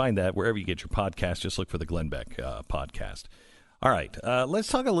 You can find that wherever you get your podcast. Just look for the Glenn Beck podcast. All right, let's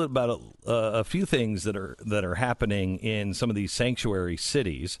talk a little about a few things that are happening in some of these sanctuary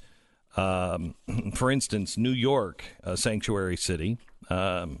cities. For instance, New York, a sanctuary city.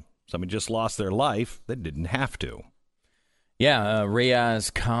 Somebody just lost their life. They didn't have to. Yeah,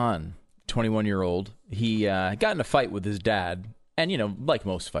 Reyes Khan, 21-year-old. He got in a fight with his dad, and like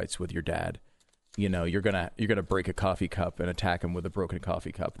most fights with your dad, you're gonna break a coffee cup and attack him with a broken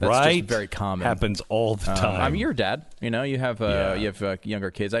coffee cup. That's right. Just very common. Happens all the time. I'm your dad. You have younger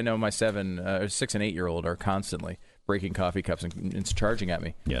kids. I know my 6 and 8-year-old are constantly breaking coffee cups and charging at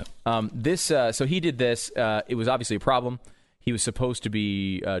me. Yeah. So he did this. It was obviously a problem. He was supposed to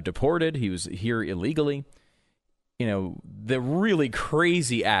be deported. He was here illegally. The really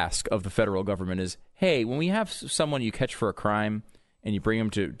crazy ask of the federal government is, hey, when we have someone you catch for a crime and you bring him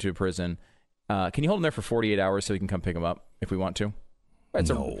to prison, can you hold him there for 48 hours so we can come pick him up if we want to? Right,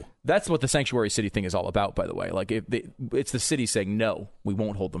 so No. that's what the sanctuary city thing is all about, by the way. Like, it's the city saying, no, we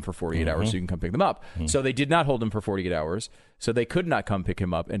won't hold them for 48 hours so you can come pick them up. So they did not hold him for 48 hours, so they could not come pick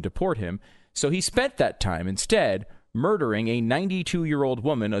him up and deport him. So he spent that time instead murdering a 92-year-old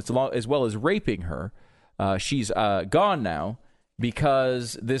woman as well as raping her. She's gone now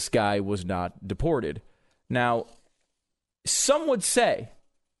because this guy was not deported. Now, some would say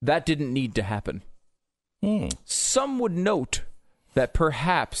that didn't need to happen. Some would note that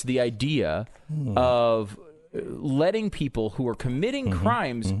perhaps the idea of letting people who are committing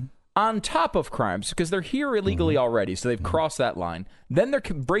crimes on top of crimes, because they're here illegally already, so they've crossed that line, then they're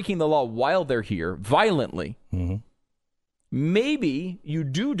breaking the law while they're here violently. Maybe you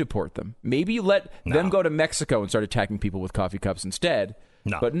do deport them. Maybe you let them go to Mexico and start attacking people with coffee cups instead.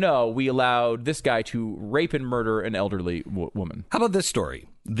 No. But no, we allowed this guy to rape and murder an elderly woman. How about this story?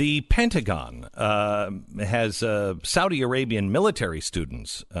 The Pentagon has Saudi Arabian military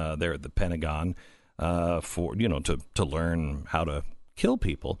students there at the Pentagon for to learn how to kill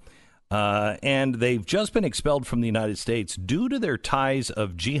people, and they've just been expelled from the United States due to their ties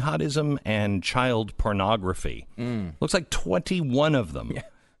of jihadism and child pornography. Looks like 21 of them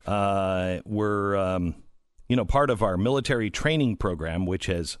were. Part of our military training program, which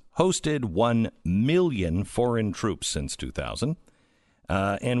has hosted 1 million foreign troops since 2000.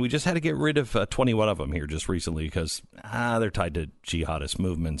 And we just had to get rid of 21 of them here just recently because they're tied to jihadist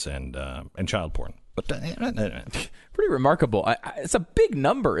movements and child porn. But pretty remarkable. It's a big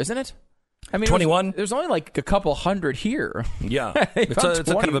number, isn't it? I mean, 21? There's only like a couple hundred here. Yeah, it's a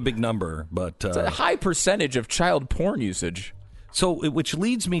kind of a big number, but it's a high percentage of child porn usage. So, which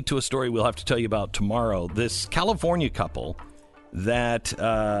leads me to a story we'll have to tell you about tomorrow. This California couple that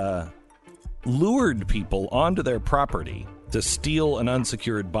lured people onto their property to steal an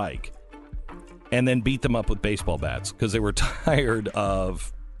unsecured bike and then beat them up with baseball bats because they were tired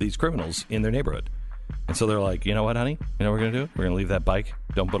of these criminals in their neighborhood. And so they're like, you know what, honey? You know what we're going to do? We're going to leave that bike.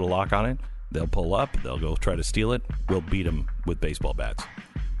 Don't put a lock on it. They'll pull up. They'll go try to steal it. We'll beat them with baseball bats.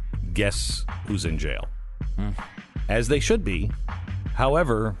 Guess who's in jail? As they should be.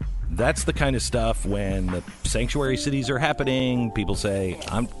 However, that's the kind of stuff when the sanctuary cities are happening, people say,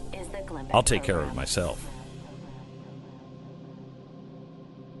 I'll take care of it myself.